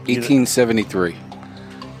 1873.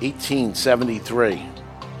 1873.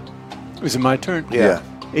 Is it my turn? Yeah.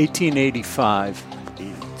 1885.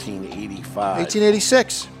 1885.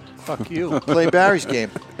 1886. Fuck you. Play Barry's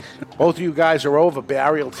game. Both of you guys are over.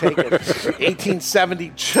 Barry will take it.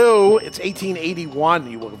 1872. It's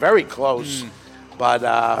 1881. You were very close. But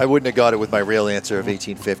I wouldn't have got it with my real answer of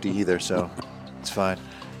 1850 either, so it's fine.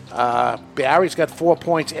 Barry's got 4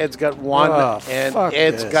 points. Ed's got 1, and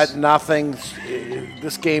Ed's got nothing.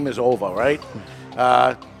 This game is over, right?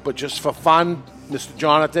 But just for fun, Mr.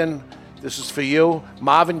 Jonathan, this is for you.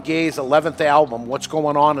 Marvin Gaye's 11th album, What's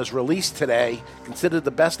Going On, is released today. Considered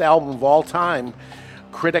the best album of all time.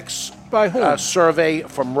 Critics survey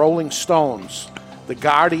from Rolling Stones, The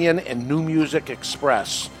Guardian, and New Music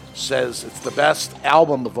Express says it's the best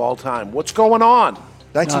album of all time. What's going on?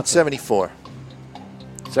 1974.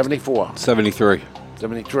 74. 73.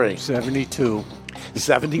 73. 72.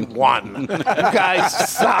 71. You guys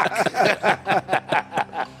suck.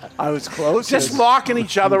 I was close. Just locking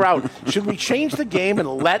each other out. Should we change the game and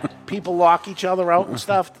let people lock each other out and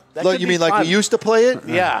stuff? Look, you mean fun. Like we used to play it?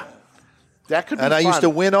 Yeah. That could be fun. And I used to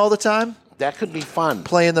win all the time? That could be fun.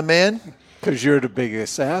 Playing the man? Because you're the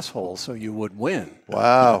biggest asshole, so you would win.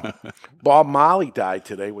 Wow. Bob Marley died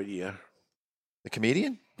today. What year? The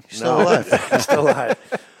comedian? He's still alive. He's still alive.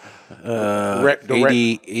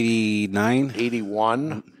 89?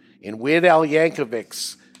 81. And Weird Al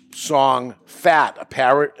Yankovic's song Fat, a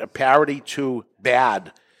parody to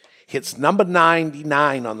Bad, hits number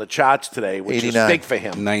 99 on the charts today, which 89. is big for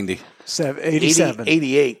him. 90. 87.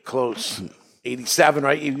 88, close. 87,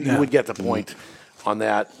 right? You would get the point on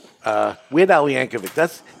that. Weird Al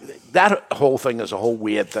Yankovic, that whole thing is a whole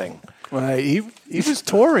weird thing. Right. He was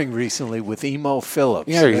touring recently with Emo Phillips.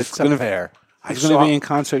 Yeah, he's going to be in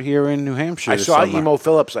concert here in New Hampshire. I saw summer. Emo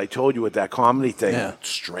Phillips, I told you, at that comedy thing. Yeah.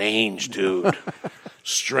 Strange, dude.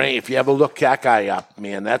 Strange. If you ever look that guy up,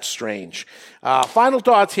 man, that's strange. Final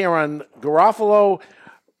thoughts here on Garofalo,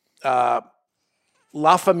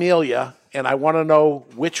 La Familia, and I want to know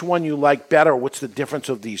which one you like better. What's the difference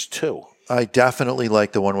of these two? I definitely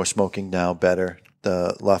like the one we're smoking now better,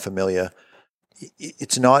 the La Familia.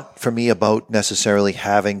 It's not, for me, about necessarily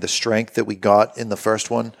having the strength that we got in the first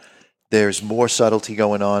one. There's more subtlety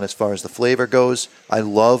going on as far as the flavor goes. I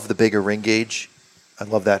love the bigger ring gauge. I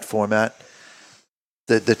love that format.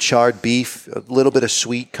 The charred beef, a little bit of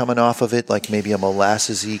sweet coming off of it, like maybe a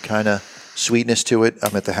molassesy kind of sweetness to it.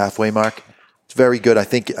 I'm at the halfway mark. It's very good. I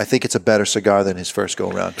think it's a better cigar than his first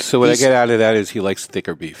go-around. So what I get out of that is he likes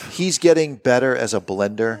thicker beef. He's getting better as a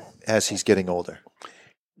blender as he's getting older.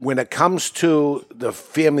 When it comes to the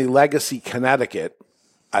Family Legacy Connecticut,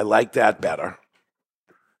 I like that better.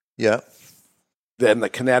 Yeah. Than the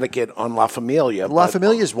Connecticut on La Familia. La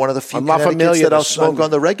Familia is one of the few Connecticut's that I'll smoke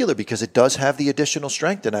on the regular because it does have the additional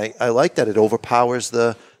strength, and I like that. It overpowers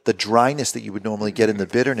the dryness that you would normally get in the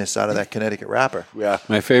bitterness out of that Connecticut wrapper. Yeah.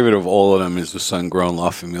 My favorite of all of them is the sun-grown La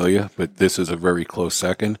Familia, but this is a very close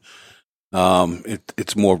second.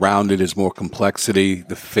 It's more rounded, it's more complexity.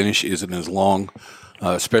 The finish isn't as long,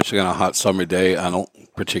 especially on a hot summer day. I don't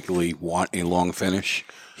particularly want a long finish.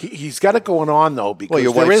 He's got it going on, though, because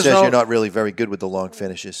your wife says you're not really very good with the long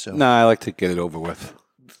finishes. So no, I like to get it over with.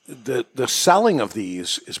 The selling of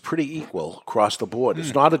these is pretty equal across the board.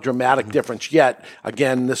 It's not a dramatic difference yet.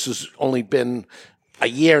 Again, this has only been a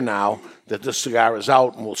year now that this cigar is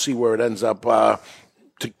out, and we'll see where it ends up.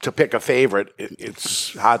 To pick a favorite,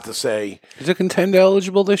 it's hard to say. Is it contender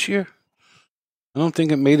eligible this year? I don't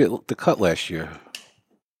think it made the cut last year.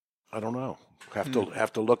 I don't know. Have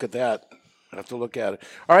to look at that. Have to look at it.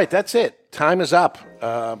 All right, that's it. Time is up.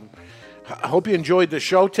 I hope you enjoyed the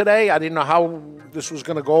show today. I didn't know how this was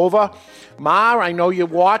going to go over. Ma, I know you're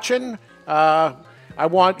watching.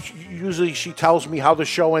 Usually she tells me how the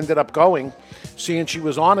show ended up going. Seeing she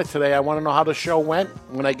was on it today, I want to know how the show went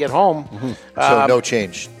when I get home. Mm-hmm. So no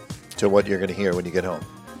change to what you're going to hear when you get home.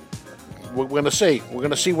 We're going to see. We're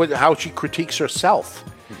going to see how she critiques herself.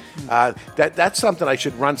 That's something I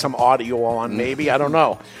should run some audio on, maybe. I don't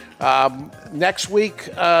know. Next week,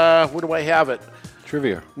 where do I have it?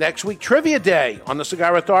 Trivia. Next week, Trivia Day on the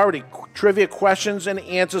Cigar Authority. Trivia questions and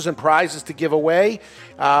answers and prizes to give away.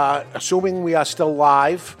 Assuming we are still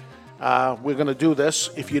live, we're going to do this.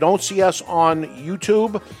 If you don't see us on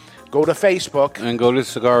YouTube, go to Facebook. And go to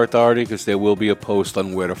Cigar Authority because there will be a post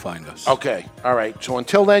on where to find us. Okay. All right. So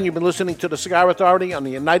until then, you've been listening to the Cigar Authority on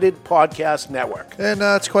the United Podcast Network. And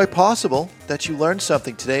it's quite possible that you learned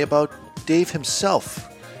something today about Dave himself.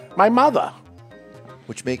 My mother.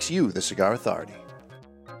 Which makes you the Cigar Authority.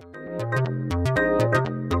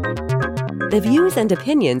 The views and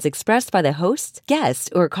opinions expressed by the hosts, guests,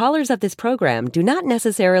 or callers of this program do not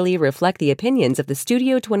necessarily reflect the opinions of the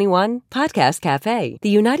Studio 21 Podcast Cafe, the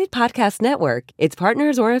United Podcast Network, its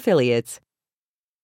partners, or affiliates.